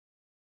China.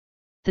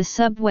 The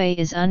subway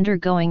is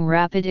undergoing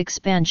rapid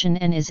expansion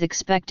and is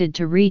expected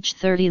to reach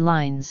 30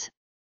 lines,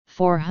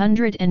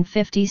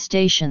 450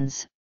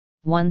 stations,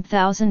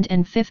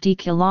 1,050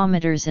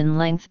 kilometers in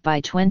length by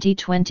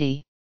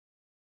 2020.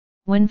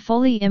 When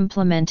fully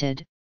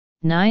implemented,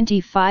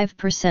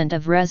 95%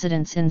 of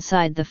residents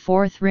inside the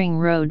Fourth Ring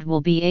Road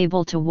will be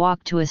able to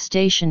walk to a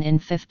station in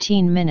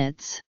 15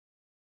 minutes.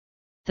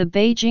 The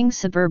Beijing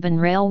Suburban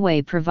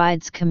Railway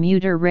provides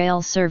commuter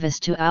rail service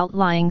to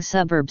outlying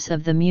suburbs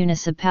of the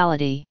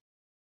municipality.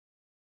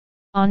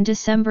 On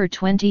December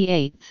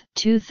 28,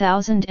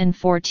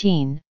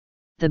 2014,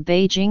 the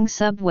Beijing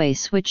subway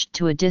switched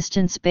to a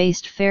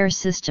distance-based fare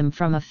system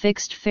from a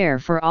fixed fare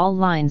for all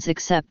lines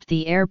except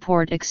the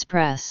Airport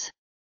Express.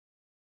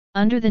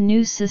 Under the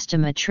new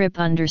system, a trip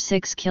under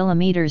 6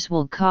 kilometers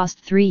will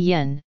cost 3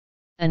 yen.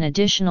 An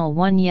additional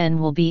 1 yen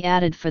will be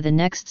added for the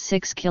next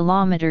 6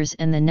 kilometers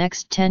and the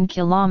next 10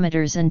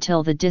 kilometers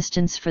until the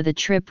distance for the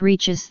trip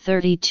reaches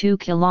 32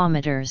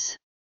 kilometers.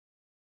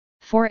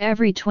 For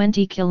every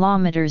 20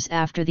 kilometers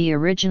after the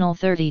original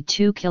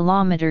 32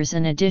 kilometers,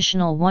 an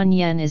additional 1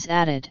 yen is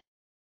added.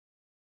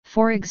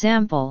 For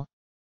example,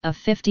 a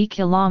 50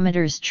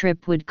 kilometers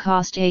trip would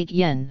cost 8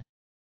 yen.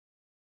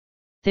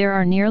 There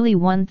are nearly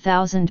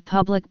 1,000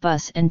 public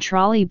bus and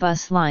trolley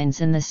bus lines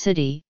in the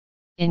city,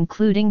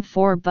 including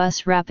 4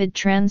 bus rapid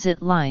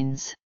transit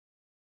lines.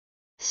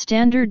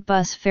 Standard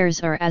bus fares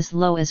are as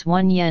low as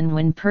 1 yen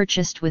when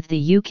purchased with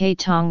the UK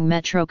Tong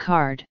Metro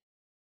card.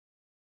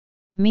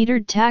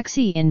 Metered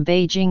taxi in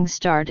Beijing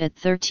start at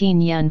 13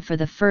 yen for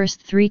the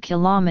first 3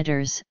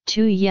 kilometers,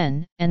 2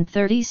 yen and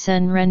 30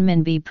 sen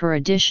renminbi per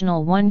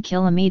additional 1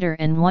 kilometer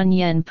and 1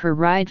 yen per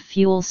ride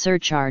fuel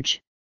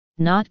surcharge,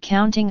 not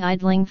counting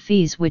idling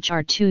fees, which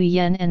are 2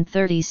 yen and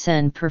 30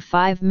 sen per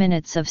 5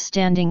 minutes of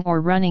standing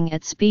or running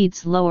at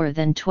speeds lower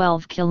than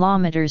 12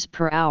 km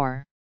per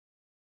hour.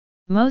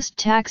 Most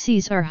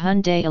taxis are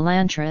Hyundai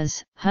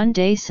Elantras,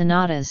 Hyundai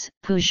Sonatas,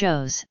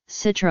 Peugeots,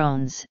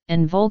 Citroëns,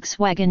 and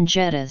Volkswagen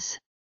Jettas.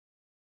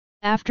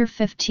 After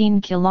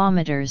 15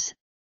 km,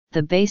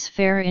 the base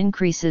fare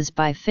increases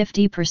by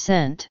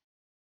 50%.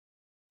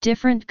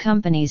 Different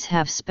companies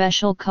have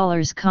special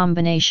colors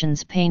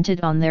combinations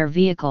painted on their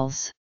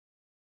vehicles.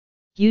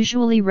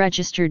 Usually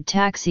registered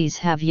taxis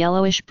have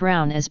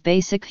yellowish-brown as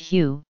basic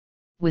hue,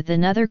 with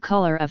another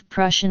color of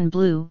Prussian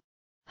blue,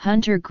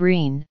 hunter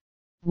green,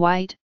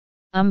 white,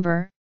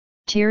 umber,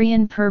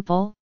 Tyrian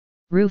purple,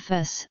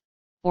 rufus,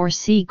 or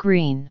sea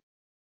green.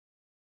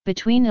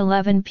 Between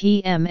 11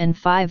 p.m. and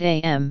 5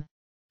 a.m.,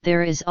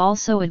 there is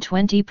also a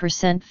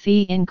 20%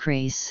 fee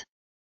increase.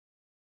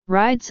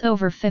 Rides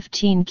over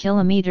 15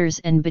 kilometers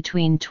and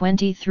between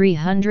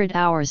 2300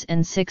 hours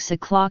and 6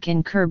 o'clock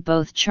incur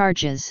both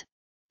charges,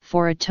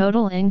 for a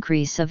total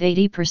increase of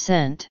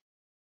 80%.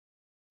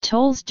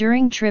 Tolls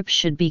during trips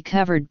should be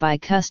covered by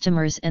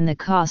customers, and the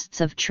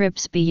costs of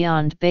trips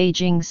beyond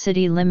Beijing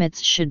city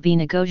limits should be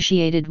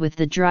negotiated with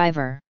the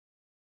driver.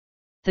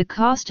 The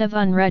cost of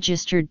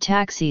unregistered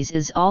taxis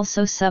is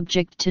also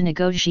subject to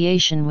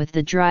negotiation with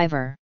the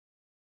driver.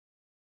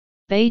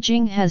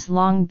 Beijing has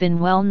long been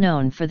well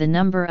known for the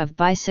number of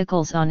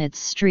bicycles on its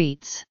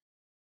streets.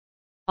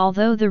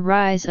 Although the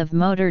rise of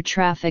motor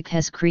traffic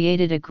has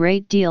created a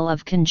great deal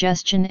of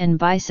congestion and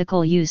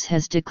bicycle use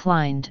has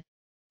declined,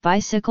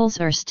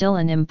 bicycles are still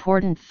an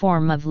important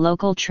form of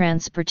local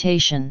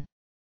transportation.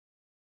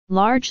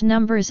 Large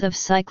numbers of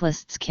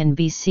cyclists can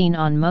be seen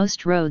on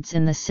most roads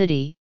in the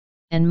city,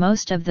 and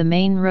most of the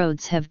main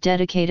roads have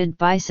dedicated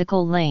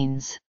bicycle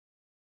lanes.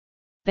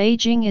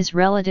 Beijing is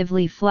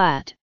relatively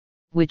flat,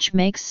 which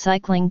makes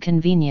cycling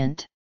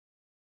convenient.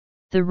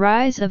 The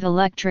rise of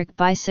electric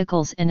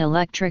bicycles and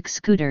electric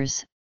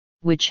scooters,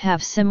 which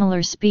have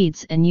similar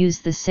speeds and use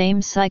the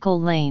same cycle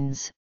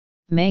lanes,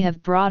 may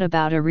have brought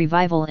about a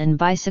revival in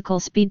bicycle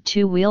speed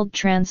two-wheeled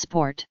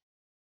transport.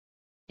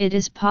 It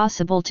is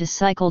possible to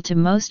cycle to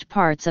most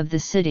parts of the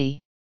city.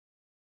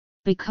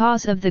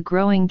 Because of the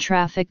growing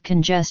traffic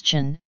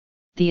congestion,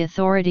 the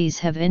authorities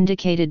have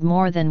indicated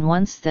more than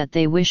once that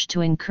they wish to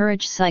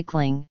encourage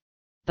cycling,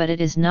 but it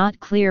is not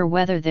clear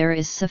whether there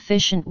is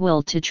sufficient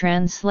will to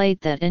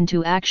translate that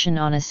into action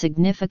on a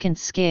significant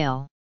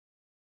scale.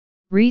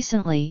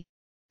 Recently,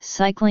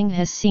 cycling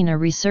has seen a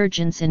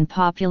resurgence in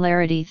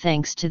popularity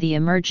thanks to the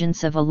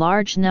emergence of a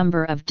large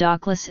number of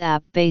dockless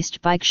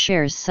app-based bike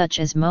shares such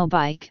as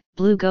Mobike,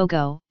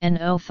 Bluegogo, and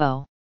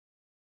Ofo.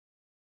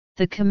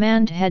 The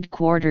command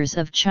headquarters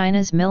of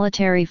China's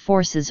military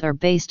forces are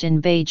based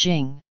in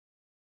Beijing.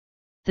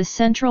 The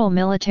Central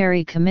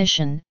Military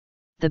Commission,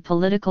 the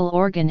political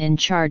organ in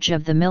charge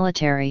of the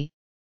military,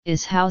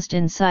 is housed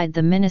inside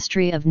the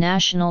Ministry of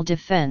National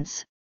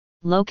Defense,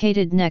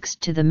 located next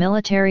to the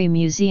Military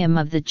Museum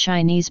of the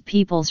Chinese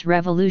People's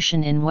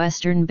Revolution in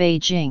western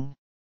Beijing.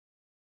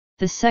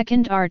 The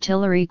 2nd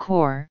Artillery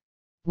Corps,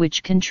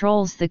 which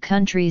controls the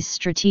country's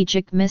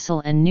strategic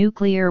missile and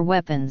nuclear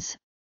weapons,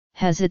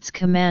 has its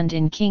command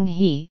in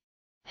Qinghe,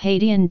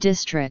 Haidian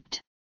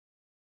District.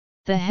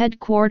 The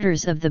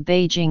headquarters of the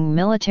Beijing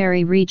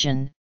Military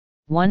Region,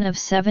 one of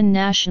 7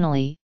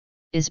 nationally,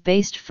 is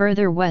based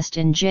further west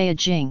in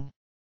Jiaojing.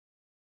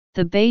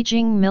 The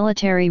Beijing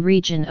Military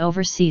Region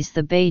oversees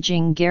the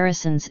Beijing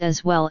garrisons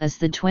as well as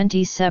the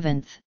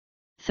 27th,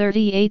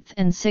 38th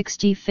and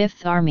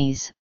 65th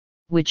Armies,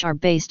 which are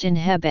based in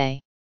Hebei.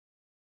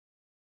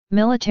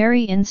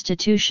 Military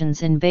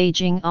institutions in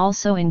Beijing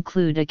also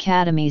include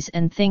academies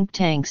and think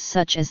tanks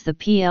such as the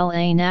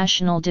PLA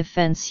National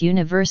Defense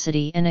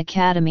University and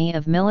Academy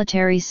of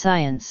Military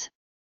Science,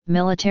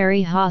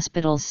 military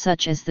hospitals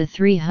such as the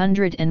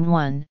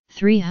 301,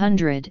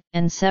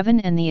 307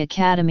 and the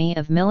Academy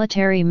of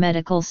Military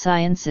Medical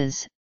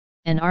Sciences,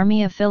 and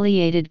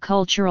Army-affiliated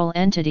cultural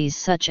entities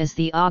such as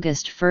the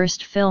August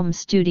 1st Film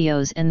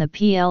Studios and the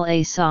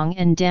PLA Song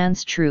and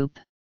Dance Troupe.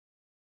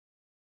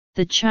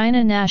 The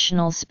China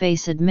National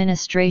Space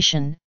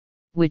Administration,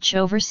 which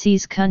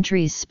oversees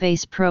country's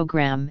space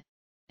program,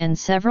 and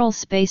several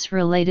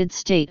space-related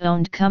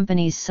state-owned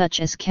companies such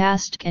as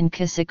CASTC and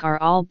CISC are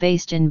all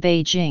based in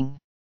Beijing.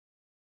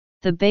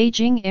 The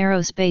Beijing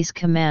Aerospace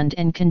Command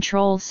and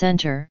Control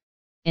Center,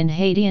 in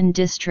Haidian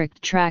District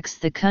tracks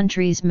the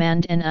country's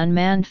manned and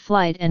unmanned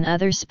flight and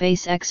other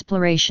space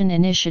exploration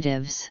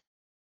initiatives.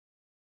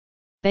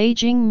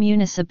 Beijing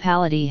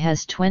Municipality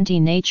has 20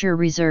 nature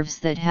reserves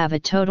that have a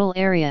total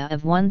area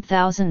of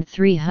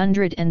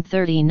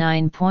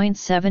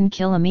 1,339.7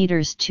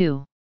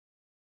 km².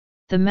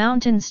 The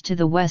mountains to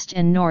the west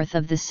and north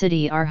of the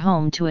city are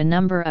home to a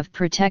number of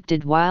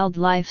protected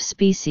wildlife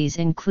species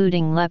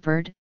including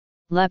leopard,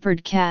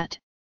 leopard cat,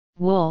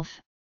 wolf,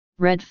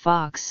 red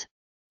fox,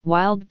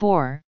 wild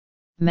boar,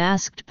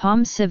 masked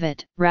palm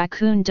civet,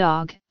 raccoon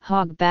dog,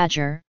 hog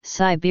badger,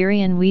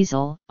 Siberian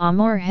weasel,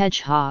 Amur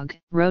hedgehog,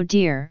 roe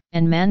deer,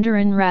 and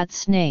mandarin rat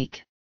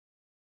snake.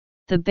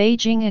 The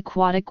Beijing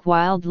Aquatic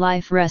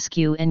Wildlife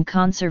Rescue and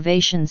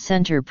Conservation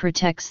Center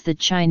protects the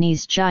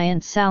Chinese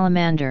giant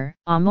salamander,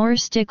 Amur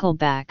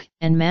stickleback,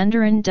 and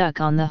mandarin duck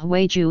on the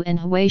Huizhu and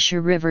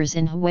Huaisha rivers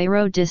in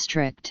Huairou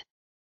District.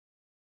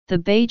 The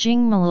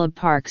Beijing Malab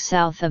Park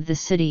south of the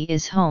city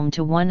is home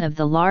to one of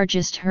the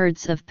largest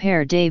herds of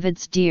Père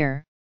David's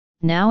deer,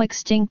 now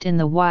extinct in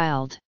the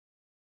wild.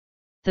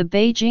 The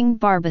Beijing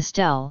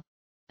barbastel,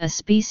 a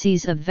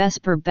species of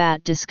Vesper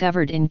bat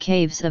discovered in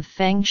caves of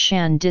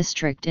Fangshan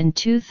district in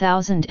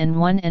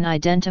 2001 and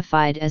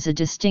identified as a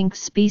distinct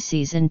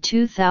species in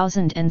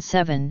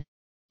 2007,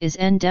 is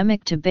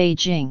endemic to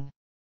Beijing.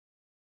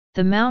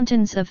 The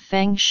mountains of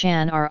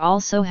Fangshan are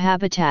also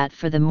habitat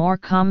for the more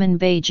common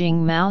Beijing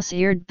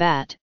mouse-eared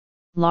bat,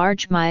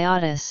 large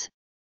myotis,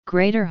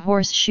 greater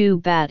horseshoe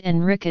bat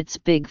and Ricketts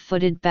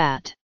big-footed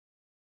bat.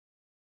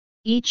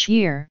 Each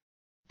year,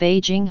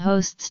 Beijing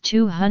hosts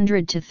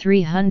 200 to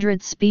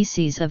 300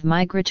 species of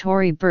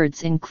migratory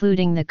birds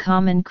including the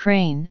common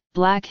crane,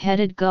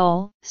 black-headed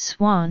gull,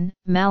 swan,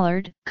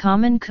 mallard,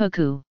 common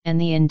cuckoo,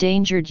 and the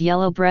endangered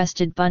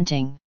yellow-breasted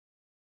bunting.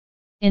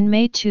 In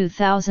May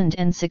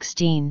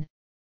 2016,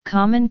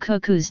 common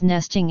cuckoos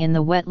nesting in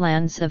the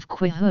wetlands of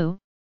Qihu,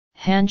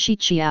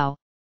 Hanxiqiao,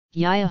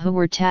 Yahoo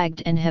were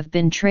tagged and have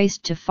been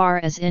traced to far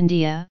as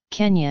India,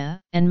 Kenya,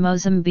 and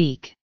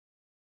Mozambique.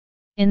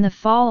 In the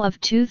fall of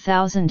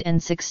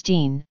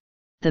 2016,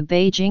 the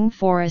Beijing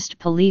Forest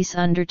Police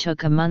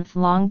undertook a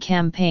month-long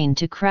campaign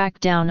to crack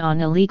down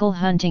on illegal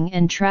hunting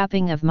and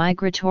trapping of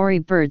migratory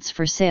birds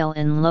for sale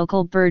in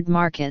local bird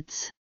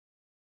markets.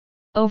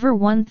 Over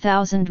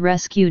 1,000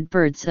 rescued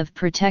birds of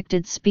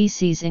protected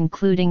species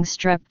including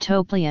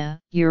Streptoplia,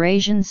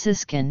 Eurasian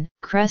siskin,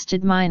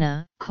 crested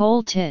myna,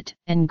 coal tit,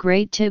 and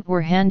great tit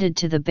were handed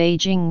to the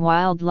Beijing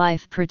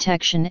Wildlife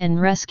Protection and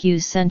Rescue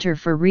Center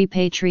for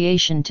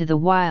repatriation to the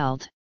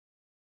wild.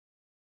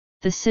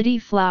 The city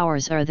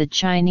flowers are the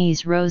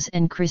Chinese rose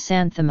and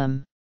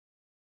chrysanthemum.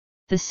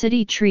 The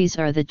city trees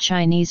are the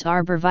Chinese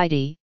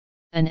arborvitae,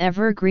 an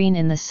evergreen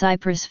in the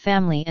cypress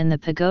family, and the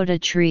pagoda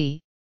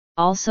tree,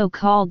 also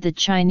called the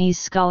Chinese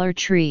scholar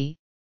tree,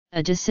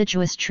 a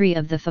deciduous tree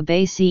of the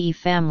Fabaceae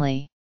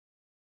family.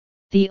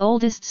 The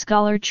oldest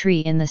scholar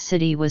tree in the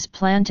city was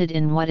planted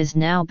in what is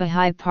now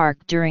Bahai Park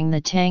during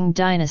the Tang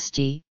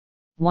dynasty,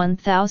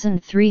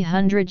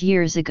 1,300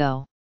 years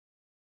ago.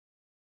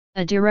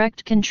 A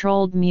direct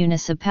controlled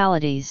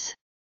municipalities.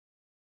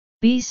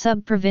 B.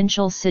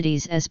 Sub-provincial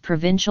cities as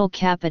provincial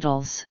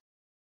capitals.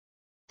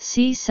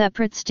 C.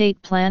 Separate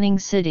state planning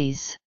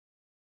cities.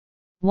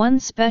 1.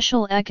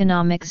 Special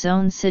economic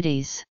zone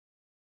cities.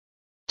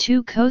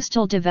 2.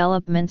 Coastal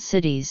development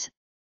cities.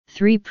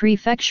 3.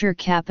 Prefecture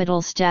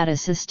capital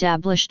status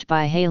established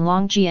by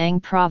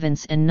Heilongjiang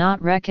Province and not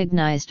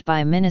recognized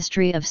by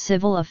Ministry of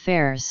Civil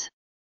Affairs.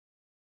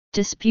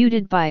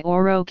 Disputed by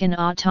Orokan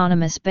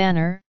Autonomous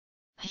Banner,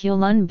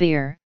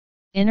 Hulunbuir,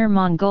 Inner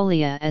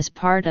Mongolia as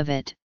part of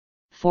it.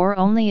 4.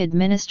 Only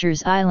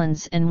administers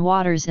islands and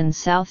waters in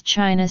South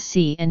China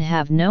Sea and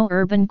have no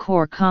urban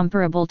core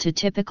comparable to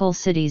typical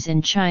cities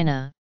in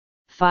China.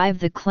 5.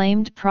 The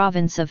claimed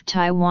province of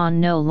Taiwan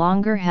no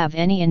longer have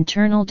any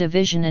internal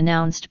division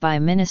announced by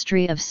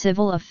Ministry of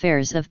Civil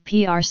Affairs of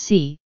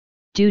PRC,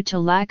 due to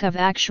lack of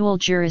actual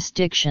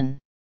jurisdiction.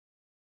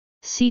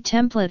 See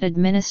template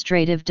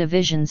administrative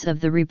divisions of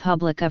the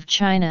Republic of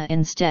China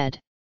instead.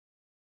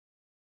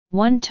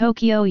 1.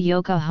 Tokyo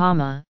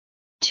Yokohama,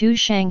 2.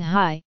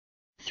 Shanghai,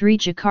 3.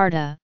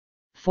 Jakarta,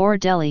 4.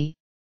 Delhi,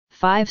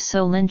 5.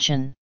 Seoul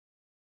Incheon,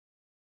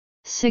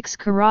 6.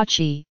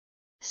 Karachi,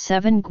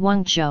 7.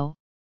 Guangzhou,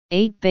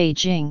 8.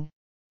 Beijing,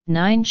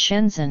 9.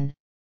 Shenzhen,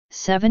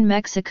 7.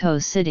 Mexico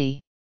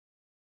City,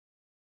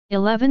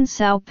 11.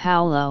 Sao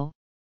Paulo,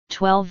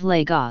 12.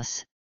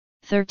 Lagos,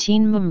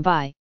 13.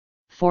 Mumbai,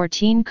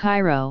 14.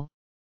 Cairo,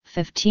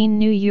 15.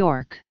 New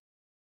York,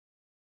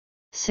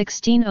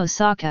 16.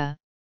 Osaka,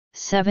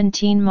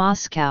 17.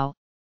 Moscow,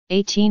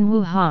 18.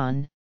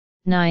 Wuhan,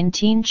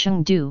 19.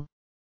 Chengdu,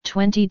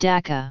 20.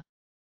 Dhaka.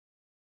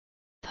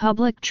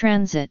 Public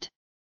transit.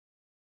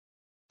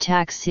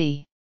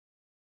 Taxi.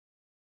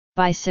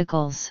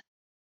 Bicycles.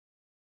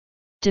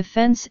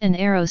 Defense and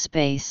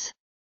aerospace.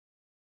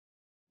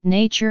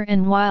 Nature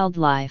and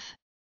wildlife.